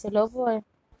నేను. మార్చేలోపు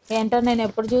ఏంటో నేను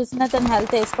ఎప్పుడు చూసినా తను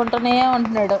హెల్త్ వేసుకుంటూనే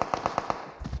ఉంటున్నాడు.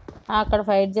 అక్కడ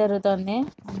ఫైట్ జరుగుతుంది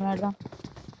మేడం.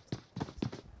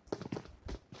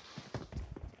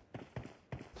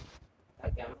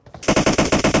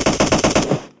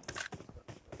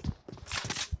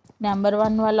 నెంబర్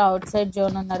 1 వాళ్ళు అవుట్ సైడ్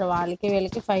జోన్ ఉన్నారు, వాళ్ళకి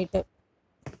వీళ్ళకి ఫైట్.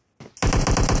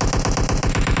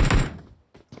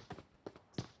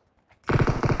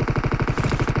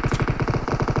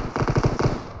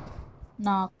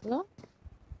 నాకు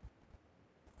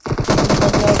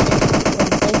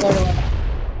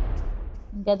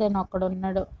ఇంకా తను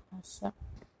ఒక్కడున్నాడు. హర్ష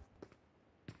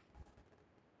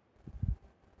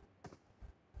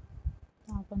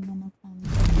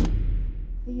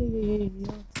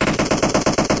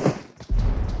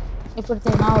ఇప్పుడు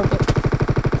తిన అవుట్.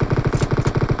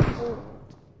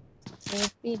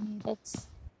 ఏపీ నీరజ్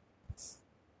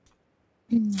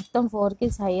మొత్తం 4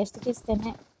 kills, హైయెస్ట్ కిల్స్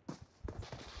తినే.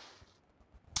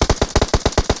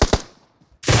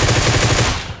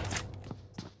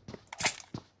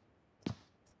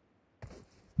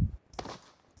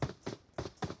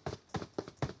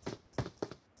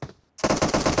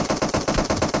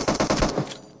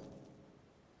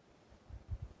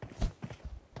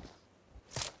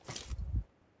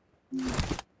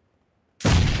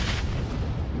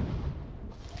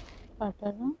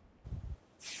 పట్టారు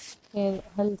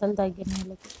హెల్త్ తగ్గిన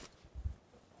వాళ్ళకి.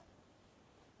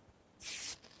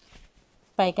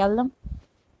 పైకి వెళ్దాం.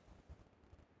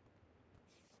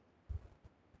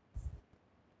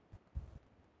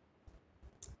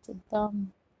 చూద్దాం.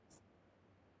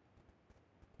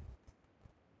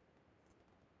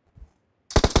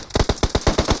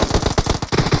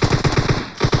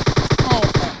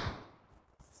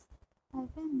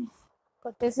 అయిపోయింది,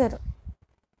 కొట్టేశారు.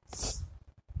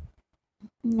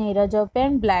 Neeraj OP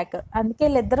and black. అందుకే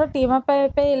వీళ్ళిద్దరూ టీమప్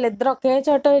అయిపోయి వీళ్ళిద్దరు ఒకే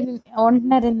చోట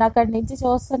ఉంటున్నారు. ఇందాకటి నుంచి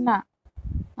చూస్తున్నా.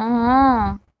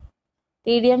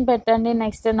 టీడీఎం పెట్టండి.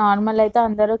 నెక్స్ట్ నార్మల్ అయితే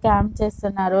అందరూ క్యాంప్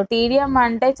చేస్తున్నారు. టీడీఎం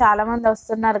అంటే చాలా మంది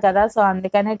వస్తున్నారు కదా, సో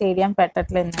అందుకనే టీడీఎం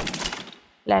పెట్టట్లేదు నేను.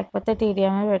 లేకపోతే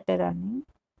టీడీఎమే పెట్టేదాన్ని.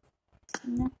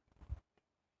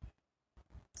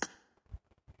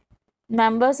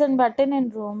 మెంబర్స్ని బట్టి నేను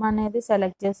రూమ్ అనేది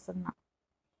సెలెక్ట్ చేస్తున్నా.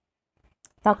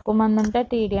 తక్కువ మంది ఉంటే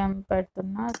టీడీఎం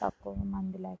పెడుతున్నా, తక్కువ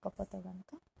మంది లేకపోతే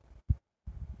కనుక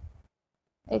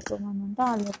ఎక్కువ మంది ఉంటే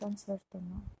ఆల్ వెపన్స్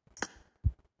పెడుతున్నా.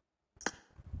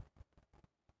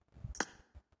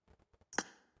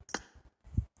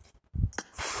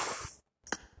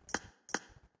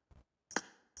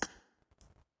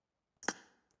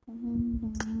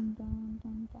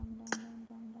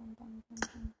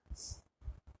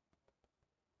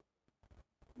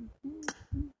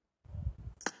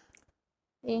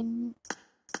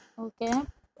 Okay,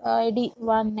 ID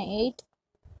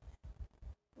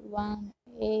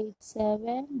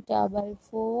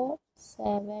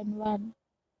 1871874471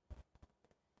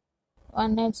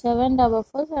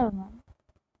 1874471.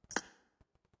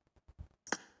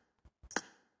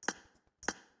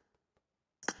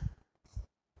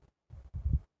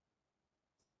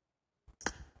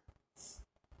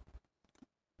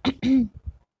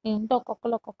 ఏంటో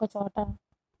ఒక్కొక్కరు ఒక్కొక్క చోట.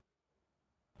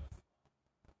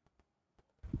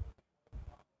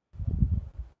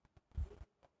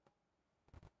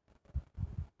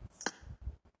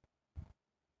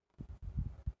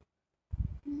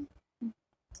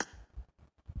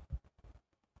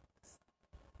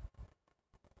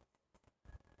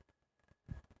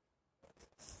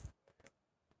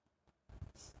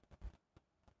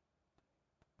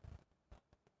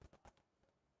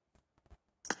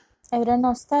 ఎవరైనా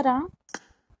వస్తారా?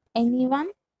 ఎనీవన్?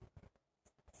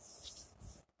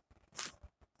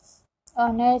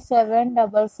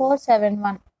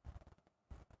 74471.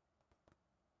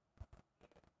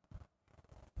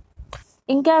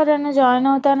 ఇంకా ఎవరైనా జాయిన్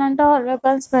అవుతానంటే ఆల్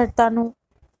వెపన్స్ పెడతాను.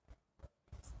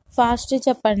 ఫాస్ట్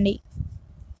చెప్పండి.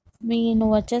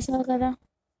 నువ్వు వచ్చేసావు కదా.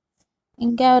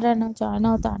 ఇంకా ఎవరైనా జాయిన్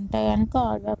అవుతా అంటే కనుక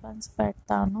ఆల్ వెపన్స్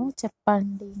పెడతాను,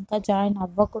 చెప్పండి. ఇంకా జాయిన్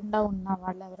అవ్వకుండా ఉన్న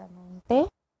వాళ్ళు ఎవరైనా ఉంటే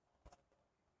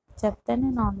చెప్తే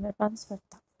నేను ఆల్ వెపన్స్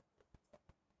పెడతాను.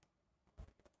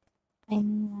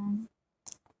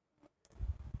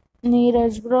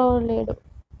 నీరజ్ బ్రో లేడు.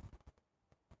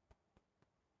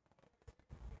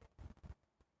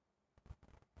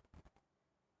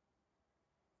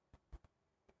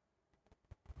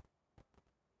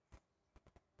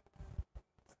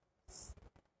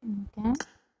 Okay,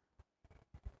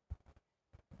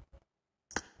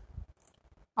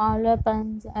 all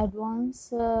weapons advance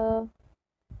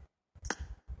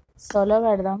solo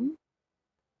పెడదాం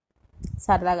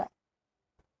సరదాగా.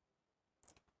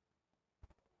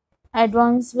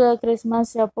 అడ్వాన్స్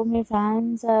క్రిస్మస్ చెప్పు, మీ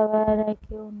ఫ్యాన్స్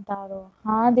ఎవరికి ఉంటారు?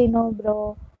 దిను బ్రో,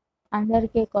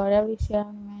 అందరికీ కూడా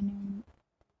విషయం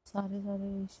sorry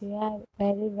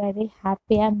very very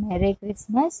happy and merry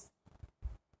Christmas.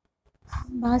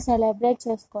 బాగా సెలబ్రేట్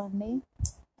చేసుకోండి.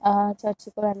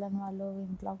 చర్చికి వెళ్ళని వాళ్ళు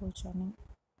ఇంట్లో కూర్చొని.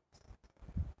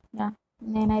 యా,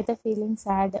 నేనైతే ఫీలింగ్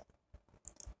సాడ్.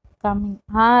 కమింగ్.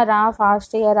 రా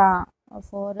ఫాస్ట్గా రా.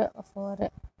 4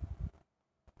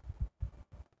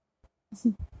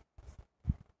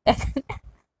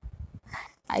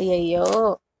 అయ్యయ్యో,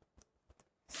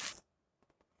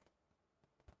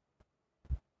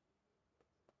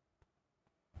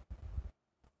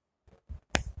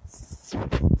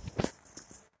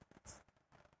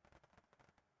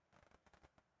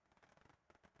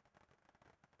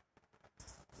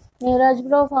 నీరజ్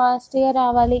బ్రో ఫాస్ట్గా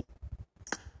రావాలి.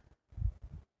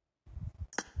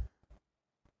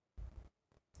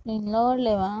 దీనిలో కూడా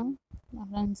లేవా నా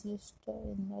ఫ్రెండ్స్ లిస్ట్?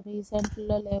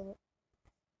 రీసెంట్లో లేవు,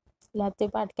 లేకపోతే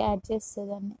పాటికి యాడ్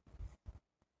చేసేదాన్ని.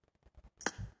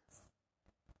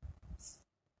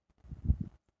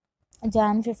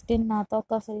 Jan 15 నాతో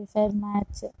ఒక ఫ్రీ ఫైర్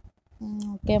మ్యాచ్.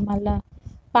 ఓకే, మళ్ళా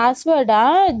పాస్వర్డా?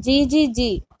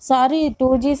 జీజీజీ. సారీ,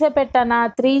 2Gs పెట్టానా?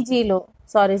 3Gలో.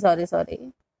 Sorry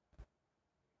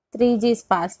 3Gs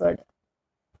password.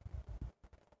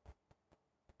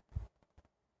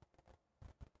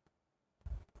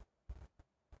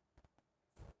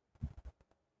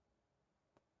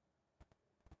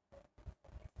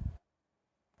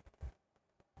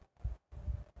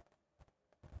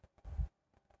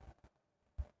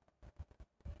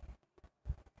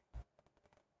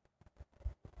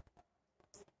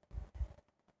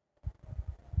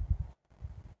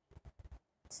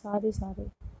 Sorry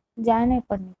join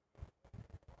అయిపోండి.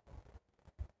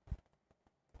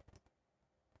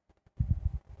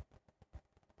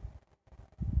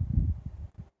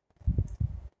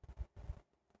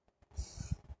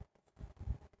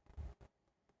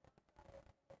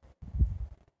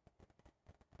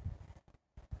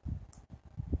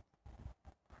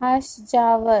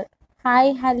 Jewar, hi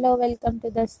hello welcome to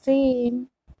the stream.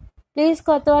 Please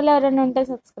కొత్త వాళ్ళు ఎవరైనా ఉంటే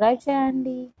సబ్స్క్రైబ్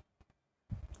చేయండి.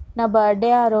 నా బర్త్డే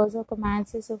ఆ రోజు ఒక match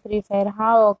free fire.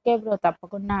 Okay bro,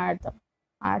 తప్పకుండా ఆడతాం.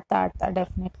 ఆడతా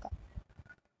డెఫినెట్గా.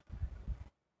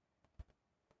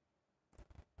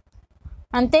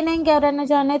 అంతేనా? ఇంకెవరైనా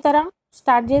జాయిన్ అవుతారా?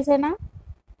 స్టార్ట్ చేసేనా?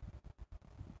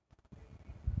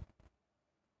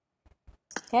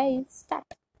 Okay,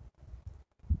 start.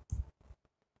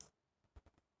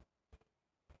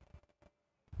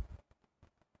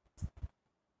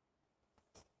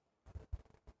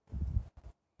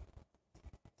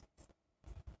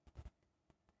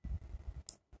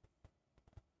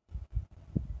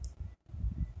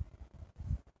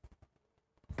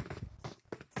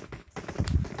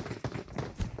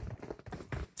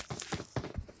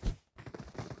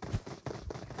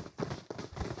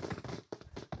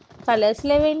 కలర్స్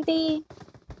లేవేంటి?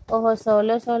 ఓహో,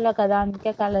 సోలో కదా,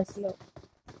 అందుకే కలర్స్ లేవు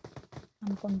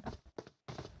అనుకుంటా.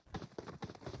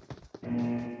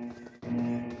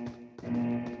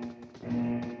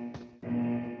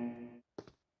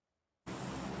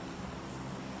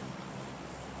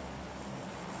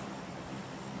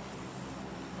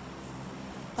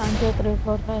 One, 2, 3,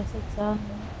 4, 5, 6, 7,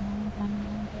 8,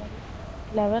 9, 10,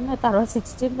 11, తర్వాత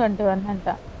 16, 21 అంట.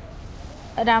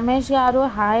 రమేష్ గారు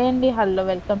హాయ్ అండి, hello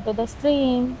welcome to the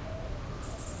stream.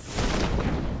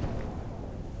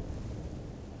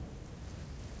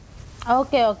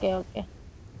 Okay.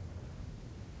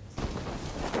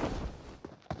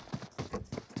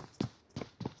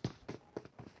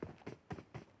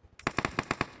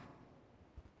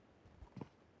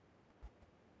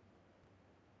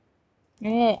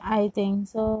 I think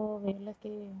so.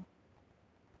 వీళ్ళకి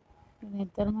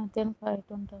ఇద్దరి మధ్యన ఫైట్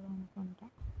ఉంటుంది అనుకుంటా.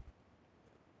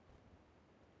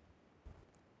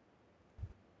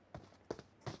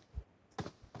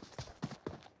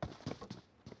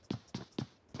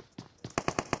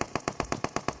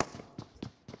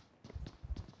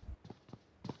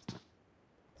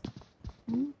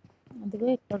 అదిగో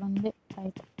ఇక్కడ ఉంది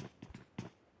fight.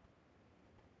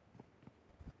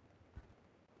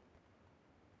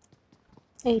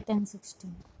 Eight and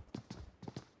 16.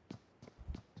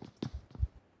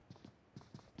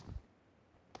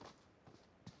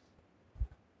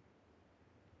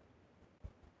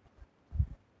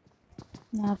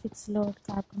 Graphics load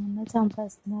కాకుండా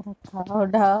చంపేస్తున్నారు అక్క.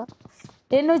 అవుడా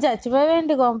నువ్వు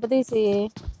చచ్చిపోయావేంటి గొంప తీసి?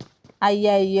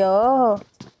 అయ్యయ్యో.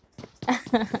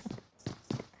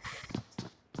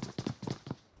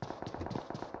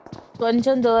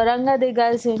 కొంచెం దూరంగా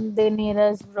దిగాల్సింది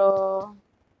నీరజ్ బ్రో.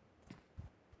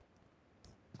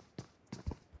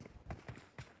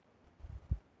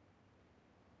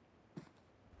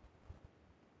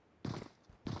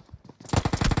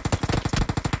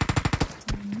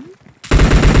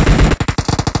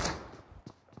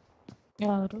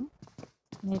 ఎవరు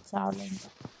మీరు చావలేదు.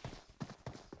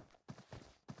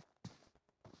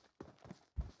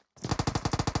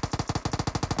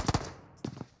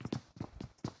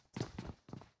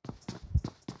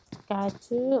 క్యాచ్.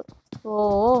 ఓ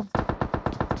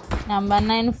నెంబర్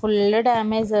 9 ఫుల్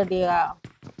డ్యామేజ్ అడిగా.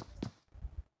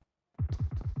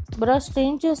 బ్రో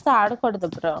స్ట్రీమ్ చూస్తే ఆడకూడదు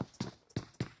bro.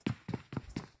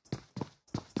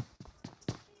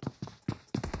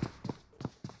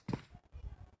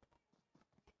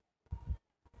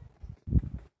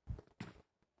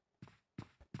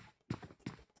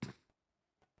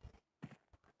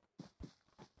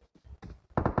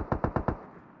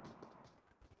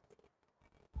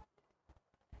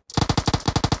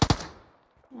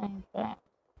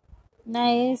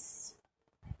 Nice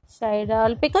side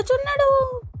all. Pikachu ఉన్నాడు.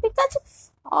 పికాచు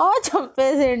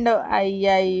చంపేసిండు.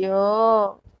 అయ్యయ్యో.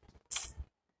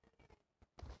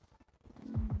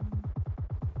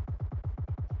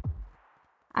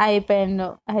 అయిపోయిండు.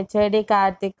 హెచ్ఐడి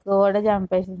కార్తిక్ కూడా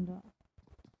చంపేసిండు.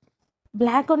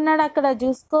 బ్లాక్ ఉన్నాడు అక్కడ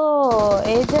చూసుకో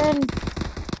ఏజెంట్.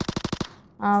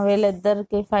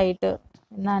 వీళ్ళిద్దరికి ఫైట్.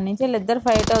 నా నుంచి వీళ్ళిద్దరు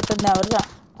ఫైట్ అవుతుంది. ఎవరు?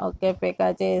 ఓకే పికా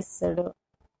చేస్తాడు.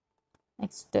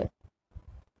 నెక్స్ట్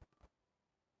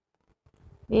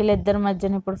వీళ్ళిద్దరి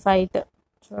మధ్యన ఇప్పుడు ఫైట్.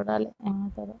 చూడాలి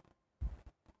ఏమవుతారు.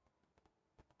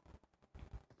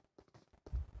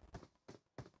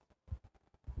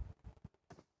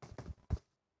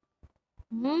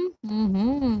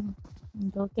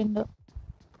 దూకిండు.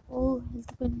 ఓ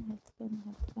హెల్త్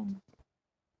పోయింది.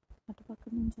 అటు పక్క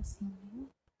నుంచి వస్తున్నాను.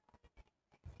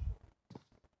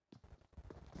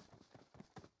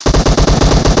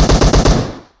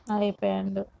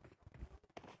 అయిపోయాడు.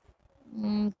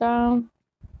 ఇంకా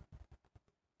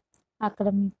అక్కడ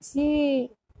మిర్చి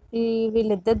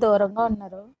వీళ్ళిద్దరు దూరంగా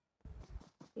ఉన్నారు.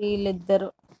 వీళ్ళిద్దరు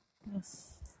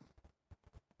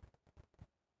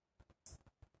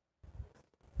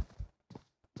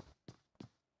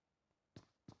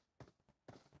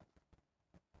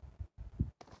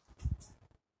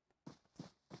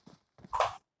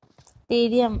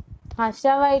టీడిఎం. హర్ష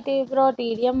వైటి బ్రో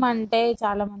టీడిఎం అంటే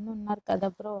చాలా మంది ఉన్నారు కదా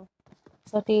బ్రో.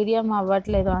 సో టీడిఎం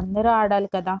అవ్వట్లేదు. అందరూ ఆడాలి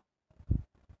కదా.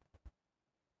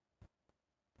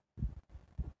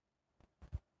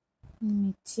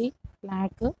 మిర్చి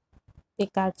బ్లాక్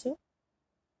పికాచు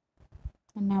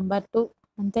నెంబర్ 2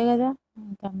 అంతే కదా.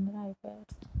 ఇంకా అందరూ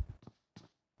అయిపోయారు.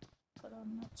 ఇక్కడ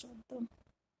ఉన్న చూద్దాం.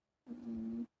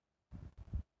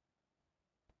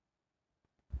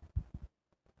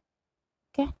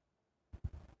 ఓకే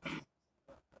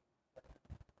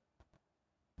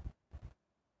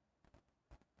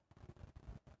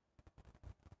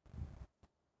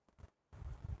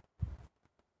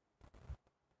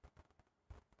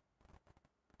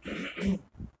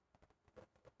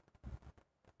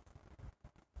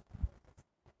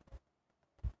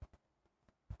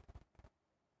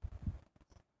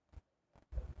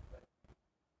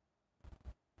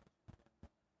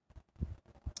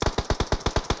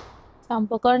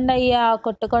చంపకండి అయ్యా,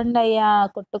 కొట్టుకోండి అయ్యా.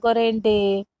 కొట్టుకోరేంటి?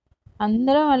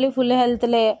 అందరూ మళ్ళీ ఫుల్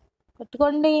హెల్త్లే.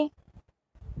 కొట్టుకోండి.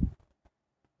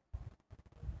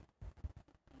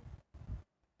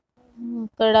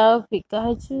 ఇక్కడ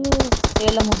పికాచు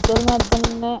వీళ్ళ ముగ్గురు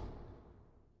మధ్యలోనే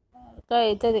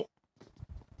అవుతుంది.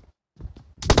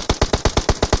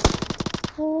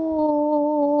 ఓ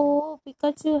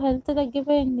పికాచు హెల్త్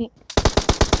తగ్గిపోయింది.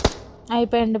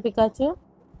 అయిపోయింది పికాచు.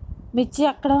 మిర్చి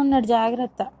అక్కడ ఉన్నాడు,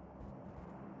 జాగ్రత్త.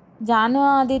 Janu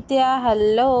Aditya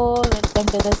hello, welcome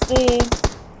to the stream.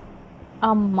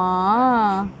 అమ్మా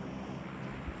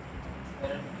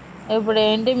ఇప్పుడు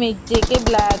ఏంటి మిర్చికి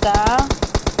బ్లాకా?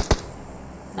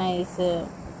 నైస్.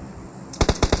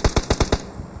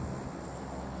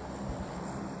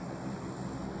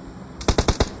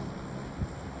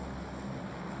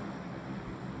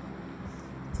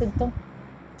 చూద్దాం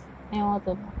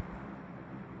ఏమవుతుందో.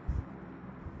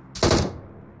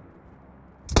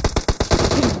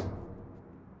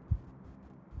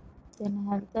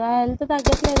 హెల్త్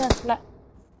తగ్గట్లేదు అసలు.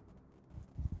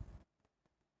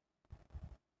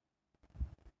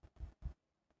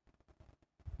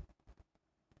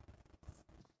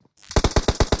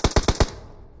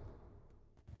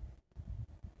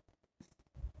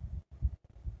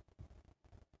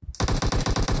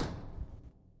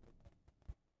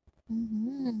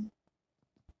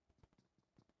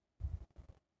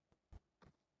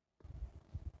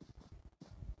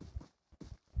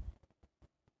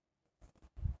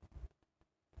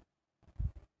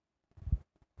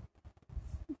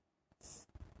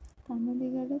 తను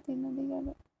దిగాడు తిన్న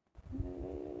దిగాడు.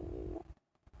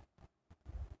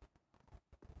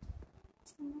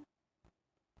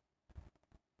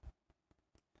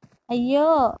 అయ్యో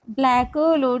బ్లాక్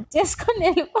లూట్ చేసుకొని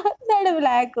వెళ్ళిపోతున్నాడు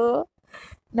బ్లాక్.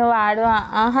 నువ్వు ఆడు.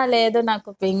 ఆహా లేదు,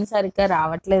 నాకు పింగ్ సరిగ్గా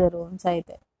రావట్లేదు రూమ్స్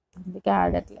అయితే, అందుకే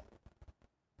ఆడట్లేదు.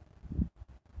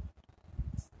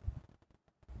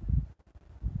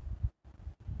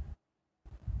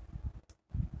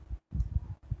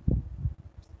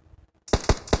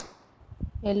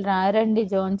 వీళ్ళు రారండి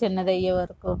జోన్ చిన్నదయ్యే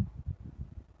వరకు.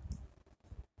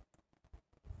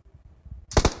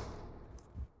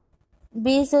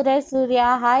 B Suresh Surya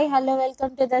hi hello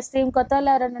welcome to the stream. కొత్త వాళ్ళు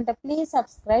ఎవరనంటే ప్లీజ్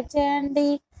సబ్స్క్రైబ్ చేయండి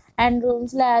అండ్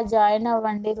రూమ్స్లో జాయిన్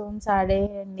అవ్వండి, రూమ్స్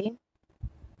ఆడేయండి.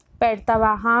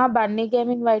 పెడతావా? బన్నీ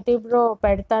గేమింగ్ వైటీ బ్రో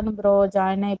పెడతాను బ్రో,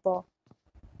 జాయిన్ అయిపో.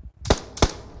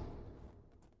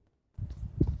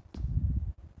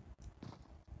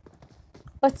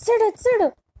 వచ్చాడు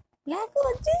బ్లాక్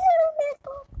వచ్చేసాడు బ్లాక్.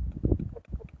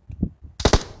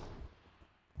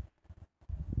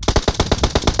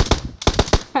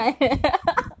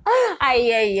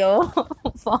 అయ్యయ్యో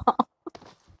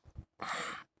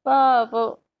పాపం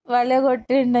వాళ్ళే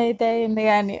కొట్టిండు అయితే అయింది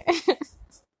కానీ.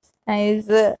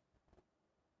 నైస్.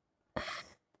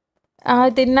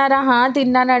 తిన్నారా?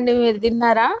 తిన్నానండి, మీరు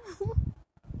తిన్నారా?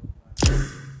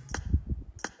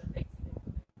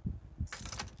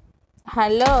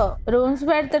 హలో రూమ్స్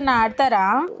పెడుతున్నా, ఆడతారా?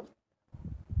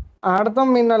 ఆడతాం,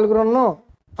 మీ నలుగురు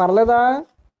పర్లేదా?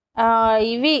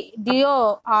 ఇవి డియో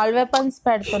ఆల్ వెపన్స్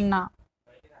పెడుతున్నా.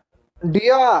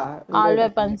 డియో ఆల్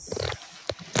వెపన్స్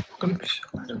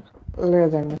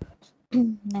లేదండి.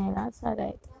 నేనా? సరే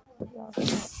అయితే.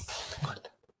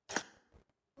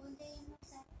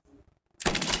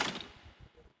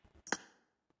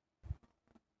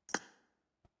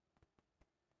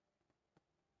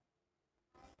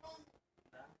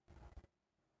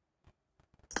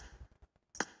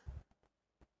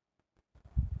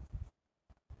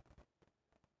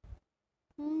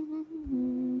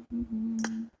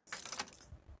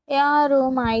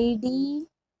 Room ID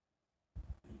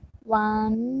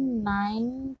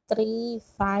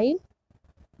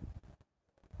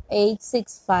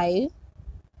 1935865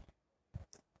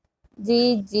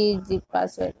 జీజీజీ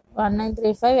password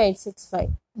 1935865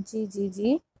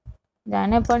 జీజీజీ.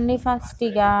 జాయిన్ అయిపోండి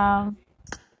ఫాస్ట్గా.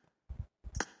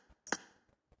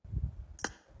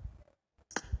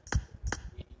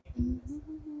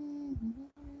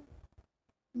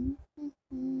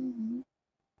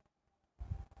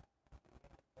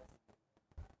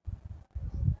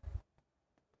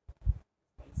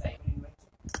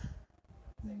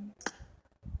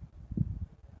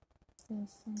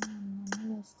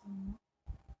 చేస్తాను.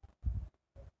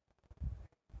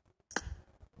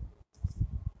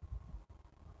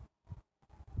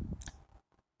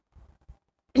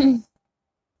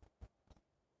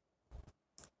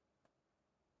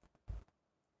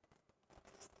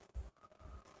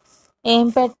 ఏం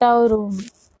పెట్టావు రూమ్?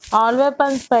 ఆల్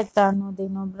వెపన్స్ పెట్టాను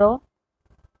దీను బ్రో.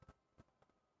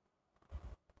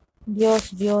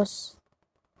 డియోస్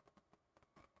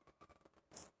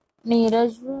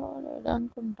నీరజ్ బ్రో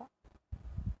లేదనుకుంటా.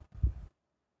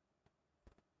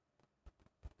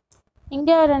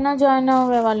 ఇంకెవరైనా జాయిన్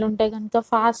అవ్వే వాళ్ళు ఉంటే కనుక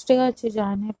ఫాస్ట్గా వచ్చి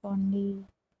జాయిన్ అయిపోండి.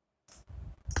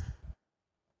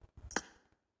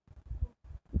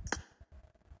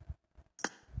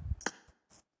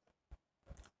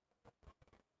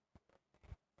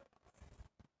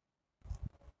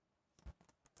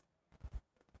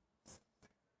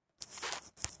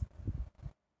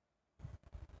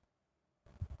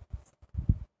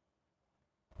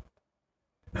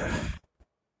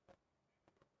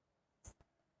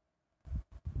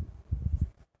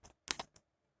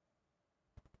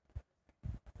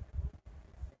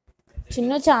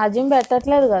 చిన్న ఛార్జింగ్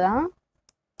పెట్టట్లేదు కదా.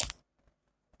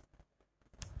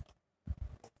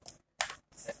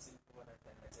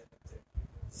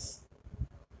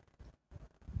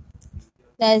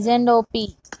 Legend OP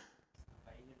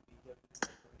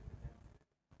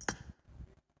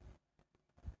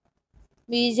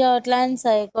BG outline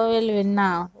psycho will విన్నా.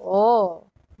 Oh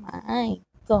my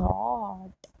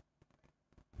God.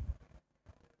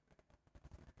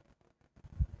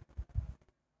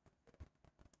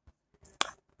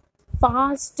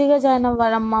 ఫాస్ట్గా జాయిన్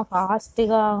అవ్వాలమ్మా,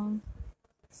 ఫాస్ట్గా.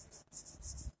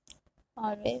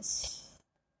 Always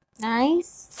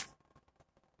nice.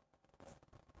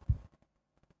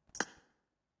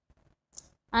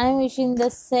 I'm wishing the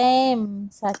same,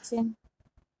 Sachin.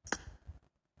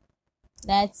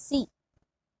 Let's see.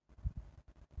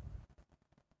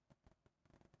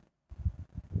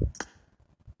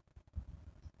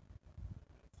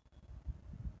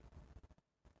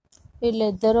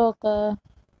 వీళ్ళిద్దరూ ఒక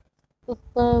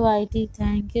వైటీ.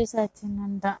 థ్యాంక్ యూ సచిన్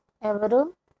అంట. ఎవరు?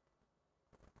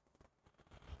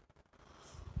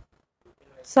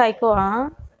 సైకోవా?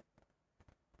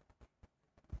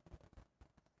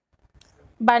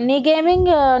 బన్నీ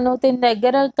గేమింగ్ నువ్వు తిన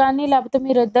దగ్గర కానీ, లేకపోతే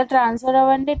మీరు ఇద్దరు ట్రాన్స్ఫర్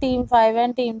అవ్వండి. Team 5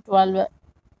 and team 12.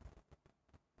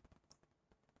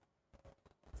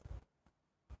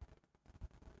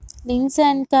 Link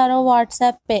send करो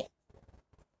व्हाट्सएप पे.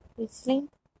 विच लिंक?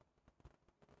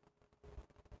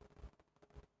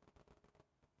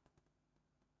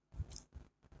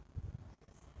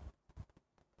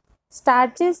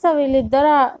 స్టార్ట్ చేస్తా.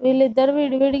 వీళ్ళిద్దరు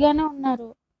విడివిడిగానే ఉన్నారు.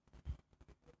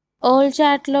 ఓల్డ్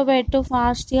చాట్లో పెట్టు,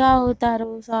 ఫాస్ట్గా అవుతారు.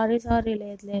 సారీ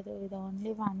లేదు ఇది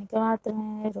ఓన్లీ వానికి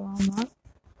మాత్రమే రూమ్.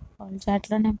 ఓల్డ్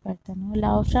చాట్లో నేను పెట్టాను.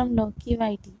 లవ్ ఫ్రమ్ లోకి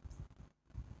YT.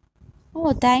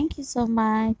 Oh thank you so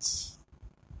much.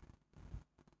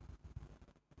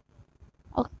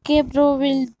 Okay bro,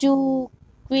 will do.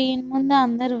 Queen ముందు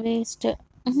అందరు వేస్ట్.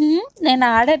 నేను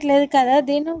ఆడట్లేదు కదా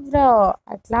దీని బ్రో,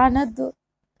 అట్లా అనొద్దు.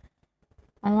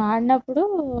 మనం ఆడినప్పుడు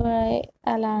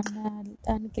అలా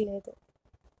అనడానికి లేదు.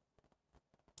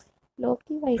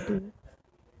 లోకి వైటీ.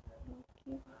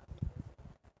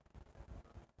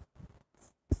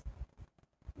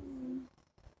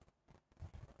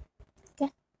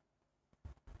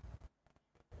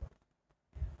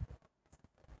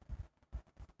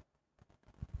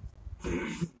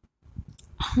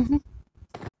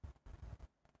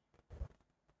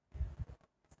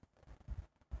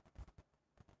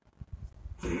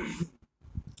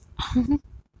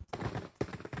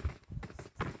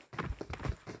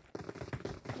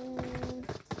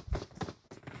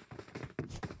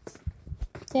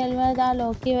 తెలియదా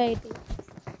లోకి వైటీ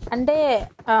అంటే?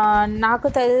 నాకు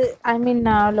ఐ మీన్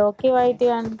లోకి వైటీ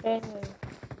అంటే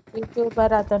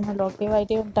యూట్యూబర్ అతను. లోకి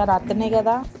వైటీ ఉంటారు, అతనే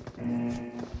కదా.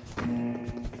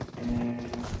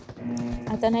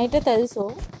 అతనైతే తెలుసు.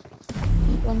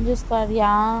 కొంచెం స్క్వాడ్.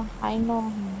 యా ఐ నో,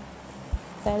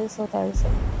 తెలుసు.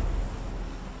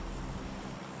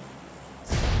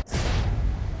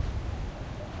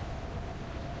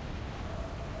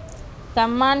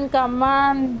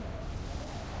 కమ్మాన్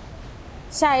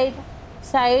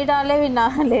సైడ్ వాళ్ళే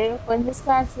వినాలి. కొంచెం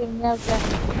స్క్వాడ్ స్విమ్ చేస్తారు.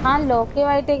 లోకి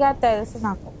వైటీగా తెలుసు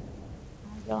నాకు.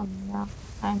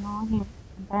 I know him.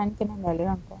 ఆయనకి నేను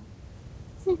తెలియదు అనుకో.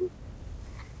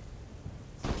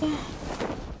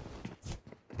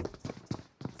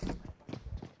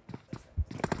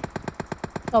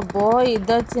 అబ్బో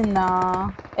ఇది వచ్చిందా?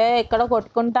 ఎక్కడ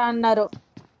కొట్టుకుంటా అన్నారు.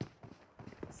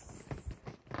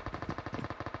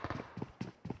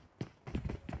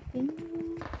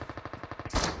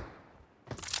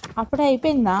 అప్పుడే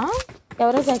అయిపోయిందా?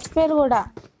 ఎవరో చచ్చిపోయారు కూడా.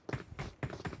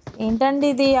 ఏంటండి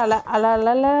ఇది? అలా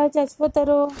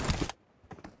చచ్చిపోతారు.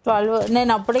 12.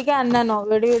 నేను అప్పటికే అన్నాను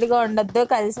విడివిడిగా ఉండొద్దు,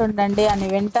 కలిసి ఉండండి అని.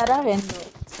 వింటారా? వినరు.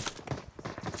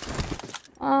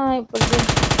 ఇప్పుడు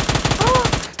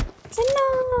చిన్న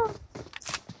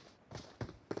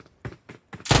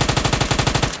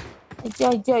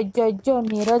అజ్జో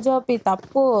నీరజోపి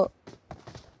తప్పు.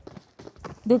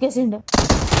 దూకేసిండు.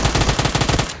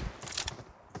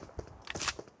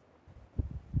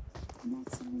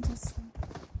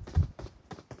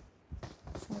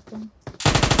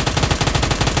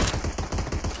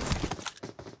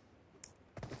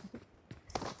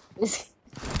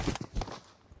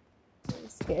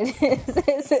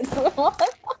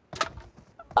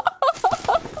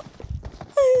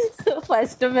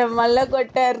 ఫస్ట్ మిమ్మల్ని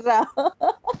కొట్టారా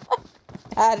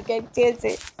టార్గెట్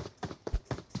చేసి.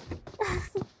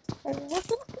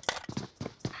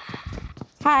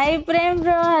 Hi Prem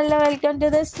bro, hello, welcome to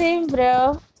the stream bro.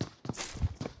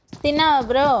 తిన్నావా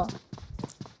బ్రో?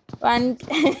 1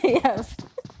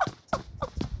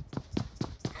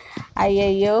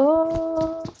 అయ్యయ్యో.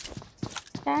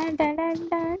 Tan tan tan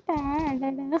tan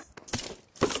tan tan.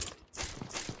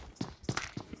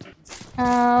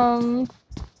 ఆమ్,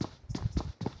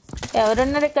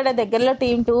 ఎవరున్నారు ఇక్కడ? దగ్గరలో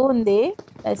టీమ్ 2 ఉంది.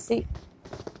 లస్సి.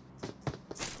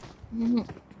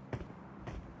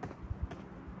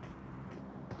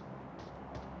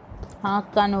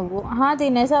 అక్క నువ్వు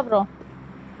తినేసా బ్రో.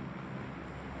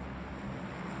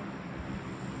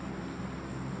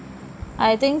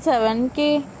 I think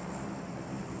 7కి.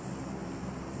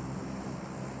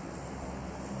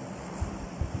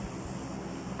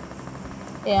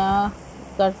 యా,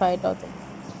 ఇక్కడ ఫైట్ అవుతుంది.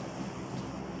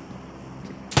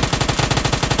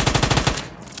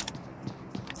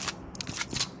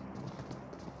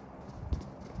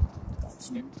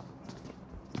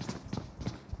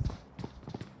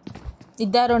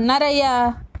 ఇద్దరు ఉన్నారయ్యా.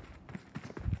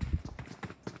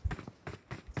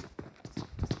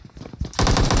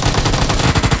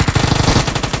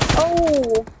 ఓ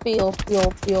OP OP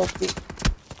OP OP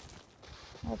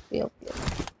OP OP.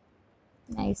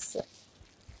 Nice.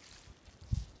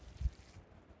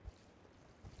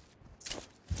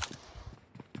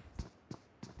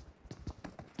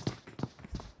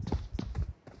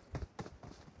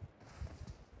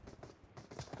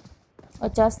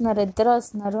 వచ్చేస్తున్నారు, ఇద్దరు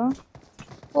వస్తున్నారు.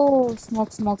 ఓ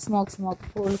smoke smoke smoke smoke.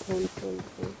 Cool cool cool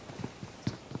cool.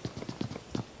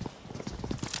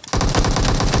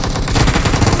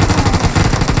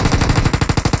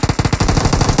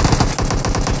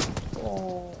 ఓ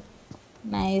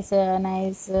నైస్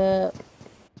నైస్.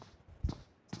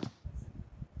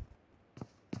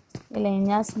 వీళ్ళు ఏం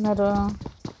చేస్తున్నారు?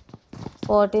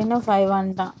 14-5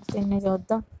 అంట. తిని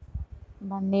చూద్దాం.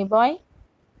 బన్నీ బాయ్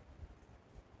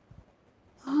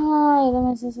ఏదో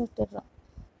మెసేజ్ పెట్టారు.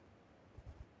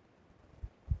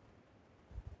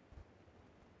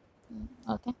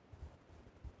 Okay.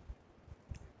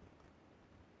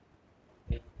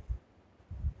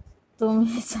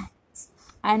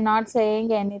 I'm not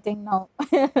saying anything now.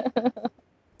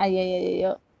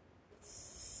 అయ్యయ్యో.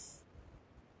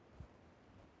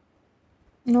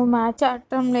 నువ్వు మ్యాచ్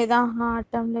ఆడటం లేదా?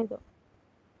 ఆడటం లేదు.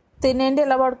 తినేంటి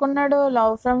ఇలా పడుకున్నాడు?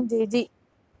 Love from GG.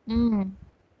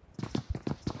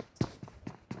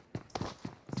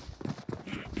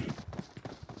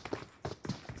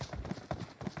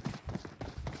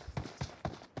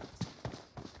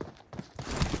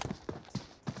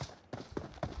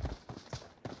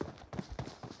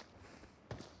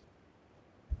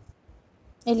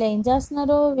 వీళ్ళు ఏం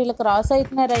చేస్తున్నారు? వీళ్ళు క్రాస్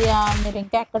అవుతున్నారయ్యా. మీరు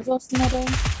ఇంకా ఎక్కడ చూస్తున్నారు?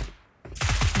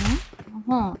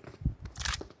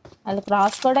 వాళ్ళు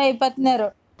క్రాస్ కూడా అయిపోతున్నారు.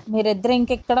 మీరిద్దరు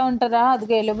ఇంకెక్కడ ఉంటారా? అది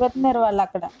వెళ్ళిపోతున్నారు వాళ్ళు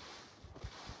అక్కడ.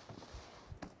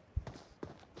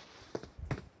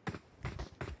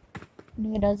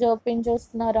 నీరజ్ ఓపెన్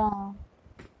చూస్తున్నారా?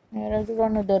 నీరజ్ బ్రో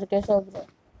నువ్వు దొరికేసావు బ్రో.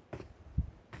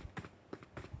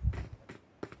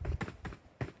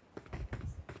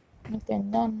 నీకు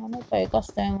కింద ఉన్నాను, పైకి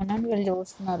వస్తాయేమోనని వీళ్ళు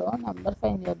చూస్తున్నారు. నెంబర్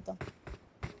 5 చూద్దాం.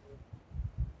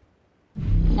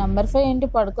 నెంబర్ 5 ఏంటి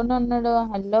పడుకుని ఉన్నాడు?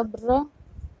 Hello bro,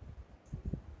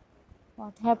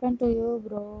 what happen to you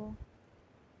bro?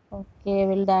 Okay,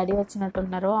 వీళ్ళ డాడీ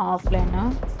వచ్చినట్టున్నారు. Offline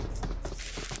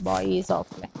boy is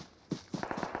offline.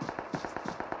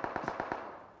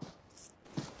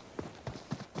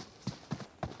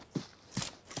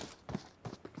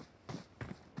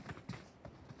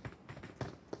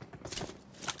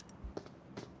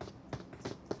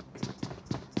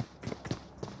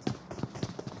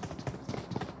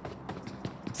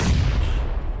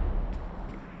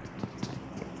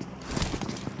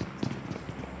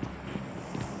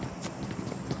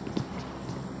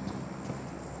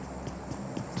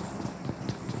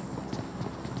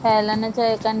 హేళన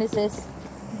చేయకండి సిస్.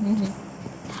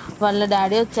 వాళ్ళ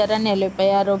డాడీ వచ్చారని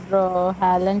వెళ్ళిపోయారు బ్రో.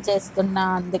 హేళన చేస్తున్నా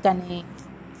అందుకని.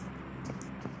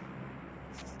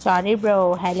 సారీ బ్రో,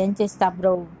 హేళన చేస్తా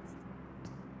బ్రో.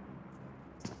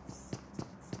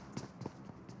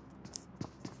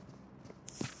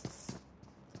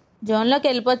 జోన్లోకి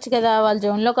వెళ్ళిపోవచ్చు కదా. వాళ్ళు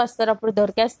జోన్లోకి వస్తారు, అప్పుడు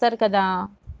దొరికేస్తారు కదా.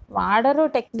 వాడరు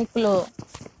టెక్నిక్లు.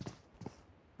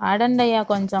 వాడండి అయ్యా,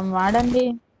 కొంచెం వాడండి.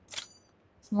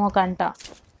 స్మోక్ అంట.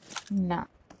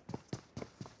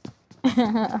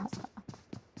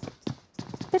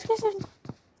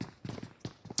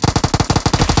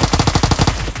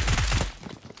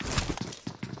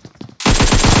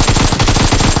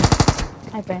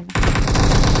 అయిపోయింది.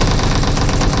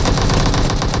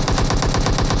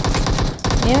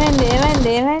 ఏమైంది ఏమైంది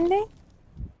ఏమైంది?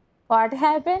 What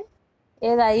happen?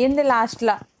 ఏదో అయ్యింది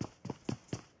లాస్ట్లో.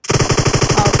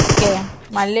 ఓకే,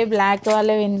 మళ్ళీ బ్లాక్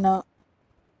వాళ్ళే విన్ను.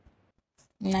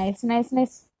 Nice nice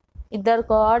nice. ఇద్దరు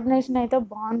కోఆర్డినేషన్ అయితే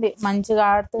బాగుంది, మంచిగా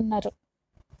ఆడుతున్నారు.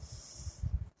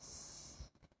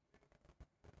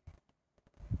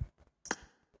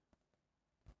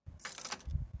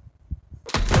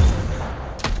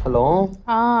 హలో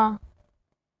ఆ,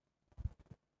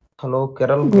 హలో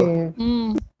కెరల్ బ్రో,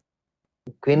 మ్,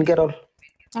 క్వీన్ కెరల్.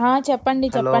 చెప్పండి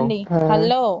హలో చెప్పండి.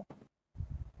 హలో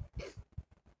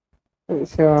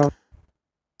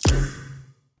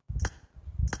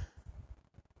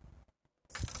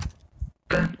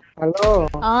హలో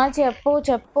చెప్పు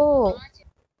చెప్పు.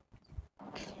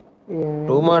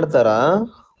 రూమ్ ఆడతారా?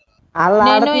 వాళ్ళు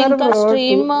నేను ఆడుతున్నారు ఇంకా బ్రో.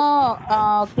 స్ట్రీమ్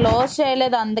క్లోజ్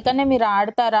చేయలేదు, అందుకనే మీరు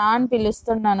ఆడతారా అని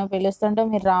పిలుస్తున్నాను. పిలుస్తుంటే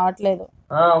మీరు రావట్లేదు.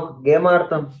 ఒక గేమ్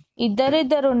ఆడతాం.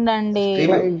 ఇద్దరిద్దరు ఉండండి.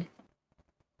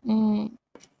 మ్,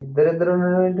 ఇద్దరిద్దరు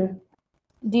ఏంటి?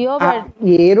 డియో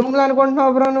ఏ రూమ్ లో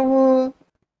అనుకుంటున్నావు బ్రో నువ్వు?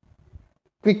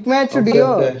 క్విక్ మ్యాచ్ ఓకే డియో.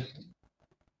 ఓకే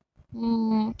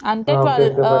అంటే ఓకే ఓకే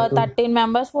పెట్టు. 13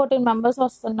 మెంబర్స్ 14 మెంబర్స్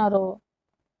వస్తున్నారు.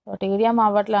 టీడీఎం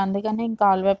అవ్వట్లేదు, అందుకని ఇంకా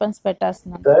ఆల్ వెపన్స్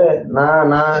పెట్టేస్తున్నాను. సరే,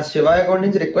 నా శివ అకౌంట్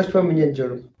నుంచి రిక్వెస్ట్ పంపించాను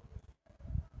చూడు.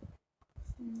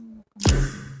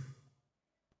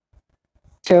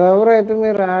 చివరి అయితే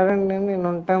మీరు ఆడండి, నేను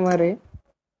ఉంటా మరి.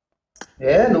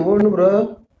 నువ్వు బ్రో.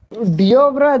 డియో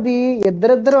బ్రో అది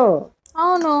ఇద్దరిద్దరు.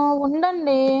 అవును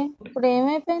ఉండండి. ఇప్పుడు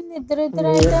ఏమైపోయింది ఇద్దరిద్దరు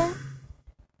అయితే?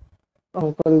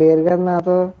 ఇంకోళ్ళు లేరు కదా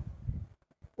నాతో.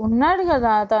 ఉన్నాడు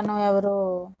కదా తను, ఎవరు?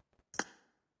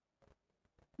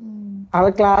 వాళ్ళ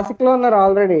క్లాసిక్ లో ఉన్నారు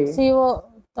already. CO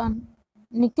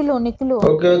Nikhil.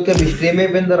 Okay okay, మీ స్ట్రీమ్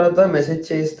అయిపోయిన తర్వాత మెసేజ్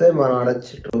చేయిస్తే మనం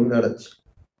ఆడొచ్చు, రూమ్ ఆడొచ్చు.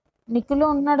 నిఖిలు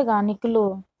ఉన్నాడుగా. నిఖిల్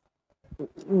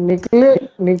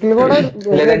కూడా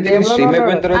లేదంటే గేమ్ మీ లోనే స్ట్రీమ్ ఉన్నాడు.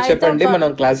 అయిపోయిన తర్వాత చెప్పండి, మనం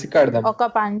క్లాసిక్ ఆడదాం. ఒక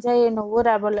పని చేయి, నువ్వు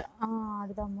రెబల్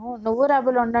ఆడదాము. నువ్వు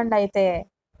రెబల్ ఉండండి అయితే.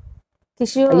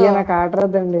 కిషు అయ్యా నాకు ఆట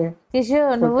రాదండి. కిషు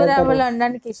నువ్వు రెబల్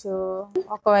ఉండండి. కిషు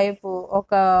ఒకవైపు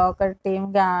ఒక టీమ్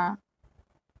గా.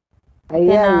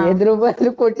 అయ్యా ఎదురు బదులు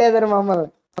కొట్టేదారు మమ్మల్ని.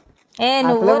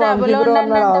 నువ్వు రెబల్ ఉండండి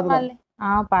అంటే అవతల. మళ్ళీ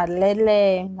పర్లేదులే,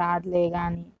 ఏం కాదులే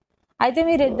గాని. అయితే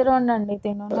మీరు ఇద్దరు ఉండండి,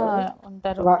 తిను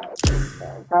ఉంటారు.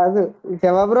 కాదు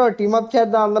శివ బ్రో, టీమ్ అప్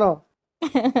చేద్దాం అందరం.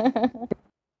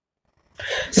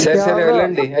 సరే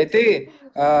వెళ్ళండి. అయితే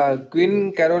క్వీన్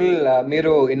కెరోల్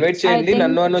మీరు ఇన్వైట్ చేయండి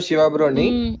నన్ను శివ బ్రోని.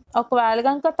 ఒకవేళ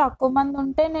కనుక తక్కువ మంది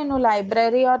ఉంటే నేను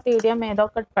లైబ్రరీ ఆర్ టీడీఎం ఏదో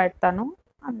ఒకటి పెడతాను.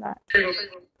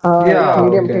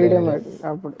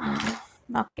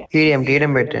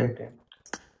 టీడీఎం పెట్టండి.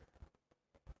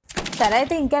 సరే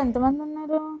అయితే ఇంకా ఎంతమంది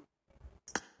ఉన్నారు?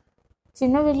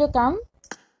 చిన్న will you come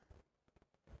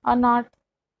or not?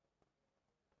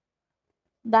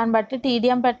 దాన్ని బట్టి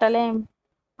టీడీఎం పెట్టలేం,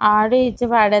 ఆడి ఇచ్చి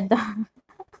పాడేద్దాం.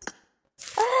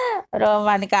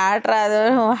 మనకి ఆట రాదు,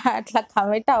 అట్లా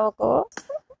కమిట్ అవ్వకు.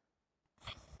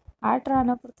 ఆట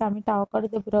రానప్పుడు కమిట్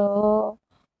అవ్వకూడదు బ్రో,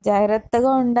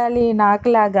 జాగ్రత్తగా ఉండాలి.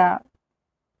 నాకులాగా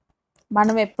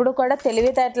మనం ఎప్పుడు కూడా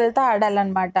తెలివితేటలతో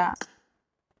ఆడాలన్నమాట.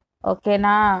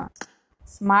 ఓకేనా?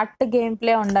 స్మార్ట్ గేమ్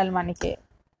ప్లే ఉండాలి మనకి.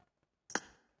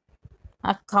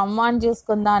 ఆ కమాన్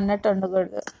చూసుకుందాం అన్నట్టు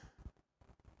ఉండకూడదు.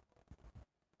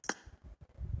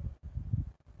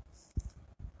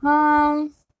 हाँ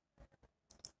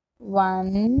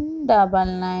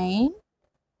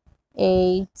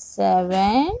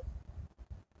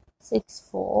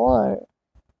 1998764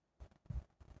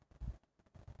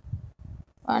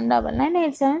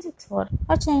 1998764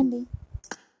 వచ్చేయండి.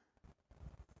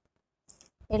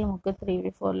 వీళ్ళు ముగ్గురు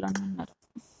 3v4లోనే ఉన్నారు.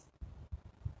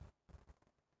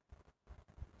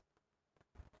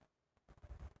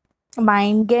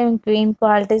 మైండ్ గేమ్ క్వీన్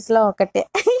క్వాలిటీస్లో ఒకటే.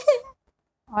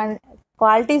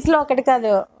 క్వాలిటీస్లో ఒకటి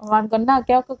కాదు, మనకున్న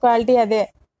ఒకే ఒక క్వాలిటీ అదే.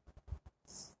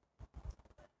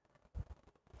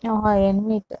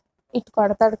 ఎనిమిది ఇటు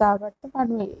కొడతాడు కాబట్టి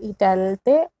మనం ఇటు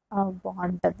వెళ్తే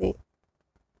బాగుంటుంది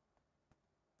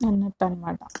అన్నట్టు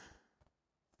అనమాట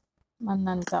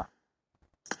మనంతా.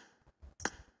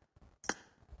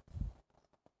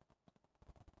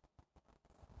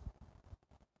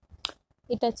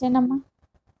 ఇటు వచ్చేనమ్మా,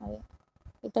 అదే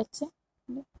ఇటు వచ్చే.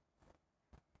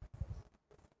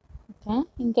 ఓకే,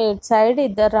 ఇంకా ఇటు సైడ్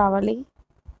ఇద్దరు రావాలి.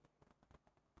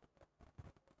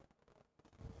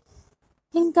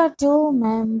 ఇంకా 2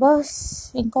 మెంబర్స్,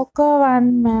 ఇంకొక 1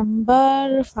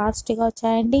 మెంబర్ ఫాస్ట్గా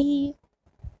వచ్చేయండి.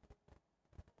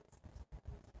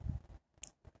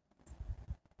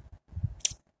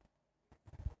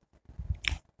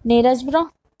 Neeraj bro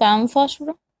come fast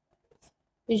bro.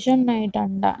 Vision night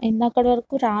అంట ఇందక్కడి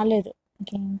వరకు రాలేదు,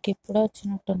 గేమ్కి ఇప్పుడే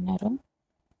వచ్చినట్టున్నారు.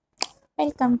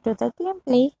 Welcome to the game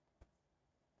play.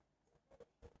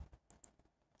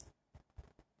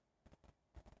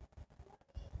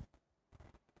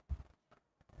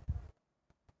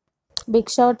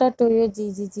 Big shout out to you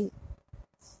జీజీజీ.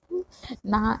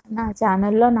 నా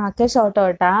ఛానల్లో నాకే shout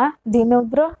అవుటా? Deenu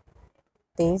bro,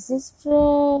 this is bro.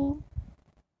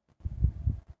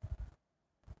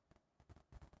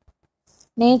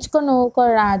 నేర్చుకో నువ్వు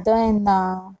కూడా, అర్థమైందా?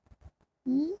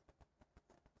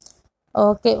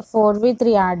 ఓకే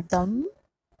 4v3 ఆడదాం.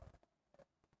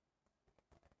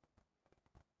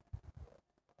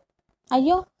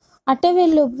 అయ్యో అటే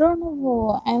వెళ్ళు బ్రో, నువ్వు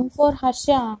M4 హర్ష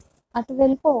అటు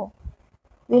వెళ్ళిపో,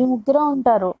 వీళ్ళు ముగ్గురు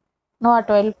ఉంటారు, నువ్వు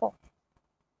అటు వెళ్ళిపో.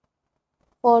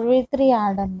 4v3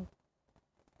 ఆడండి.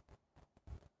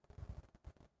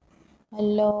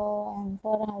 హలో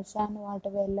M4 హర్ష, నువ్వు అటు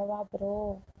వెళ్ళవా బ్రో?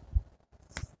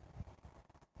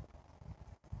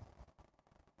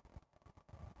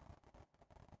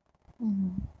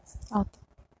 ఓకే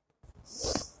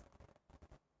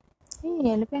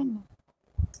వెళ్ళిపోయింది.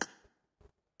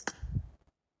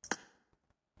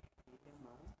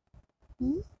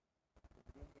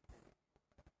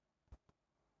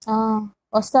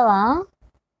 వస్తావా?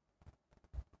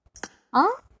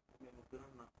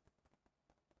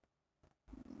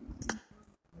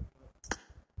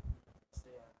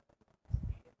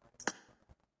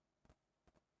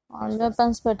 All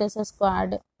weapons పెట్టేసే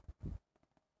squad.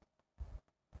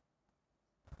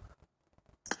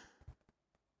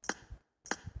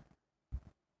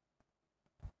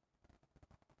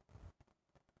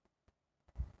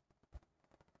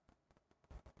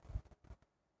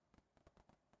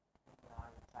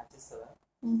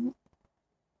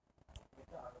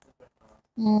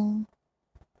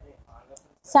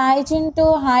 Sai Chintu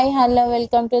hi hello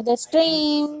welcome to the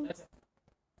stream.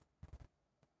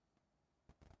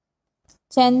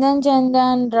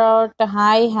 Chandan rot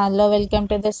hi hello welcome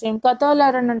to the stream. కొత్త వాళ్ళు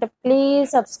ఎవరైనా ఉంటే ప్లీజ్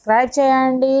సబ్స్క్రైబ్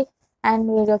చేయండి అండ్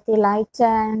వీడియోకి లైక్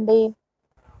చేయండి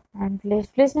అండ్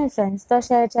ప్లీజ్ మీ ఫ్రెండ్స్తో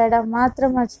షేర్ చేయడం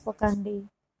మాత్రం మర్చిపోకండి.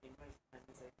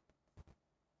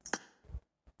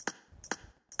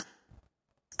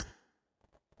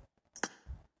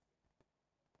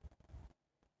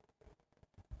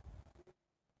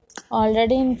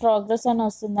 ఆల్రెడీ ఇన్ ప్రోగ్రెస్ అని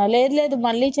వస్తుందా? లేదు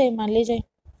మళ్ళీ చేయి.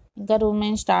 ఇంకా రూమ్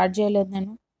ఏం స్టార్ట్ చేయలేదు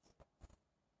నేను.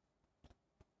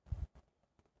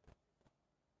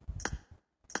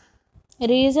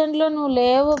 రీసెంట్లో నువ్వు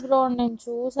లేవు బ్రో, నేను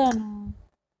చూసాను,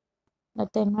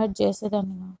 లేకపోతే ఇన్వైట్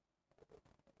చేసేదాన్ని.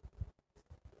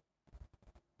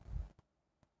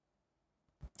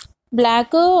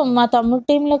 బ్లాక్ మా తమ్ముడు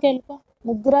టీంలోకి వెళ్ళిపో.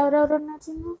 ముగ్గురు ఎవరెవరు ఉన్నారు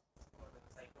చిన్న?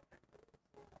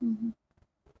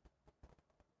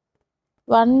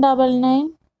 199.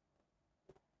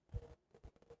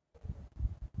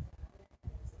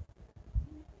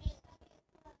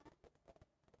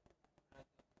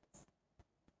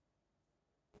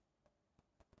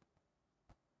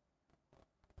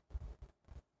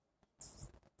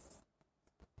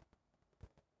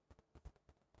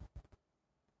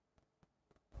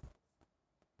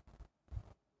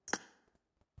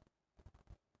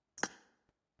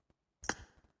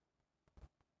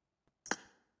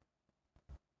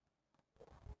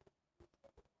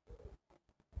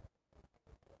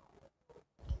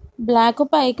 బ్లాక్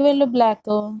పైకి వెళ్ళు. బ్లాక్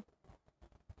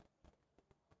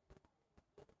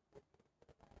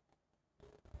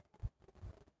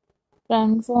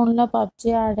ఫ్రెండ్ ఫోన్లో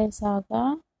పబ్జి ఆడేసాగా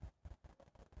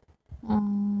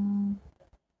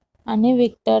అని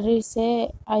విక్టరీసే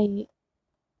అయ్యి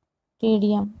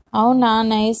టీడిఎం. అవునా,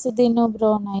 నైస్ తిను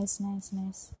బ్రో, నైస్.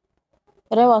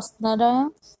 అరే వస్తున్నారా?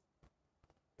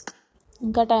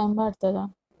 ఇంకా టైం పడుతుందా?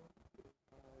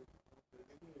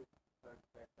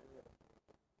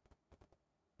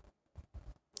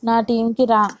 నా టీంకి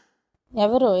రా.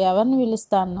 ఎవరిని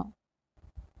పిలుస్తాను?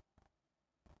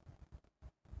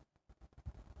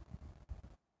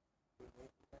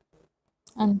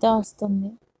 అంతే వస్తుంది.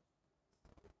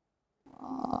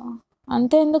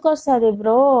 అంతే ఎందుకు వస్తుంది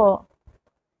బ్రో?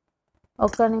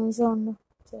 ఒక్క నిమిషం ఉండు,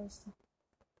 చేస్తా.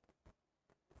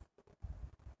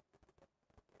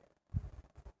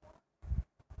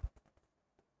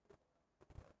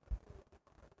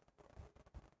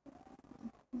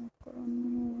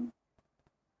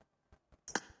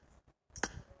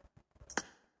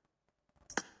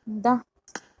 దా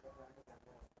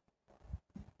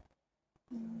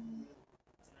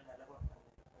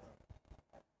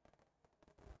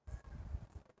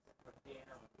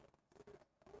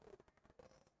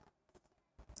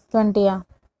ట్వంటీయా?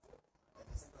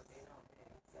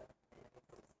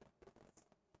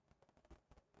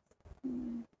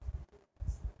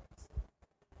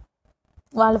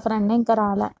 వాళ్ళ ఫ్రెండ్ ఇంకా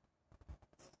రాలే.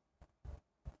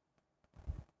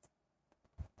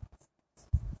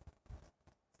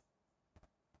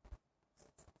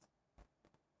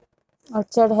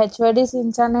 వచ్చాడు హెచ్వైడి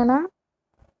సించానేనా?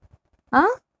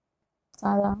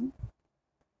 కాదా?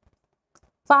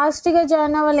 ఫాస్ట్గా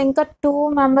జాయిన్ అవ్వాలి. ఇంకా 2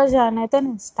 మెంబర్స్ జాయిన్ అయితే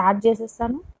నేను స్టార్ట్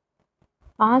చేసేస్తాను.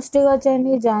 ఫాస్ట్గా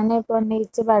వచ్చేయండి, జాయిన్ అయిపోండి.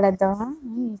 ఇచ్చి పడేద్దామా?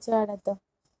 ఇచ్చి పడేద్దాం.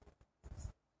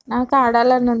 నాకు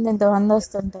ఆడాలని ఉంది ఇంతమంది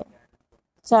వస్తుంటే.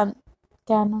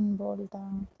 క్యానన్ బోల్ట్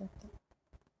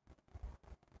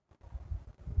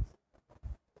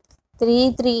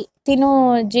 3-3 తిను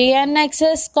జిఎన్ఎక్స్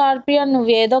స్కార్పియన్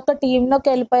నువ్వు ఏదో ఒక టీంలోకి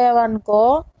వెళ్ళిపోయావు అనుకో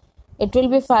ఇట్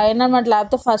విల్ బి ఫైన్ అనమాట.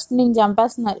 లేకపోతే ఫస్ట్ నేను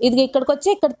చంపేస్తున్నారు. ఇది ఇక్కడికి వచ్చి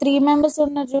ఇక్కడ 3 మెంబర్స్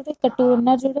ఉన్నారు చూడు, ఇక్కడ 2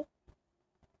 ఉన్నారు చూడు,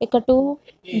 ఇక్కడ 2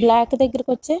 బ్లాక్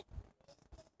దగ్గరికి వచ్చే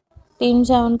టీమ్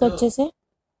 7కి వచ్చేసి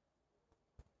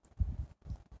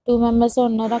 2 మెంబర్స్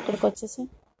ఉన్నారు. అక్కడికి వచ్చేసి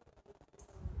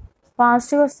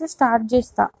ఫాస్ట్గా వస్తే స్టార్ట్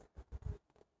చేస్తా.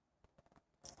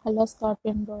 Hello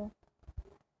scorpion bro.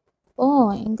 ఓ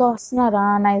ఇంకా వస్తున్నారా?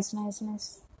 Nice nice nice.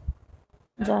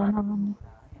 జాయిన్ అవ్వండి.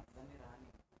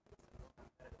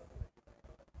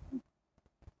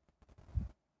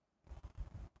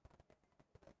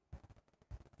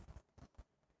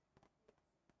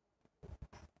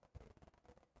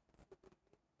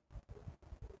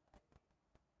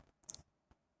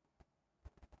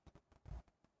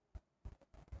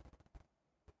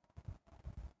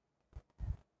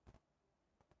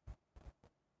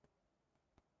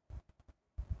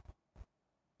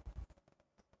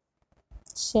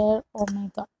 Share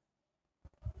omega.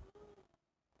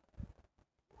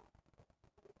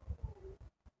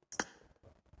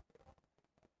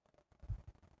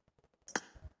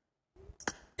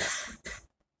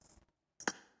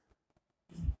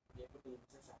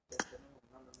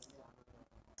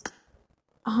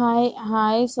 Hi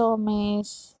hi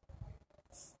Somesh.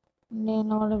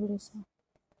 నేను కూడా పిలుస్తాను.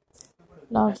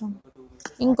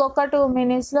 ఇంకొక 2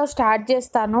 minutesలో స్టార్ట్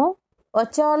చేస్తాను.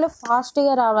 వచ్చేవాళ్ళు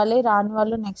ఫాస్ట్గా రావాలి, రాని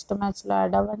వాళ్ళు నెక్స్ట్ మ్యాచ్లో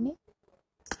యాడ్ అవ్వండి.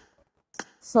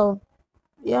 So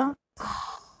yeah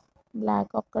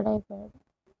black ఒక్కడైపోయాడు.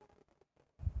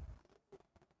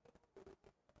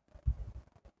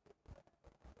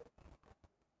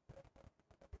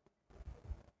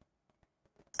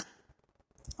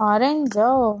 Orange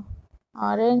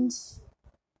orange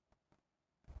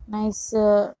nice.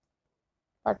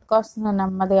 పట్టుకొస్తున్నా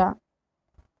నెమ్మదిగా.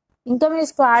 ఇంకా మీ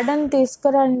స్క్వాడ్ని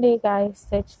తీసుకురండి గాయస్,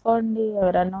 తెచ్చుకోండి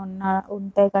ఎవరైనా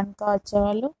ఉంటే కనుక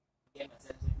వచ్చేవాళ్ళు.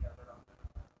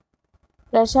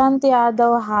 Prashanth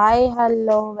Yadav hi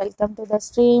hello welcome to the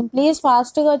stream. Please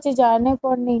ఫాస్ట్గా వచ్చి జాయిన్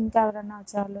అయిపోండి. ఇంకా ఎవరైనా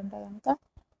వచ్చేవాళ్ళు ఉంటే కనుక.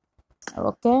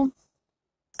 Okay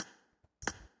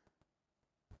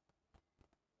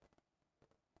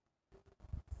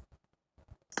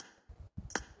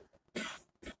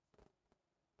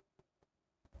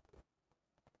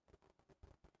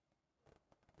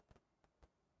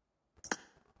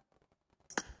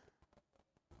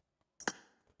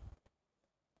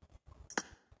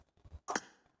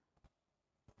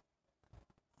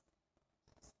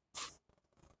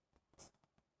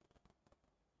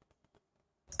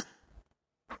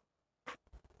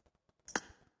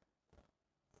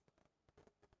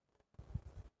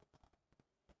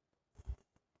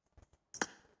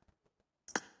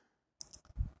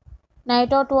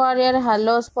night out warrior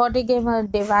hello స్పాటీ gamer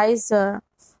device.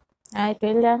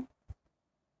 అయితే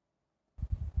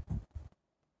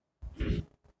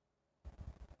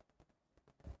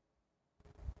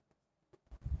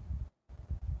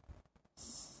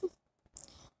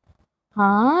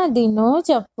దీను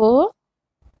చెప్పు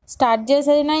స్టార్ట్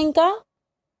చేసేదినా ఇంకా.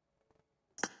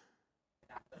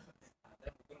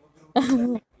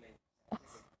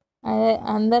 అదే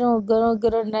అందరు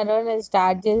ముగ్గురు ఉన్నారు, నేను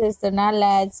స్టార్ట్ చేసేస్తున్నా.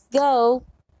 Let's go.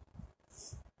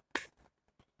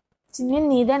 చిన్ని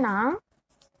నీదేనా?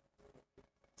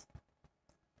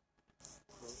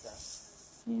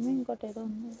 ఏమో ఇంకోటి ఏదో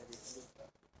ఉంది,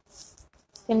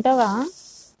 తింటావా?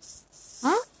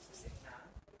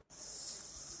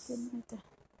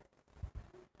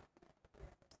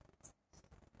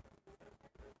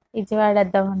 ఇచ్చి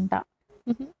వాడేద్దామంట.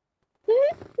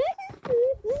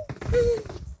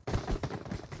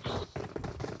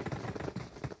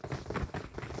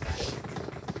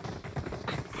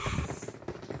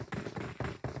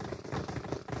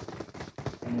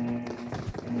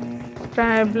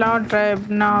 ట్రైబ్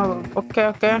నా. ఓకే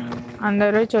ఓకే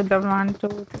అందరూ చూద్దాం. 1 2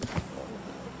 3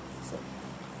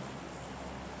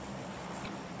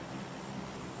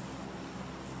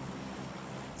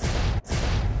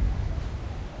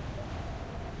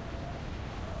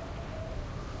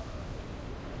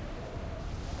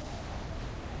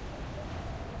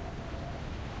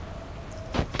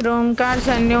 రూమ్ కార్డ్స్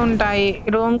అన్నీ ఉంటాయి.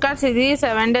 రూమ్ కార్డ్స్ ఇది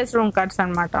 7 days రూమ్ కార్డ్స్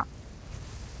అనమాట,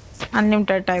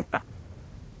 అన్లిమిటెడ్ టైప్.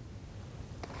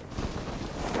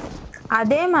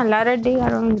 అదే మల్లారెడ్డి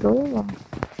గారు మీరు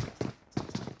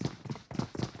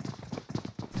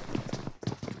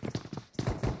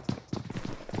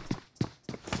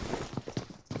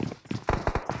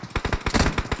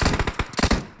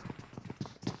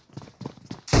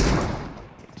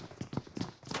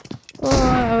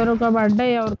ఎవరు ఎవరికో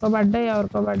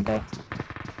పడ్డాయి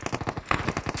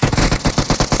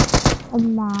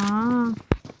అమ్మా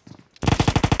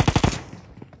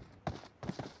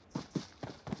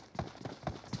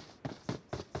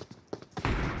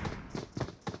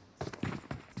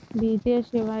బీటీఎస్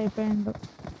శివ అయిపోయిండు.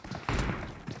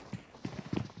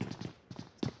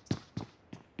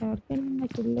 ఎవరికెళ్ళిందా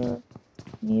కిల్లు?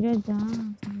 నీరజా?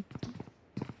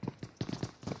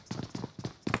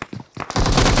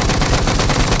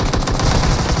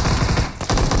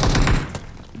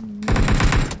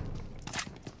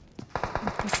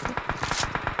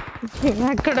 శివ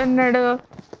ఎక్కడున్నాడు?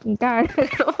 ఇంకా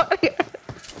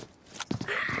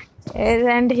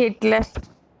ఏదండి హిట్లర్.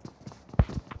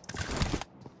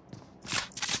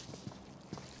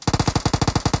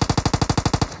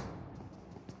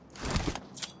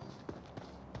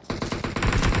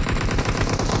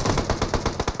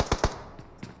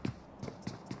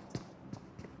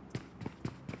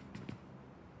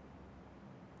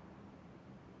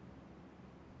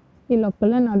 వీళ్ళు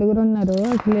ఒక్కళ్ళే 4 ఉన్నారు.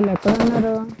 అసలు వీళ్ళు ఎక్కడ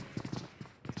ఉన్నారు?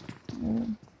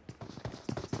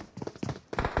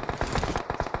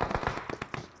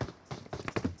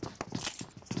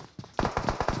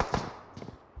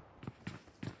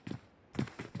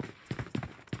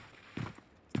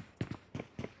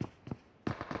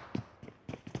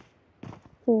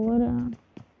 పోరా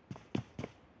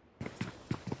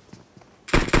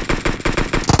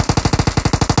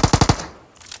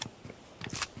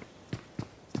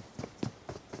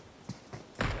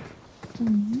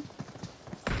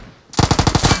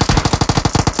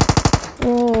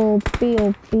ఓపి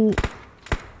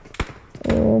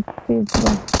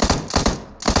బ్రో.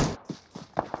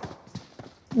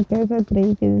 ఒకేసారి 3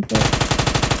 kills.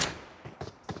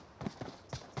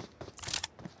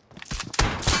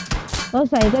 ఓ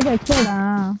సైకిల్ తెచ్చాడా?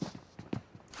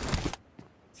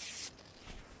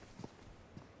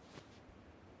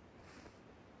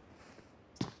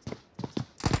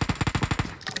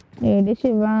 ఏడి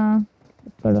శివ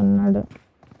ఇక్కడ ఉన్నాడు.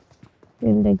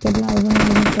 వీళ్ళ దగ్గర లాగున్నాడు.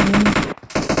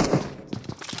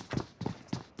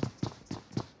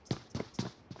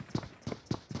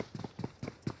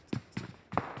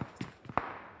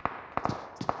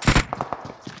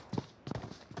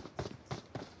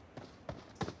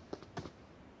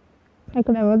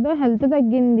 ఇక్కడ ఎవరిదో హెల్త్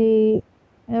తగ్గింది.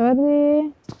 ఎవరిది?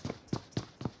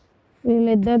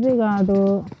 వీళ్ళిద్దరిది కాదు.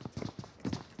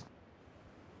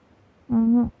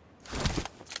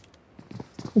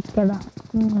 ఇక్కడ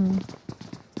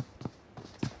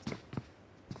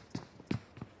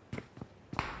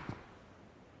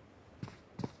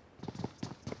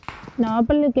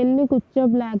లోపలికి వెళ్ళి కూర్చో.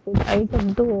 బ్లాక్ బయట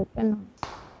వద్దు, ఓపెన్.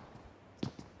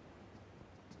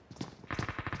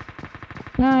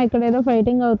 ఇక్కడ ఏదో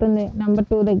ఫైటింగ్ అవుతుంది నెంబర్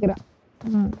 2 దగ్గర.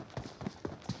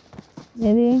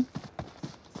 ఏది?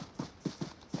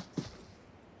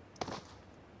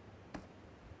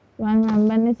 వన్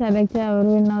మెంబర్ని సెలెక్ట్ చేసి ఎవరు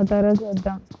విన్ అవుతారో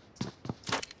చూద్దాం.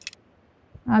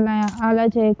 అలా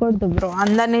చేయకూడదు బ్రో,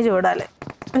 అందరినీ చూడాలి,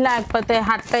 లేకపోతే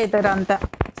హట్ అవుతారు అంతా.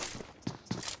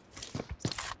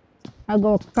 అది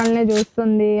ఒక్కళ్ళనే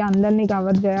చూస్తుంది, అందరినీ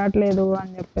కవర్ చేయట్లేదు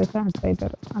అని చెప్పేసి హట్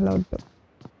అవుతారు. అలా వద్దు.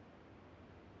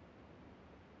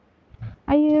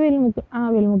 అయ్యో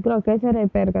వీళ్ళు ముగ్గురు ఒకేసారి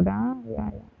అయిపోయారు కదా.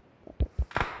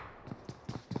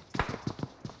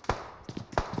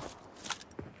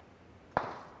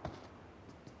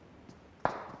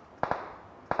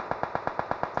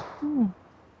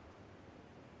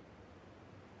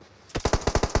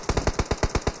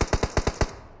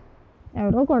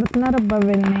 ఎవరో కొడుతున్నారు అబ్బా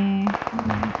వీళ్ళని.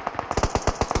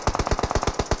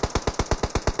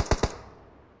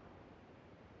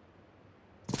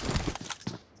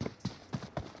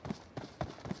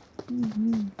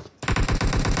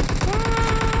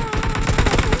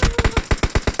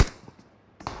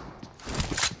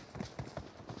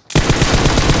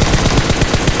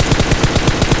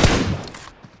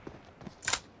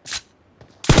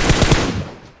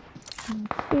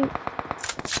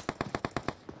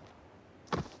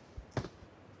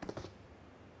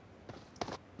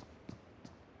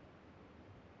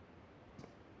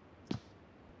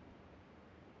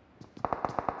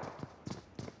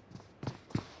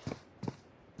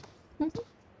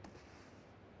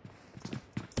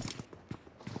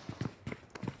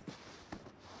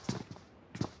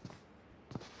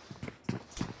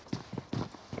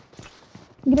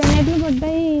 గ్రెనేడ్లు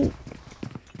పడ్డాయి.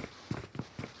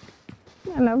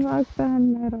 ఎలా బాగుతా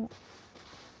అన్నారు.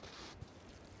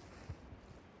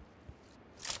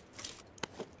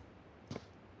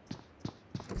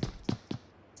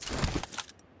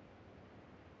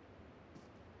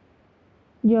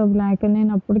 బ్లాక్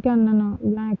నేను అప్పటికే అన్నాను,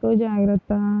 బ్లాక్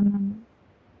జాగ్రత్త అన్నాను.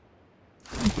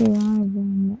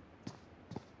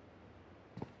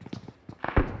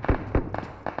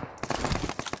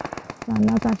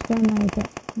 చాలా కష్టం అయితే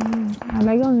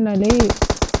అలాగే ఉండాలి.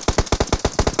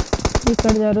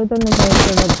 ఇక్కడ జరుగుతుంది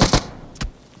ఫైట్.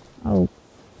 అవు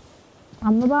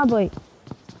అమ్మ బాబోయ్,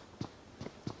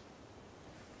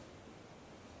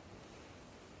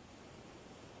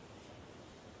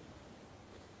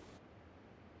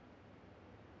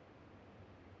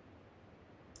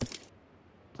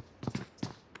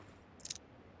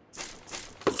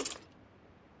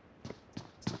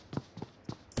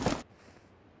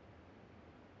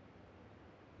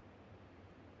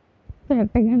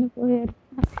 పెట్టగానే పోయారు.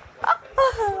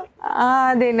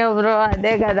 అదేనో బ్రో,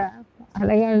 అదే కదా.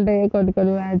 అలాగే ఉంటాయి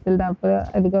కొన్ని మ్యాచ్లు తప్పదు.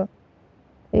 అదిగో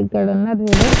ఇక్కడ ఉన్నారు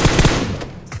చూడు.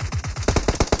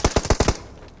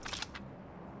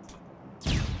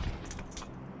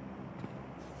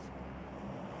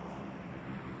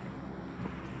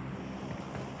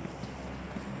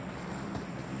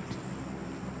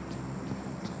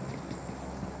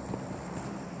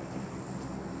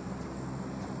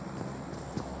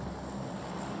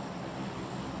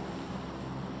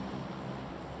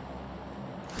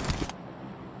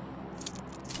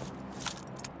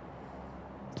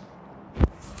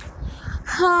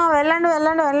 వెళ్ళండి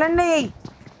వెళ్ళండి వెళ్ళండి.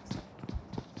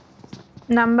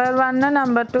 నంబర్ 1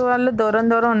 నంబర్ 2 వాళ్ళు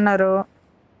దూరం ఉన్నారు.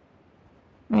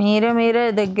 మీరే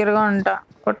దగ్గరగా ఉంటా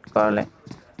కొట్టుకోవాలి.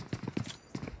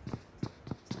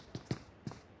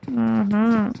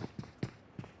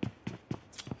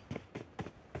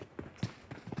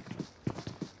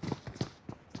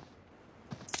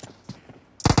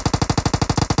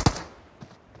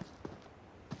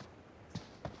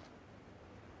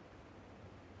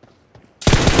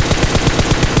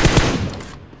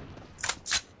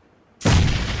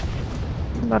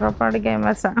 బరపాడి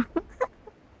గేమర్సా?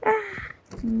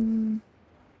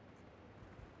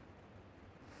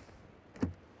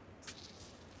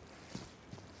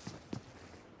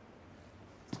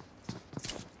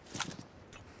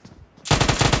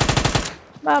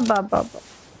 బాబా బాబా,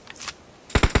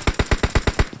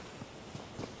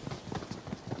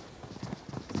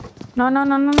 no no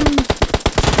no no.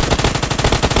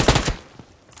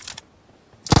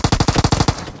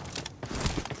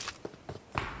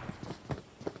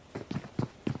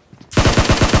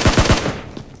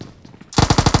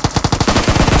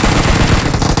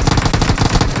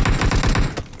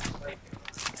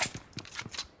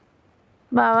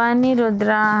 Bhavani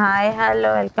Rudra, hi hello,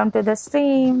 welcome to the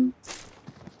stream.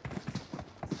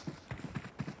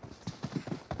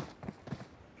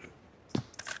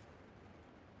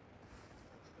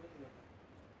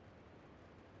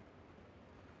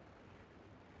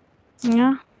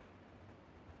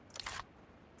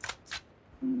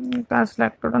 ఇంకా అసలు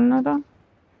ఎక్కడున్నారు?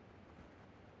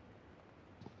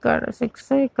 ఇక్కడ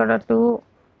 6, ఇక్కడ 2.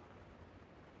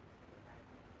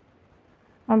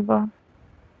 అబ్బా,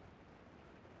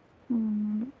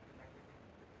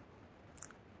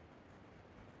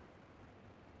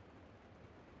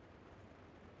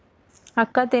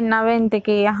 అక్క తిన్నావే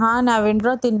ఇంతకి? నవీన్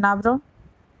బ్రో తిన్నా బ్రో.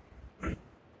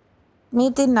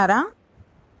 మీరు తిన్నారా?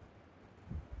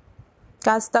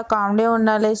 కాస్త కామెడీ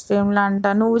ఉండాలి స్ట్రీమ్లో అంట.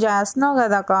 నువ్వు చేస్తున్నావు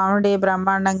కదా కామెడీ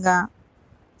బ్రహ్మాండంగా,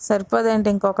 సరిపోదేంటి?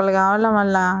 ఇంకొకరు కావాలా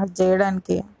మళ్ళా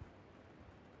చేయడానికి?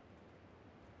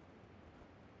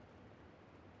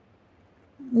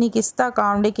 నీకు ఇస్తా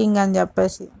కామెడీ కింగ్ అని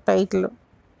చెప్పేసి టైటిల్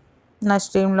నా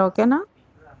స్ట్రీమ్లో, ఓకేనా?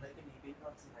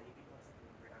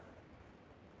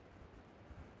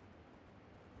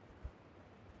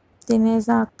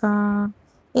 తినేసా అక్క.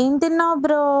 ఏం తిన్నావు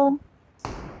బ్రో?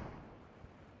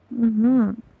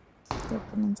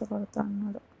 ఎప్పటి నుంచో కొడతా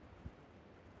అన్నాడు.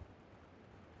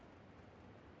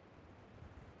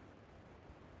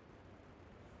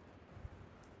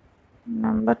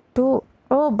 నంబర్ 2.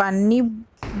 ఓ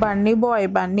బన్నీ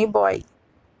బాయ్.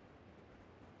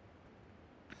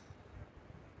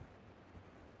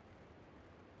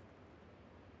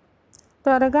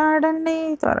 త్వరగా ఆడండి.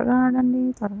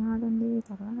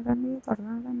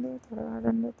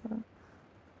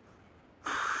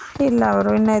 వీళ్ళు ఎవరు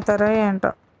విన్ అవుతారో ఏంటో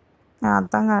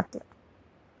అర్థం కావట్లేదు.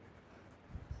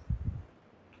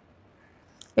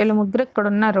 వీళ్ళు ముగ్గురు ఇక్కడ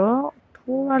ఉన్నారు.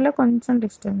 2 వాళ్ళే కొంచెం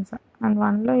డిస్టెన్స్, అండ్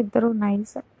 1లో ఇద్దరు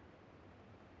నైస్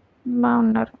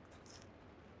బాగున్నారు.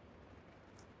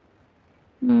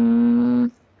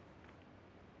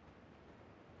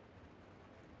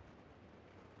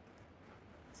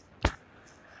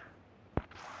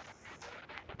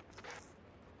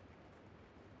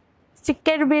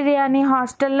 చికెన్ బిర్యానీ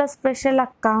హాస్టల్లో స్పెషల్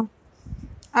అక్క.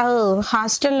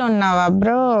 హాస్టల్లో ఉన్నావా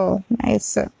బ్రో?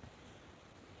 నైస్.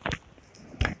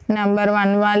 నెంబర్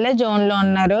 1 వాళ్ళే జోన్లో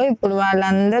ఉన్నారు. ఇప్పుడు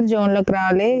వాళ్ళందరూ జోన్లోకి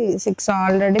రావాలి. 6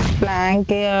 ఆల్రెడీ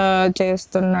ప్లాంక్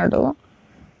చేస్తున్నాడు.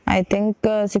 ఐ థింక్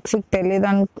 6కి తెలియదు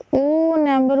ఓ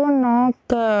నెంబర్ 1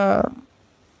 నాక్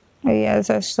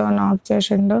ఎస్ఎస్తో నాక్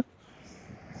చేసిండు.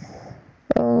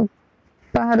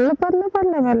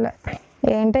 పర్లే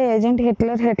ఏంటో ఏజెంట్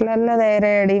హిట్లర్లో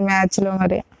తయారయ్యాడు ఈ మ్యాచ్లో.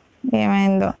 మరి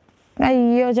ఏమైందో,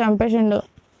 అయ్యో చంపేసిండు.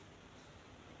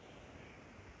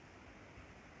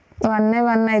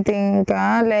 1-1 అయితే ఇంకా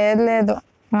లేదు.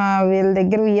 వీళ్ళ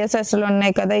దగ్గర విఎస్ఎస్లు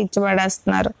ఉన్నాయి కదా, ఇచ్చి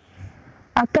పడేస్తున్నారు.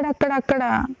 అక్కడ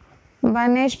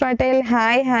వనేష్ Patel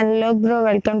hi hello bro,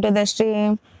 welcome to the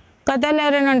stream. కథలు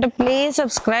ఎవరైనా ఉంటే ప్లీజ్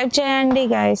సబ్స్క్రైబ్ చేయండి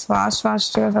గైస్,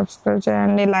 ఫాస్ట్గా సబ్స్క్రైబ్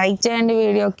చేయండి, లైక్ చేయండి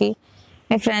వీడియోకి,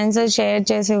 మీ ఫ్రెండ్స్ షేర్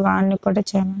చేసి వాడిని కూడా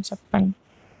చేయమని చెప్పండి.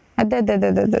 అదే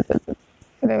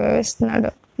వేస్తున్నాడు.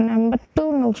 నెంబర్ 2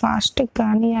 నువ్వు ఫాస్ట్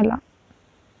కానీ అలా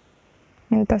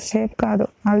ఇంతసేపు కాదు.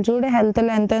 వాళ్ళు చూడే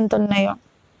హెల్త్లో ఎంత ఉన్నాయో.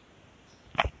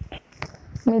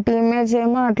 మీ టీమ్మేట్స్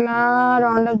ఏమో అట్లా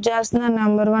రౌండప్ చేస్తున్నారు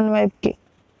నెంబర్ 1 వైపుకి.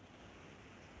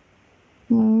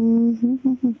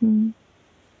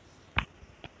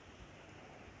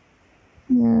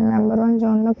 నెంబర్ 1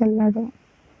 జోన్లోకి వెళ్ళాడు.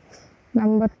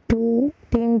 నెంబర్ 2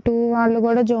 టీమ్ 2 వాళ్ళు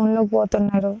కూడా జోన్లోకి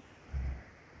పోతున్నారు.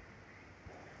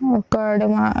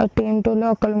 టీమ్ 2లో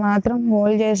ఒకళ్ళు మాత్రం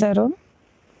హోల్డ్ చేశారు.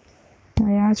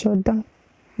 అయ్యా చూద్దాం.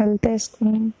 హెల్త్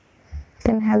వేసుకున్నాం,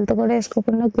 కానీ హెల్త్ కూడా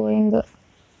వేసుకోకుండా గోయింగ్.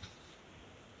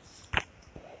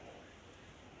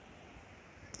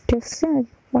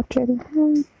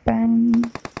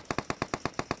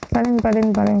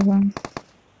 పడింది.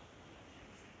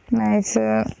 నైస్.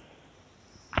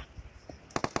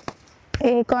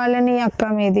 ఏ కాలనీ అక్క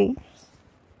మీది?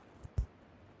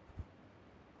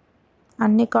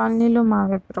 అన్ని కాలనీలు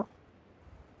మావే బ్రో.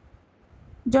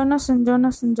 జోన్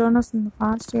వస్తుంది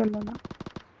ఫాస్ట్ వెళ్ళాలా.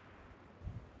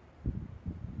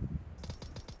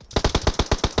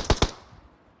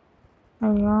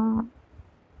 అయ్యో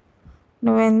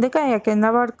నువ్వెందుకయ్యా కింద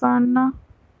పడుకో అన్నా?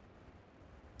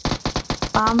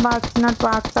 పాము పాకుతున్నట్టు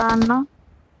పాకుతా అన్నా.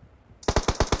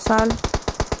 చాలు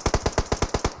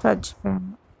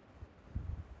చచ్చిపోయాను.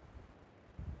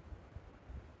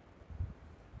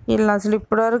 వీళ్ళు అసలు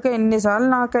ఇప్పటివరకు ఎన్నిసార్లు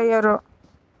నాకు అయ్యారో.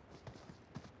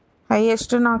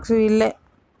 హైయెస్ట్ నాక్స్ వీళ్ళే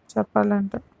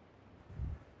చెప్పాలంటే.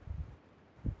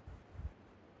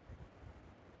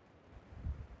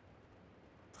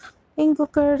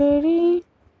 ఇంకొకడేడి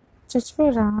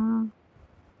చచ్చిపోయారా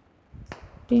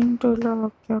టీమ్ 2లో?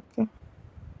 ఓకే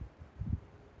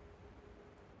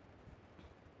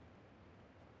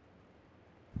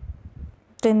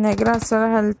దీని దగ్గర అసలు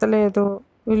హెల్త్ లేదు.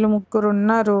 వీళ్ళు 3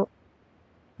 ఉన్నారు,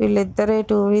 వీళ్ళిద్దరే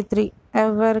 2v3.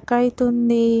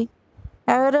 ఎవరికైతుంది?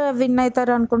 ఎవరు విన్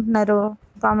అవుతారు అనుకుంటున్నారు?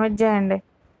 కామెంట్ చేయండి.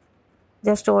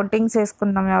 జస్ట్ ఓటింగ్స్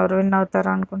వేసుకుందాం, ఎవరు విన్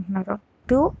అవుతారు అనుకుంటున్నారు.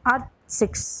 2 or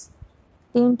 6?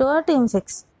 Team 2 or team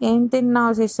 6? ఏం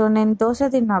తిన్నావు సిస్సు? నేను దోశ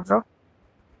తిన్నా బ్రో.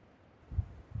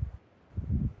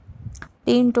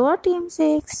 Team 2 or team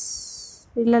 6?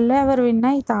 వీళ్ళల్లో ఎవరు విన్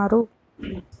అవుతారు?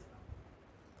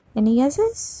 Any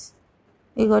guesses?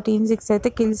 ఇగో టీమ్ 6 అయితే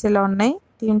కిల్స్ ఇలా ఉన్నాయి.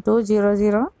 టీమ్ 2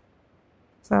 0-0.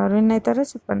 సో ఎవరు విన్ అవుతారో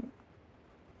చెప్పండి.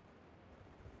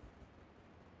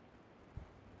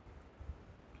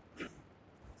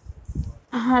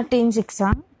 టీమ్ 6ఆ?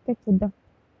 చూద్దాం.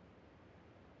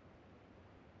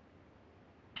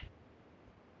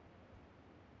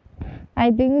 ఐ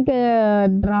థింక్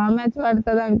డ్రా మ్యాచ్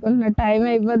పడుతుంది అనుకుంటున్నా. టైం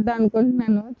అయిపోద్ది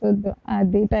అనుకుంటున్నాను. చూద్దాం.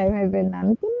 అది టైం అయిపోయింది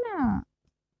అనుకున్నా.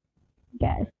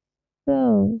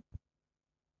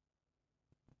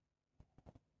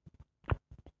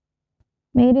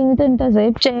 మీరు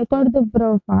ఇంతసేపు చేయకూడదు బ్రో,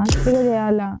 ఫాస్ట్గా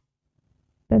చేయాలా.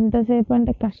 ఎంతసేపు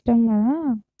అంటే కష్టం కదా.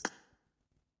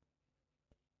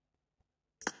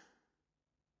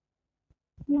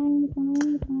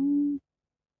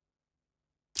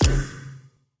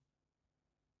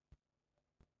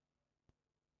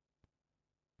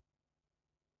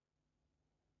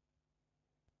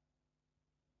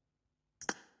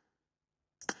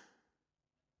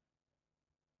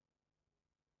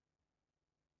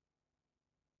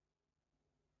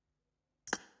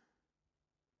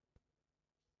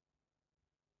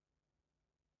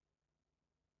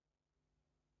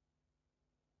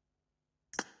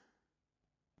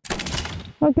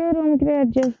 ఓకే, రూమ్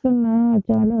క్రియేట్ చేస్తున్నా.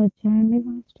 చాలా వచ్చాయండి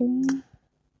ఫాస్ట్.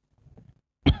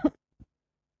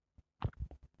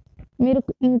 మీరు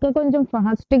ఇంకా కొంచెం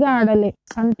ఫాస్ట్గా ఆడాలి,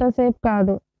 అంతసేపు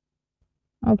కాదు.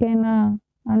 ఓకేనా?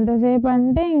 అంతసేపు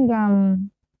అంటే ఇంకా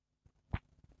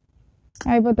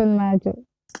అయిపోతుంది మ్యాచ్.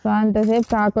 సో అంతసేపు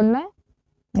కాకుండా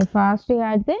మీరు ఫాస్ట్గా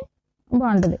ఆడితే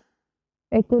బాగుంటుంది.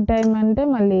 ఎక్కువ టైం అంటే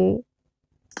మళ్ళీ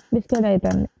బిస్కెట్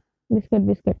అవుతుంది. Biscuit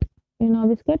biscuit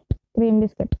cream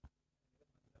biscuit.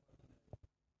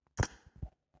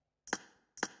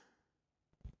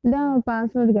 ఇదా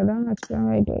పాస్వర్డ్ కదా మర్చిపోయాం.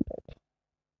 వెయిట్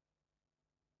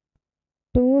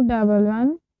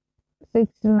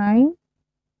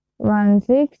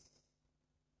 2116916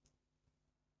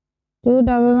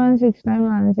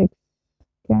 2116916.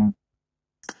 Okay.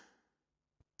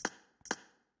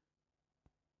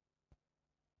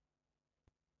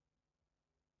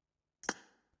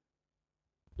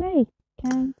 Hey,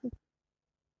 cancel.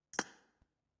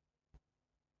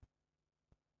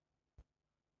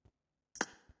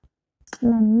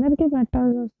 అందరికీ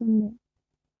పెట్టాల్సి వస్తుంది.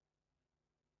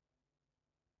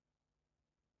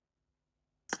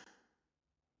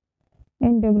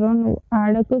 ఏంటి బ్రో నువ్వు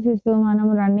ఆడకు శిశు, మనం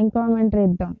రన్నింగ్ కామెంటరీ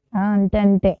ఇద్దాం.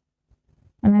 అంతే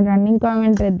మనం రన్నింగ్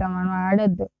కామెంటరీ ఇద్దాం. మనం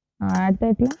ఆడొద్దు. ఆడితే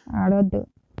ఎట్లా? ఆడొద్దు,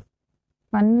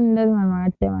 పని ఉండదు మనం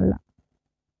ఆడితే. మళ్ళా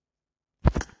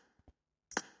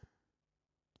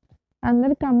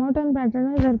అందరికి కమౌట్ అని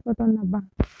పెట్టడం సరిపోతుంది. అబ్బా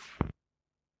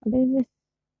అదే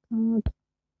come out.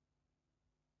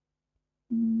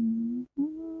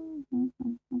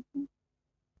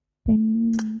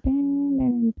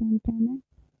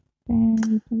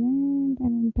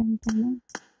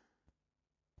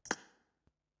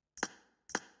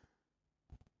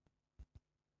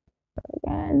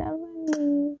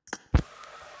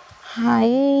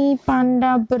 Hi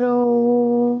panda bro,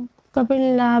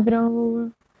 కపిల్లా bro,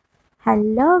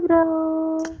 hello bro.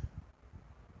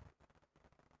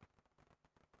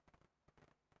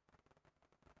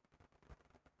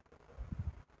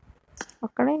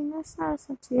 అక్కడ ఏం చేస్తున్నారు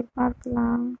అసలు చీర్ పార్క్లా?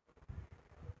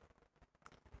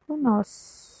 Who knows?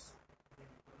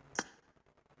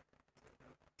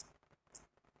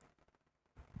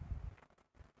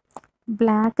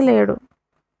 బ్లాక్ లేడు.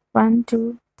 1 2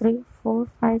 3 4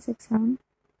 5 6 7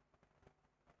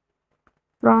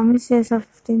 ప్రామిస్ చేసా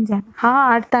 15 జన్.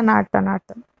 ఆడతాను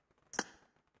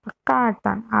పక్కా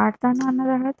ఆడతాను అన్న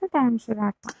తర్వాత టైం షూర్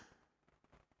ఆడతాను.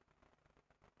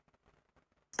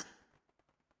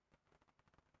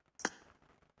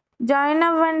 జాయిన్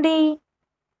అవ్వండి.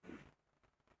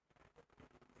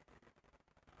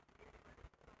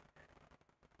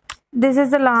 This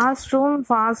is the last room.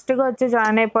 ఫాస్ట్గా వచ్చి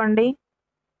జాయిన్ అయిపోండి.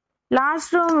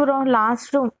 Last room bro, last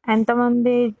room.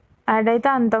 ఎంతమంది యాడ్ అయితే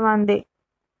అంతమంది.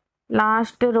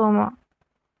 Last room.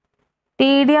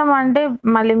 టీడియం అంటే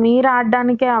మళ్ళీ మీరు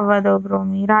ఆడడానికే అవ్వదు బ్రో,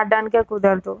 మీరు ఆడడానికే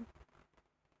కుదరదు.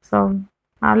 సో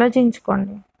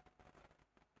ఆలోచించుకోండి.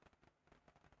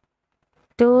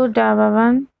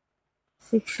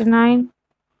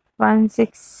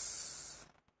 2116916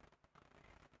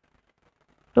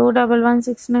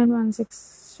 2116916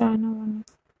 జాయిన్ అవ్వండి.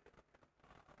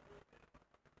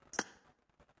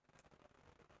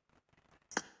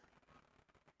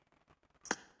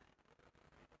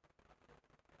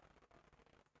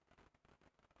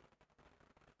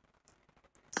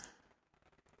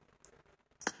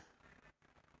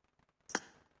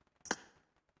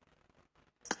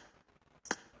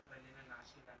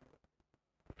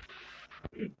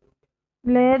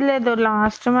 లేదు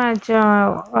లాస్ట్ మ్యాచ్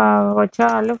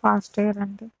వచ్చేవాళ్ళు ఫాస్ట్గా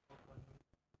రండి.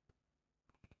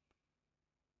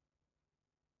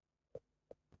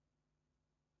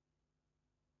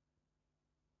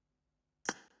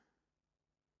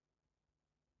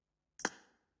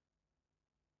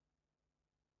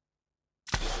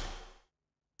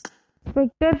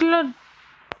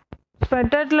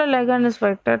 స్పెక్టర్లో లేకండి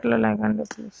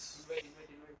ప్లీజ్.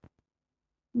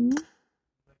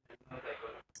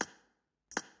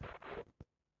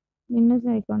 నిన్ను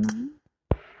సైకోనా?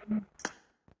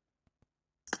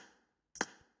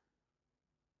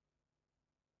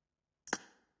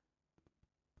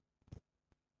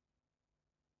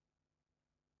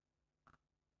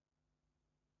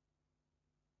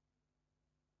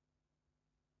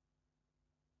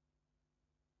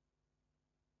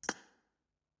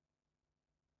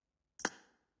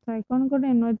 సైకోన్ కూడా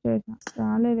ఇన్వైట్ చేసా,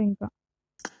 రాలేదు ఇంకా.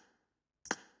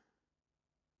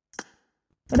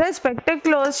 రే స్పెక్టర్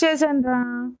క్లోజ్ చేశాను రా.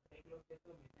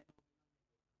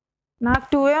 నాకు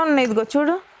 2 ఉన్నాయి. ఇదిగో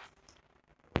చూడు.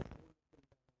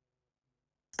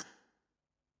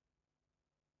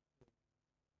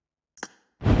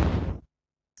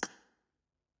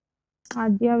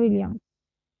 ఆద్య విలియం.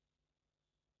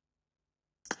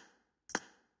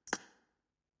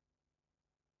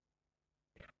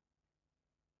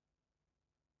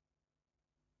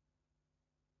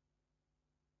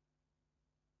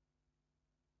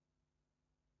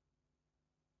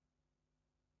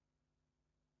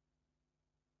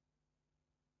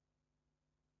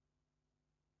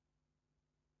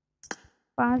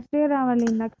 ఫాస్ట్గా రావాలి.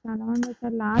 ఇందాక చాలా మంది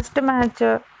వచ్చారు. లాస్ట్ మ్యాచ్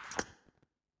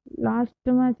లాస్ట్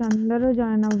మ్యాచ్ అందరూ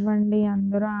జాయిన్ అవ్వండి,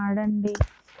 అందరూ ఆడండి.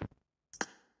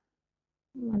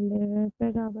 మళ్ళీ రేపే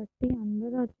కాబట్టి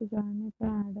అందరూ వచ్చి జాయిన్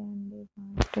అయిపోయి ఆడండి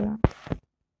ఫాస్ట్గా.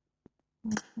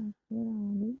 ఫాస్ట్గా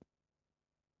రావాలి.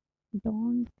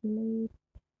 Don't late.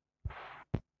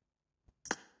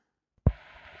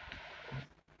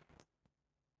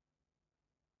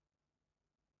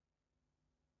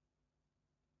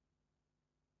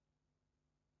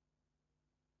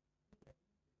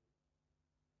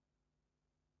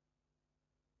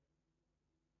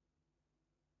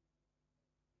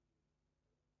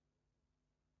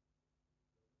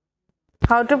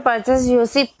 How to purchase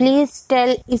UC? Please tell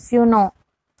if you know.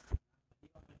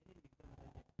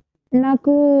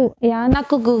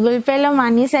 నాకు గూగుల్ పేలో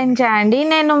మనీ సెండ్ చేయండి,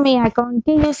 నేను మీ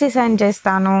అకౌంట్కి యూసీ సెండ్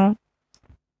చేస్తాను.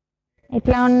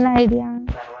 ఎట్లా ఉన్న ఐడియా?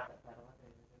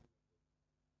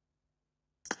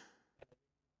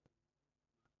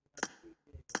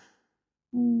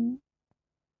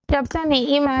 చెప్తాను,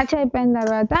 ఈ మ్యాచ్ అయిపోయిన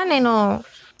తర్వాత నేను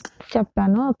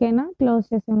చెప్తాను. ఓకేనా? క్లోజ్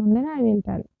చేసే ముందే నాకు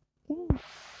వెళ్తారు.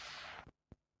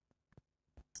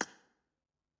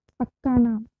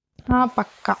 పక్కానా?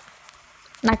 పక్కా.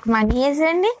 నాకు మనీ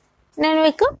వేసేయండి, నేను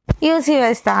మీకు యూసీ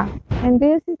వేస్తా. ఎంత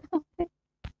యూసీ కావాలి?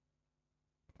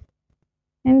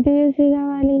 ఎంత యూసీ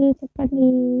కావాలి చెప్పండి.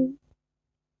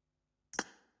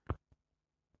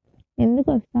 ఎందుకు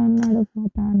వస్తా అన్నాడు,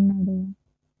 పోతా అన్నాడు?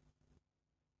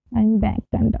 ఐమ్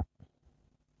బ్యాక్ అంట.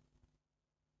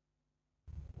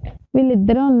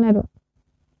 వీళ్ళిద్దరూ ఉన్నారు.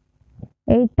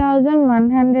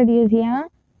 8100 యూసీయా?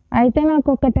 అయితే నాకు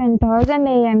ఒక 10,000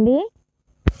 వేయండి.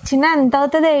 చిన్న ఎంత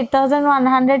అవుతుంది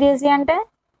 8100 యూసీ అంటే?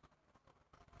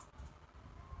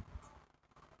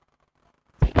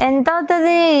 ఎంత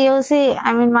అవుతుంది యూసీ?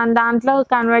 ఐ మీన్ మన దాంట్లో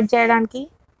కన్వర్ట్ చేయడానికి?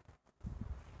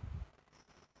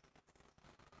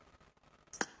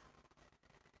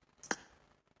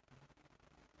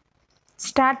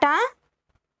 స్టార్టా?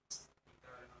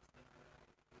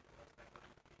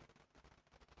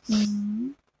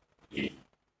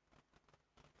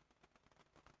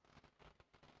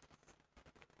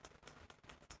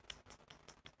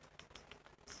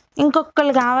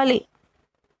 ఇంకొకళ్ళు కావాలి.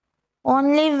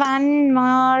 Only 1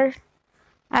 more.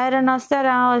 ఎవరైనా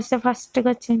వస్తారా? వస్తే ఫస్ట్గా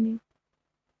వచ్చింది.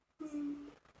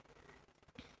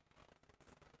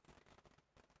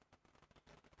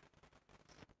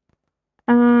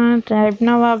 ట్రైబ్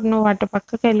నవాబ్, నువ్వు అటు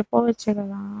పక్కకి వెళ్ళిపోవచ్చు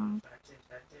కదా.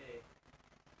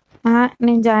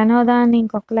 నేను జాయిన్ అవుదాన్ని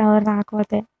ఇంకొకరు ఎవరు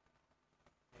రాకపోతే.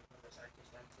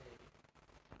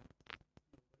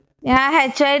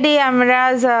 హెచ్ఐడి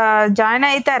అమరాజ్ జాయిన్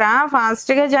అవుతారా?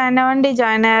 ఫాస్ట్గా జాయిన్ అవ్వండి,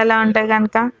 జాయిన్ అయ్యేలా ఉంటే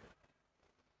కనుక.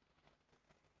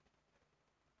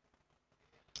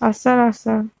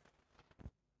 వస్తారు.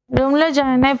 రూమ్లో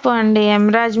జాయిన్ అయిపోండి.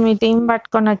 ఎమరాజ్ మీ టీం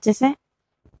పట్టుకొని వచ్చేసి.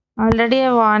 ఆల్రెడీ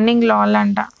వార్నింగ్ లాల్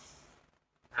అంట.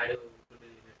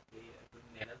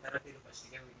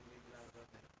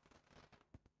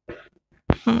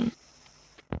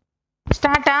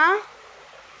 స్టార్టా?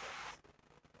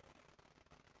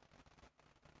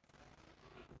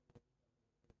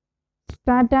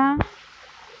 స్టార్టా?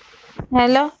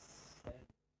 హలో,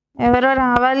 ఎవరో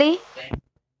రావాలి.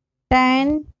 10,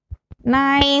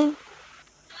 9,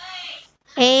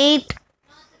 8,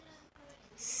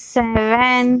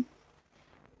 7,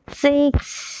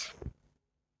 6,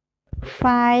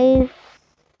 5,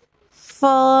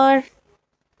 4,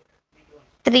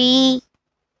 3,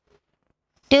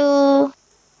 2,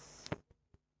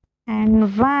 and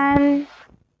 1.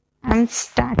 I'm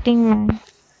starting, man.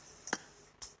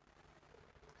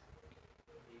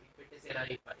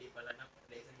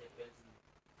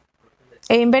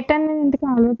 ఏం పెట్టాను నేను? ఇంతకు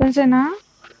ఆలోచించనా?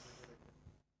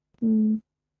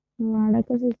 నువ్వు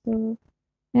ఆడకు.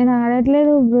 నేను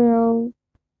ఆడట్లేదు బ్రో.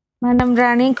 మనం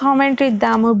రన్నింగ్ కామెంట్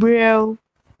ఇద్దాము bro.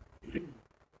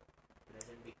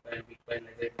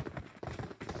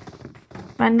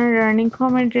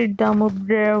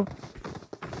 Bro.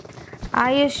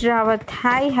 Ayush Rawat,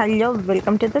 hi, hello,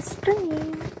 welcome to the stream.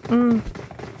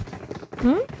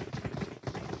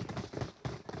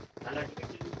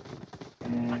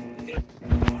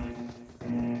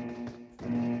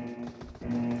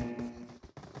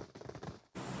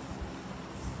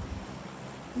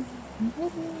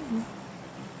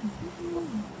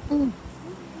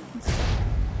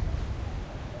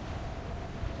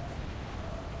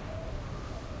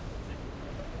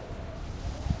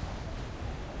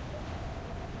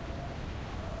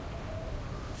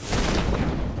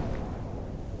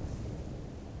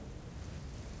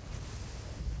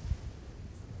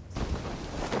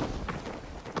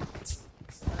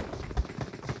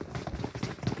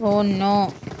 Oh no,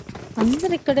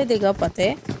 అందరు ఇక్కడే దిగకపోతే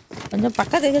కొంచెం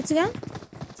పక్క దిగచ్చుగా.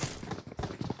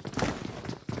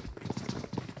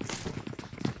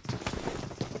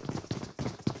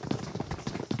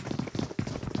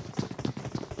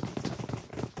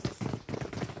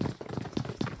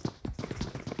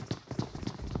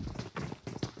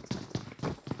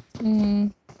 మ్మ్.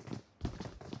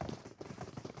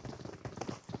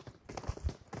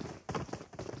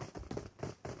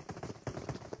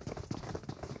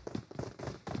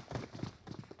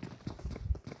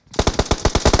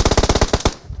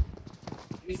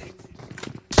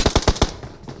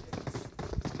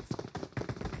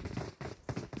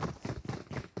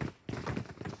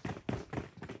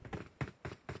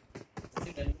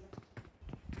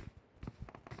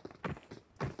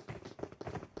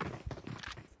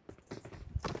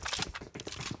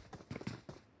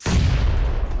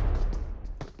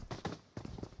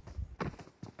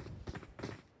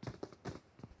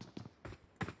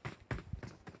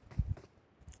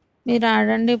 మీరు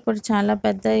ఆడండి, ఇప్పుడు చాలా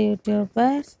పెద్ద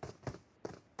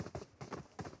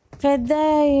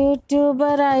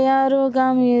యూట్యూబర్ అయ్యారుగా.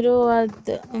 మీరు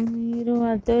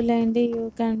వద్దులేండి, యూ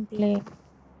కెన్ ప్లే.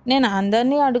 నేను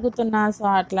అందరినీ అడుగుతున్నా, సో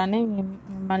అట్లానే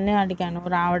మిమ్మల్ని అడిగాను.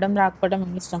 రావడం రాకపోవడం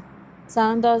మీ ఇష్టం.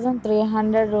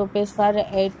 7,300 rupees for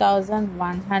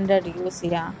 8,100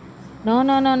 యూసియా. No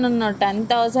no no no no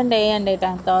 10,000 వేయండి.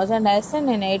 10,000 వేస్తే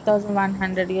నేను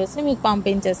 8,100 యూసి మీకు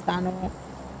పంపించేస్తాను.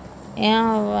 ఏం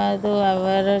అవ్వదు,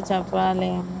 ఎవరు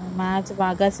చెప్పలేము. మ్యాచ్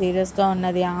బాగా సీరియస్గా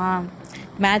ఉన్నది.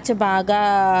 మ్యాచ్ బాగా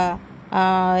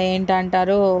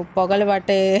ఏంటంటారు, పొగలు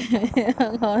పట్టే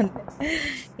ఉంది.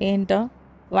 ఏంటో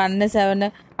 1-7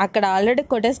 అక్కడ ఆల్రెడీ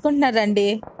కొట్టేసుకుంటున్నారండి.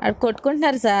 అక్కడ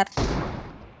కొట్టుకుంటున్నారు సార్,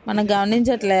 మనం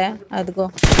గమనించట్లే. అదిగో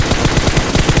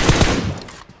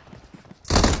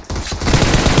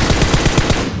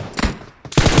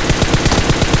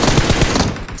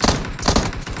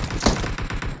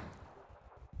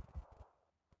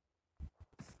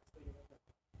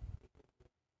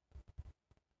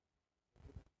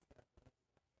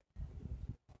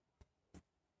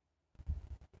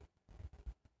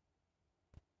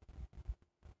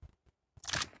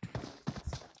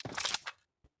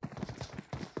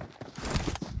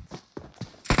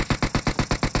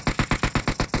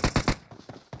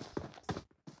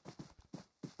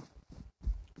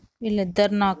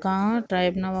వీళ్ళిద్దరు నాక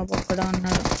ట్రైబ్ నవాబ్ ఒక్కడే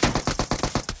ఉన్నాడు.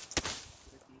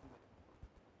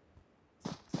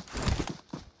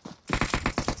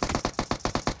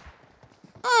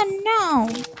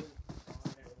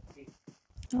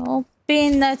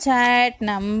 Open the chat.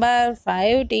 Number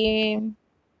 5 team.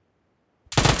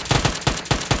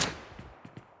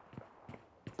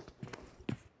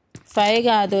 Five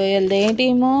కాదు, వీళ్ళది ఏ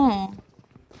టీము?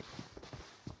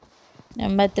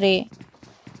 నెంబర్ 3.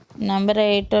 నెంబర్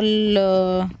 8 వాళ్ళు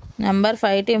నెంబర్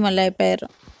 5 టీం వాళ్ళు అయిపోయారు.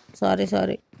 సారీ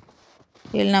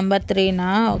వీళ్ళు నెంబర్ 3నా?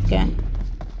 ఓకే.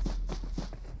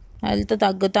 హెల్త్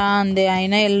తగ్గుతా ఉంది,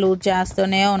 అయినా వీళ్ళు లూట్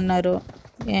చేస్తూనే ఉన్నారు.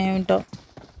 ఏమిటో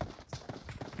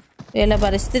వీళ్ళ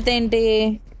పరిస్థితి ఏంటి?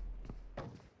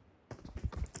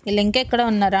 వీళ్ళు ఇంకెక్కడ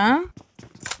ఉన్నారా?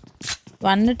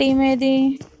 1 టీం ఏది?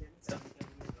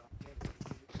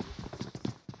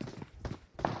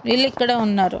 వీళ్ళు ఇక్కడ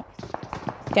ఉన్నారు.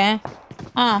 ఓకే,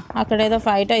 అక్కడ ఏదో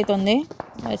ఫైట్ అవుతుంది.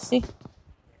 వచ్చి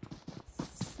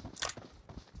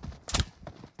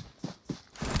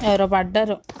ఎవరో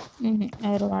పడ్డారు.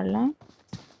 ఎవరు వాళ్ళ?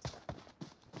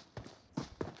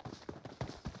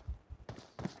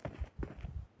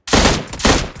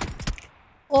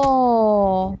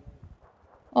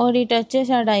 ఓడి టచ్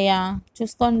చేశాడయ్యా,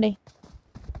 చూసుకోండి.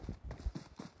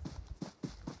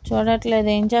 చూడట్లేదు,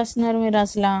 ఏం చేస్తున్నారు మీరు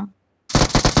అసలు?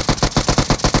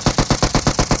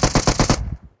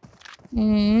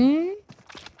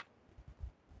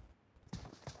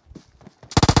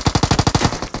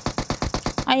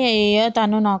 అయ్యయ్యో,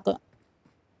 తను నాకు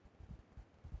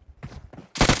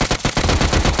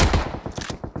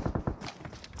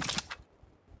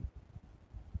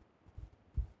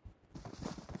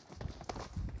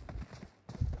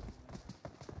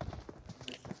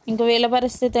ఇంక వీళ్ళ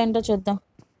పరిస్థితి ఏంటో చూద్దాం.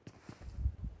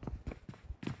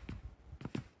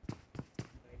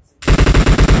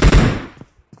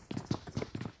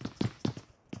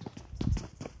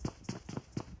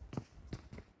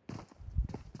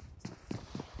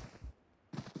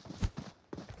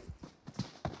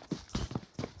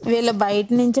 వీళ్ళు బయట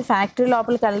నుంచి ఫ్యాక్టరీ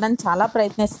లోపలికి వెళ్ళడానికి చాలా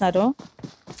ప్రయత్నిస్తున్నారు.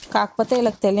 కాకపోతే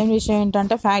వీళ్ళకి తెలియని విషయం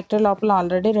ఏంటంటే ఫ్యాక్టరీ లోపల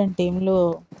ఆల్రెడీ 2 టీంలు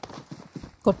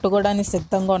కొట్టుకోవడానికి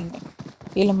సిద్ధంగా ఉన్నాయి.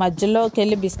 వీళ్ళ మధ్యలోకి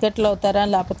వెళ్ళి బిస్కెట్లు అవుతారా,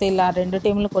 లేకపోతే ఇలా 2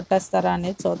 టీంలు కొట్టేస్తారా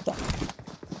అనేది చూద్దాం.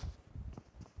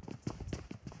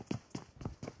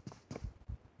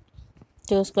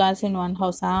 Two squads in 1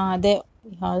 house. అదే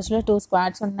ఈ హౌస్లో 2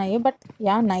 స్క్వాడ్స్ ఉన్నాయి. But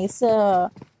nice.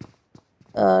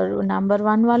 నెంబర్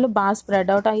 1 వాళ్ళు బాగా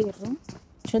స్ప్రెడ్ అవుట్ అయ్యారు.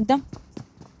 చూద్దాం.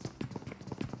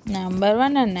 Number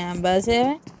 1 and number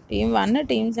 7, team 1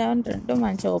 team 7 2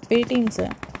 మంచి ఓపీ టీమ్స్.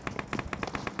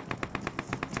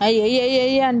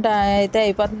 అయ్యి అంట అయితే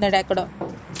అయిపోతున్నాడు ఎక్కడో.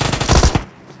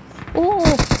 ఓ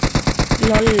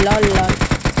లాల్ లాల్ లాల్.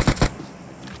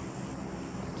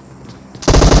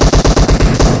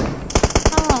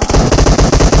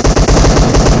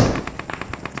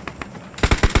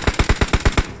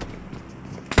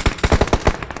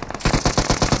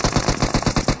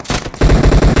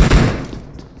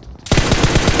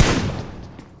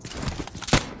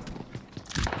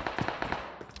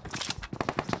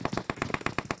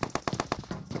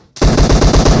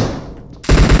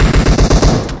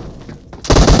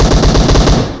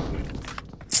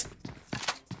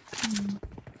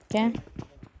 ఓకే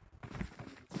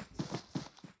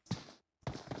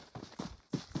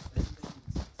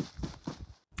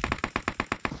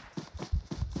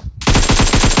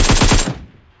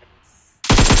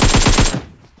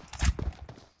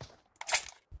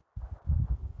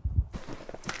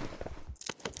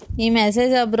ఈ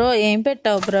మెసేజ్ బ్రో ఏం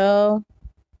పెట్టావు బ్రో?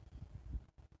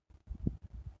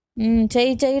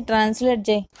 చెయ్యి ట్రాన్స్లేట్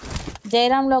చేయి.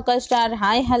 Jayaram local star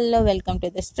hi hello welcome to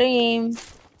the stream.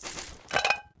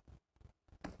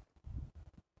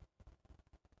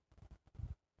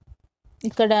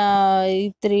 ఇక్కడ ఈ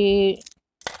 3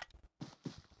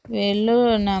 వీళ్ళు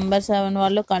నెంబర్ 7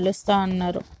 వాళ్ళు కలుస్తా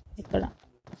అన్నారు ఇక్కడ.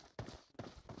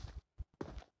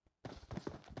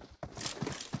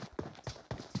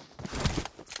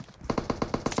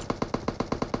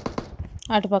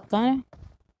 అటుపక్క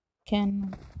క్యాన్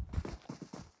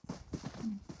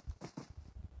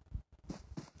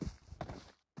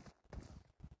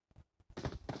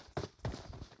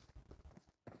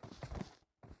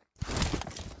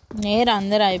నేరు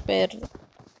అందరు అయిపోయారు.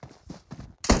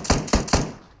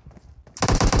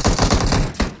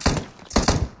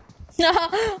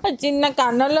 చిన్న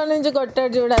కన్నుల్లో నుంచి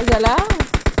కొట్టాడు చూడు అసలు.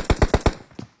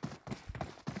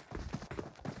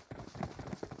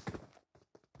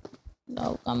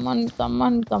 Love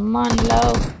common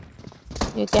love,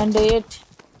 you can do it.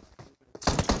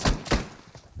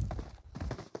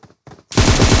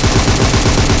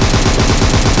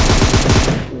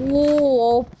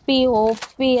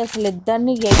 OP అసలు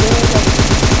ఇద్దరిని ఎగేయలేదు.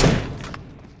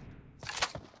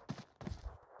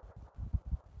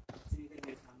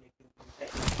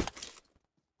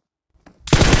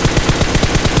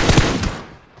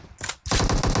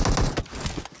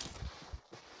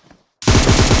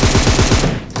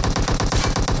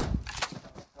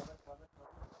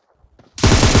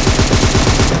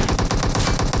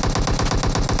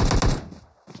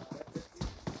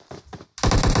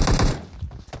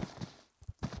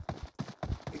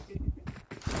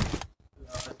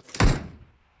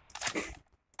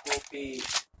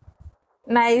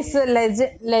 నైస్.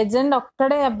 లెజెండ్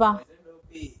ఒక్కడే అబ్బా,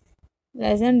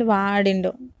 లెజెండ్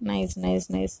వాడిండు. నైస్.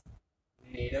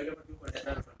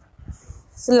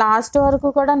 లాస్ట్ వరకు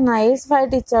కూడా నైస్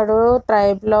ఫైట్ ఇచ్చాడు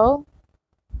ట్రైబ్లో.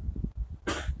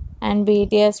 అండ్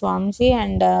బీటీఎస్ వంశీ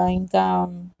అండ్ ఇంకా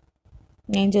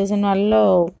నేను చూసిన వాళ్ళు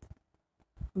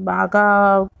బాగా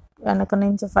వెనక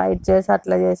నుంచి ఫైట్ చేసి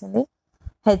అట్లా చేసింది.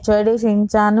 HID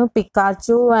షించాను,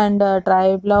 Pikachu and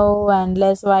ట్రైబ్లో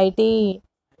endless YT,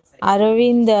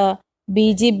 Arvind,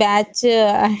 BG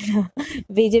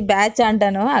batch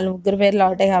అంటాను, వాళ్ళు ముగ్గురు పేర్లు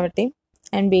ఒకటే కాబట్టి.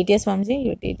 And BTS Vamsi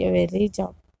you did a very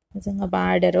job. నిజంగా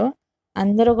బాగా ఆడారు,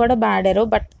 అందరూ కూడా బాగా ఆడారు.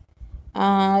 బట్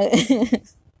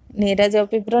నీరజ్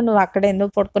ఓపి బ్రో నువ్వు అక్కడ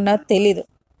ఎందుకు పడుకున్నావో తెలీదు.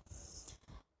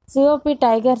 సిఓపి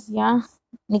టైగర్ యా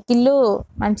నిఖిల్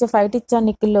మంచి ఫైట్ ఇచ్చా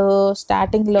నిఖిల్.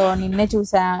 స్టార్టింగ్లో నిన్నే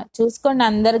చూసుకోండి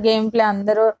అందరు గేమ్ ప్లే,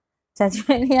 అందరూ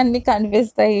చచ్చిపోయినవి అన్నీ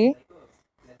కనిపిస్తాయి.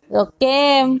 ఓకే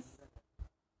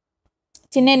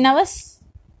చిన్న ఎన్ని hours?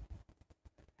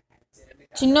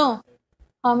 Chinnu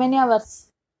how many hours?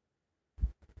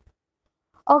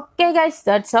 Okay guys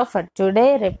that's all for today.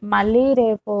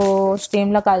 రేపు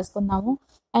స్ట్రీమ్లో కలుసుకుందాము.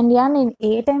 అండ్ యా నేను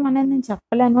ఏ టైం అనేది నేను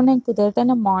చెప్పలేను, నేను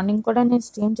కుదిరితేనే మార్నింగ్ కూడా నేను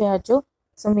స్ట్రీమ్ చేయొచ్చు.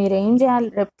 సో మీరు ఏం చేయాలి,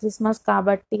 రేపు క్రిస్మస్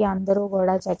కాబట్టి అందరూ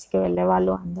కూడా చర్చ్కి వెళ్ళే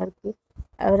వాళ్ళు అందరికీ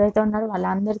ఎవరైతే ఉన్నారో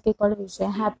వాళ్ళందరికీ కూడా wish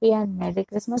happy and merry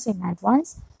Christmas in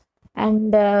advance.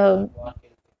 And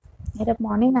రేపు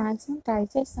మార్నింగ్ మ్యాక్సిమం ట్రై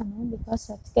చేస్తాను, బికాస్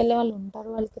చర్చ్కి వెళ్ళే వాళ్ళు ఉంటారు,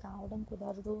 వాళ్ళకి రావడం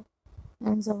కుదరదు.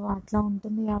 అండ్ సో అట్లా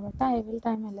ఉంటుంది కాబట్టి I will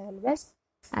try my level best.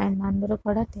 And అందరూ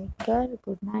కూడా take care,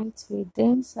 good night, sweet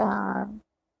dreams,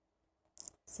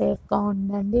 సేఫ్గా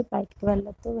ఉండండి, బయటికి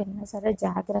వెళ్ళొద్దు, వెళ్ళినా సరే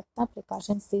జాగ్రత్త,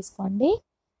 ప్రికాషన్స్ తీసుకోండి.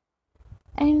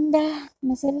 అండ్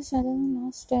మెసేజెస్ చదవడం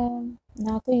లాస్ట్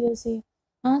నాకు యూసీ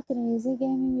క్రేజీ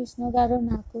గేమింగ్ విష్ణు గారు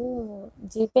నాకు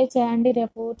జీపే చేయండి,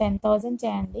 రేపు 10,000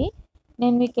 చేయండి,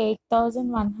 నేను మీకు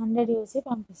 8,100 యూసీ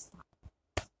పంపిస్తాను.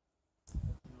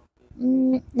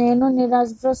 నేను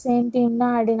నిరాజ్ బ్రో సేమ్ టీంలో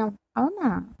ఆడినాం. అవునా?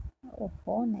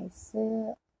 ఓహో నైస్.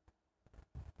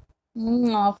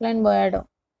 ఆఫ్లైన్ పోయాడు.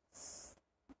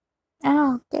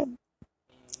 Okay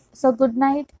so good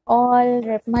night all.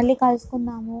 రేపు మళ్ళీ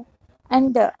కలుసుకుందాము.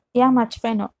 అండ్ యా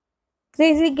మర్చిపోయాను,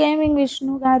 క్రేజీ గేమింగ్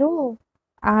విష్ణు గారు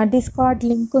డిస్కార్డ్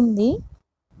లింక్ ఉంది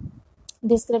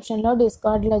డిస్క్రిప్షన్లో.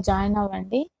 డిస్కార్డ్లో జాయిన్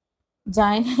అవ్వండి.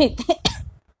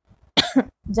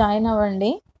 జాయిన్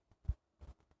అవ్వండి.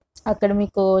 అక్కడ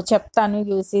మీకు చెప్తాను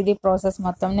యూసీది ప్రాసెస్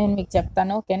మొత్తం నేను మీకు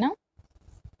చెప్తాను. ఓకేనా?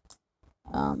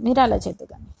 మీరు అలా చేద్దు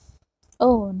కానీ. ఓ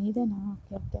నీదేనా?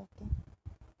 ఓకే ఓకే ఓకే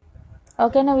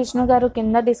ఓకేనా విష్ణు గారు?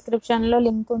 కింద డిస్క్రిప్షన్లో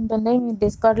లింక్ ఉంటుంది. మీరు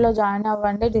డిస్కార్డ్లో జాయిన్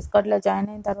అవ్వండి. డిస్కార్డ్లో జాయిన్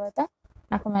అయిన తర్వాత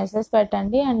నాకు మెసేజ్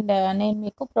పెట్టండి అండ్ నేను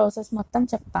మీకు ప్రాసెస్ మొత్తం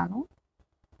చెప్తాను.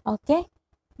 Okay,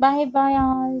 bye bye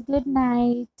all. Good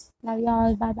night. Love you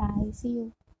all. Bye bye. See you.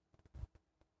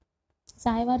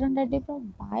 Sai Varun Reddy bro,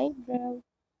 bye bro.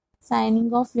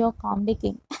 Signing off your comedy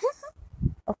king.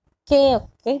 Okay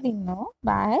okay, నిన్ను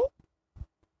బాయ్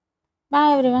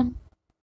బాయ్ ఎవ్రీవన్.